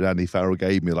Lancaster and Andy Farrell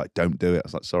gave me. Like, don't do it. I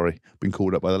was like, sorry, been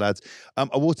called up by the lads. I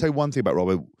will tell you one thing about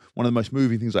Robbo. One of the most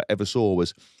moving things I ever saw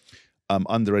was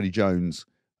under Eddie Jones.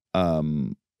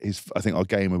 I think our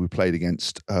game where we played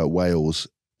against Wales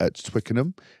at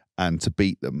Twickenham, and to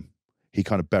beat them, he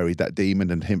kind of buried that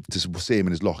demon, and to see him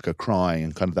in his locker crying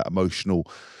and kind of that emotional,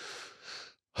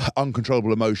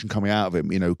 uncontrollable emotion coming out of him,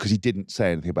 because he didn't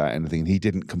say anything about anything, he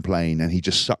didn't complain, and he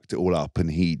just sucked it all up,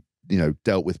 and he,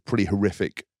 dealt with pretty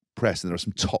horrific press, and there are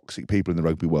some toxic people in the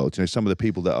rugby world. Some of the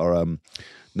people that are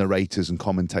narrators and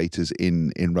commentators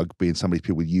in rugby, and some of these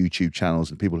people with YouTube channels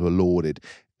and people who are lauded,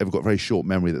 they've got very short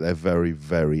memory that they're very,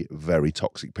 very, very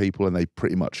toxic people, and they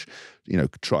pretty much,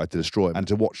 tried to destroy him. And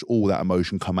to watch all that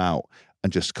emotion come out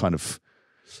and just kind of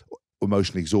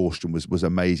emotional exhaustion was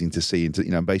amazing to see.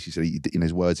 And basically said, in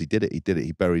his words, he did it.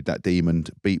 He buried that demon,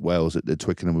 beat Wales at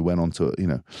Twickenham. We went on to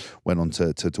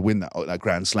win that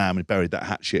Grand Slam, and buried that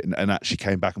hatchet, and actually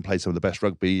came back and played some of the best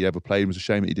rugby he ever played. It was a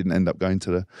shame that he didn't end up going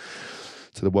to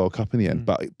the World Cup in the end.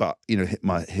 But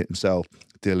hit himself,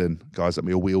 Dylan, guys like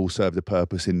me, we all served a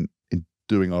purpose in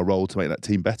doing our role to make that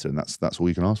team better, and that's all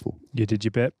you can ask for. You did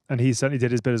your bit, and he certainly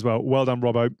did his bit as well. Well done,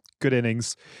 Robbo. Good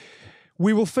innings.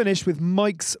 We will finish with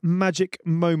Mike's magic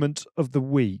moment of the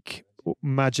week.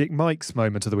 Magic Mike's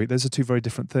moment of the week. Those are two very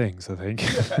different things, I think.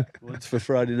 One's for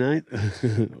Friday night,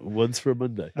 one's for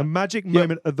Monday. A magic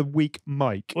moment of the week,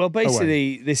 Mike. Well,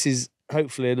 basically, this is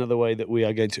hopefully another way that we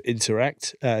are going to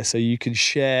interact. So you can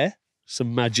share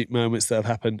some magic moments that have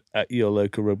happened at your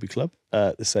local rugby club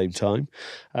at the same time.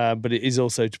 But it is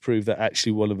also to prove that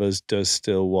actually one of us does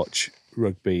still watch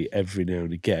rugby every now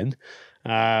and again.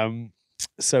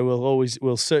 So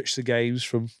we'll search the games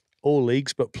from all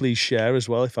leagues, but please share as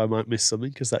well if I might miss something,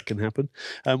 because that can happen.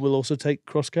 And we'll also take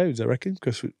cross codes, I reckon,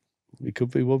 because we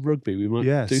could be one rugby. We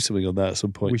might do something on that at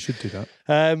some point. We should do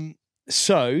that.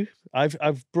 So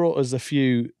I've brought us a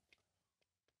few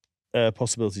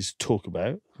possibilities to talk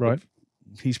about. Right.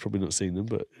 he's probably not seen them,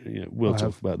 but we'll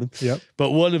talk about them. Yep.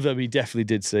 But one of them he definitely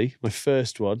did see. My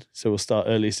first one, so we'll start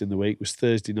earliest in the week, was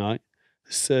Thursday night.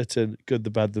 A certain Good,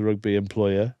 the Bad, the Rugby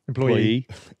employee.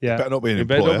 Yeah. Better not be an He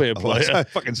employer. better not be an employer. Otherwise,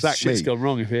 fucking sack me. Shit's gone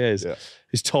wrong if he is. Yeah.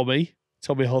 It's Tommy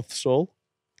Hothsall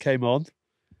came on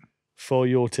for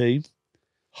your team.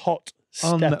 Hot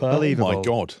stepper. Unbelievable. Oh my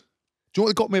God. Do you know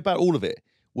what got me about all of it?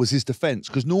 Was his defence.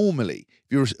 Because normally,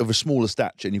 if you're of a smaller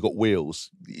stature and you've got wheels,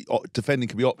 defending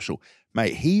can be optional.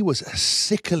 Mate, he was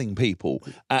sickling people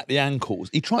at the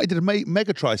ankles. He did a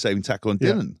mega try-saving tackle on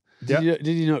Dylan. Did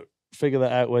you not figure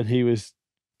that out when he was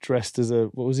dressed as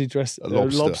what was he dressed? A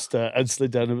lobster. And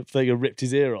slid down a thing and ripped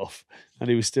his ear off, and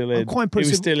he was still in. I'm quite impressed.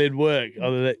 He was still in work.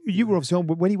 You were obviously on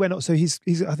when he went up. So he's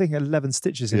I think 11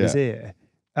 stitches in his ear,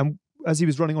 and as he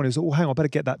was running on, he was like, "Oh, hang on, I better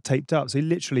get that taped up." So he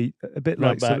literally a bit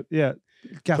like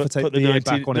gaffer taped the ear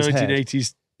back on his head.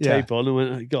 1980s tape on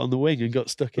and got on the wing and got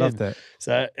stuck in. Loved it.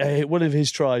 So one of his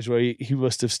tries where he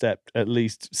must have stepped at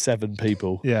least 7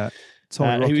 people. Yeah.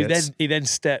 He then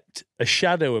stepped a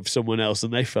shadow of someone else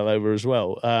and they fell over as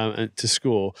well to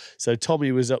score. So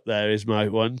Tommy was up there is my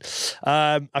one.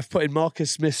 I've put in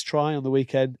Marcus Smith's try on the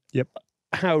weekend. Yep.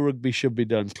 How rugby should be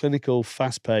done. Clinical,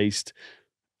 fast-paced,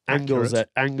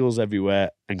 angles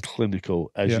everywhere, and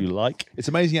clinical as you like. It's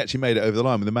amazing he actually made it over the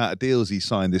line with the amount of deals he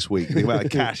signed this week. The amount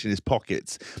of cash in his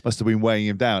pockets must have been weighing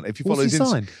him down. If you follow What's his he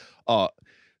signed?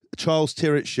 Charles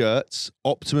Tyrrett shirts,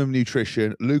 Optimum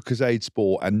Nutrition, Lucas Aid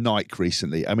Sport, and Nike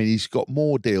recently. I mean, he's got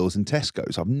more deals than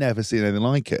Tesco's. I've never seen anything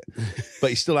like it.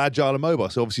 But he's still agile and mobile,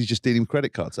 so obviously he's just dealing with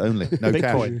credit cards only. No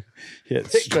Bitcoin. cash.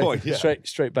 Bitcoin,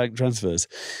 straight bank transfers.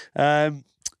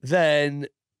 Then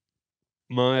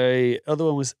my other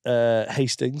one was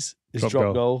Hastings, his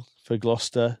drop goal for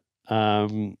Gloucester.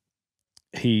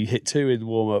 He hit 2 in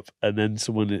warm-up, and then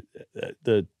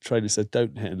the trainer said,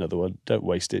 don't hit another one, don't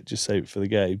waste it, just save it for the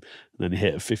game. And then he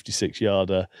hit a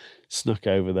 56-yarder, snuck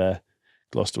over there.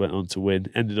 Gloucester went on to win,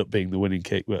 ended up being the winning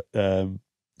kick. But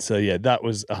that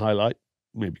was a highlight,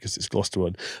 maybe because it's Gloucester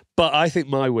one. But I think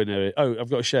my winner, I've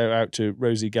got to shout out to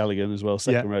Rosie Galligan as well,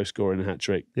 second row scoring a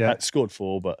hat-trick. Yeah. Scored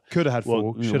 4, but could have had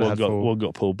 4. Should have had 4. One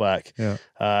got pulled back. Yeah.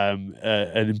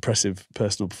 An impressive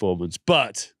personal performance.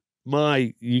 But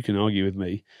you can argue with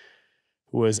me,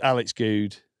 was Alex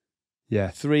Good. Yeah.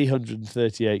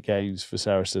 338 games for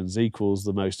Saracens, equals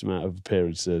the most amount of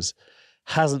appearances.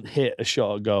 Hasn't hit a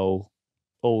shot at goal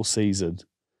all season.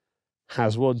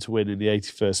 Has one to win in the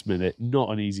 81st minute.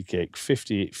 Not an easy kick.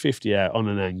 50 out on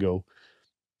an angle.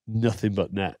 Nothing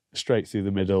but net. Straight through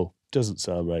the middle. Doesn't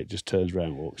celebrate, just turns around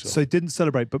and walks off. So he didn't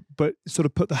celebrate, but sort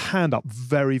of put the hand up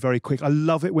very, very quick. I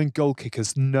love it when goal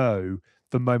kickers know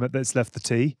the moment that's left the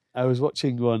tee. I was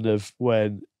watching one of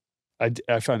when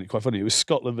I found it quite funny. It was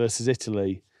Scotland versus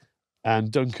Italy,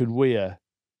 and Duncan Weir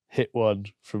hit one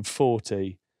from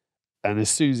 40, and as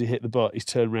soon as he hit the butt, he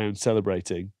turned around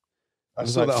celebrating. I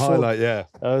saw that highlight, yeah.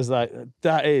 I was like,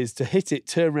 that is to hit it,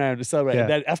 turn around and celebrate. Yeah. And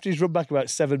then after he's run back about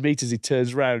 7 metres, he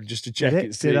turns around just to check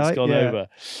it, see it's gone over.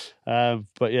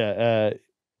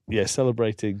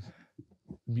 Celebrating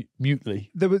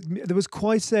mutely. There was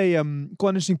quite an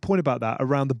interesting point about that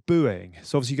around the booing.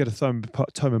 So obviously you go to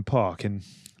Thomond Park in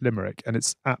Limerick, and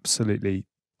it's absolutely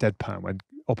deadpan when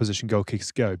opposition goal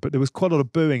kickers go. But there was quite a lot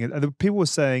of booing, and the people were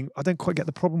saying, I don't quite get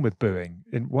the problem with booing.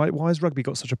 Why has rugby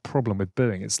got such a problem with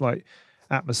booing? It's like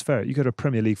atmospheric. You go to a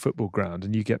Premier League football ground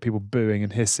and you get people booing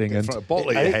and hissing and a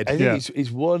bottle at your head. I think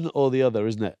it's one or the other,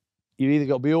 isn't it? You either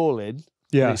got to be all in.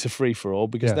 Yeah, and it's a free-for-all,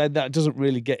 because then that doesn't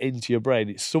really get into your brain.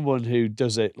 It's someone who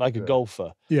does it like a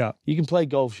golfer. Yeah. You can play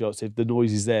golf shots if the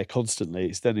noise is there constantly.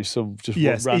 It's then if some just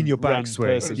in your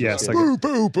backswing. Yes, boo,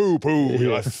 boo, boo, boo.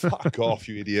 You're like, fuck off,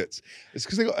 you idiots. It's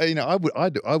because they got, I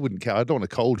wouldn't care. I don't want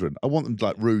a cauldron. I want them to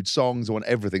like rude songs. I want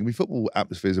everything. I mean, football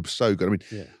atmospheres are so good. I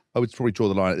mean, I would probably draw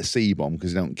the line at the C-bomb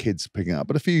because you don't want kids picking it up.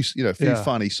 But a few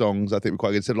funny songs I think were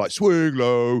quite good. Instead of like swing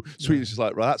low, sweet. It's just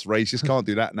like, right, that's racist. Can't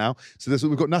do that now. So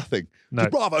we've got nothing. No.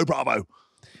 Just bravo.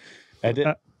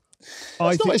 Edit.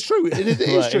 It's true. It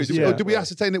is true. Yeah. Did we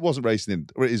ascertain it wasn't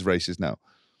racist or it is racist now?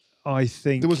 I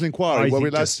think there was an inquiry where we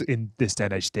just in this day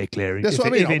and age steer clear. That's what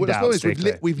I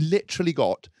mean. We've literally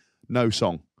got no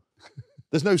song.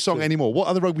 There's no song anymore. What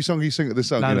other rugby song are you sing at this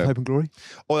song? Land of Hope and Glory?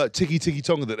 Or that Tiki Tiki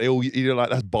Tonga that they all, like,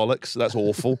 that's bollocks. That's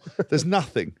awful. There's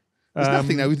nothing. There's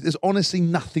nothing now. There's honestly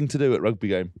nothing to do at rugby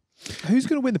game. Who's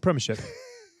going to win the Premiership?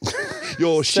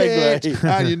 You're shit,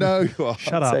 and you know you are.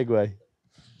 Shut up. Segue.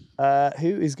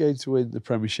 Who is going to win the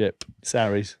Premiership?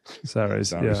 Sarries.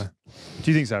 Sarries, yeah.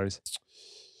 Do you think Sarries?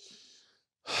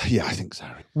 Yeah, I think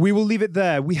Sarries. We will leave it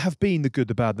there. We have been the Good,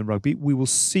 the Bad, and the Rugby. We will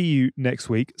see you next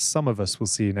week. Some of us will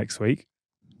see you next week.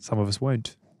 Some of us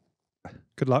won't.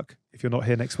 Good luck if you're not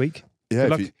here next week. Yeah, Good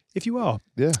luck if you are.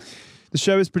 Yeah. The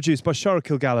show is produced by Shara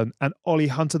Kilgallen and Ollie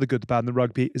Hunter. The Good, the Bad and the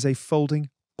Rugby is a Folding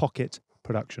Pocket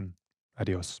production.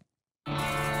 Adios.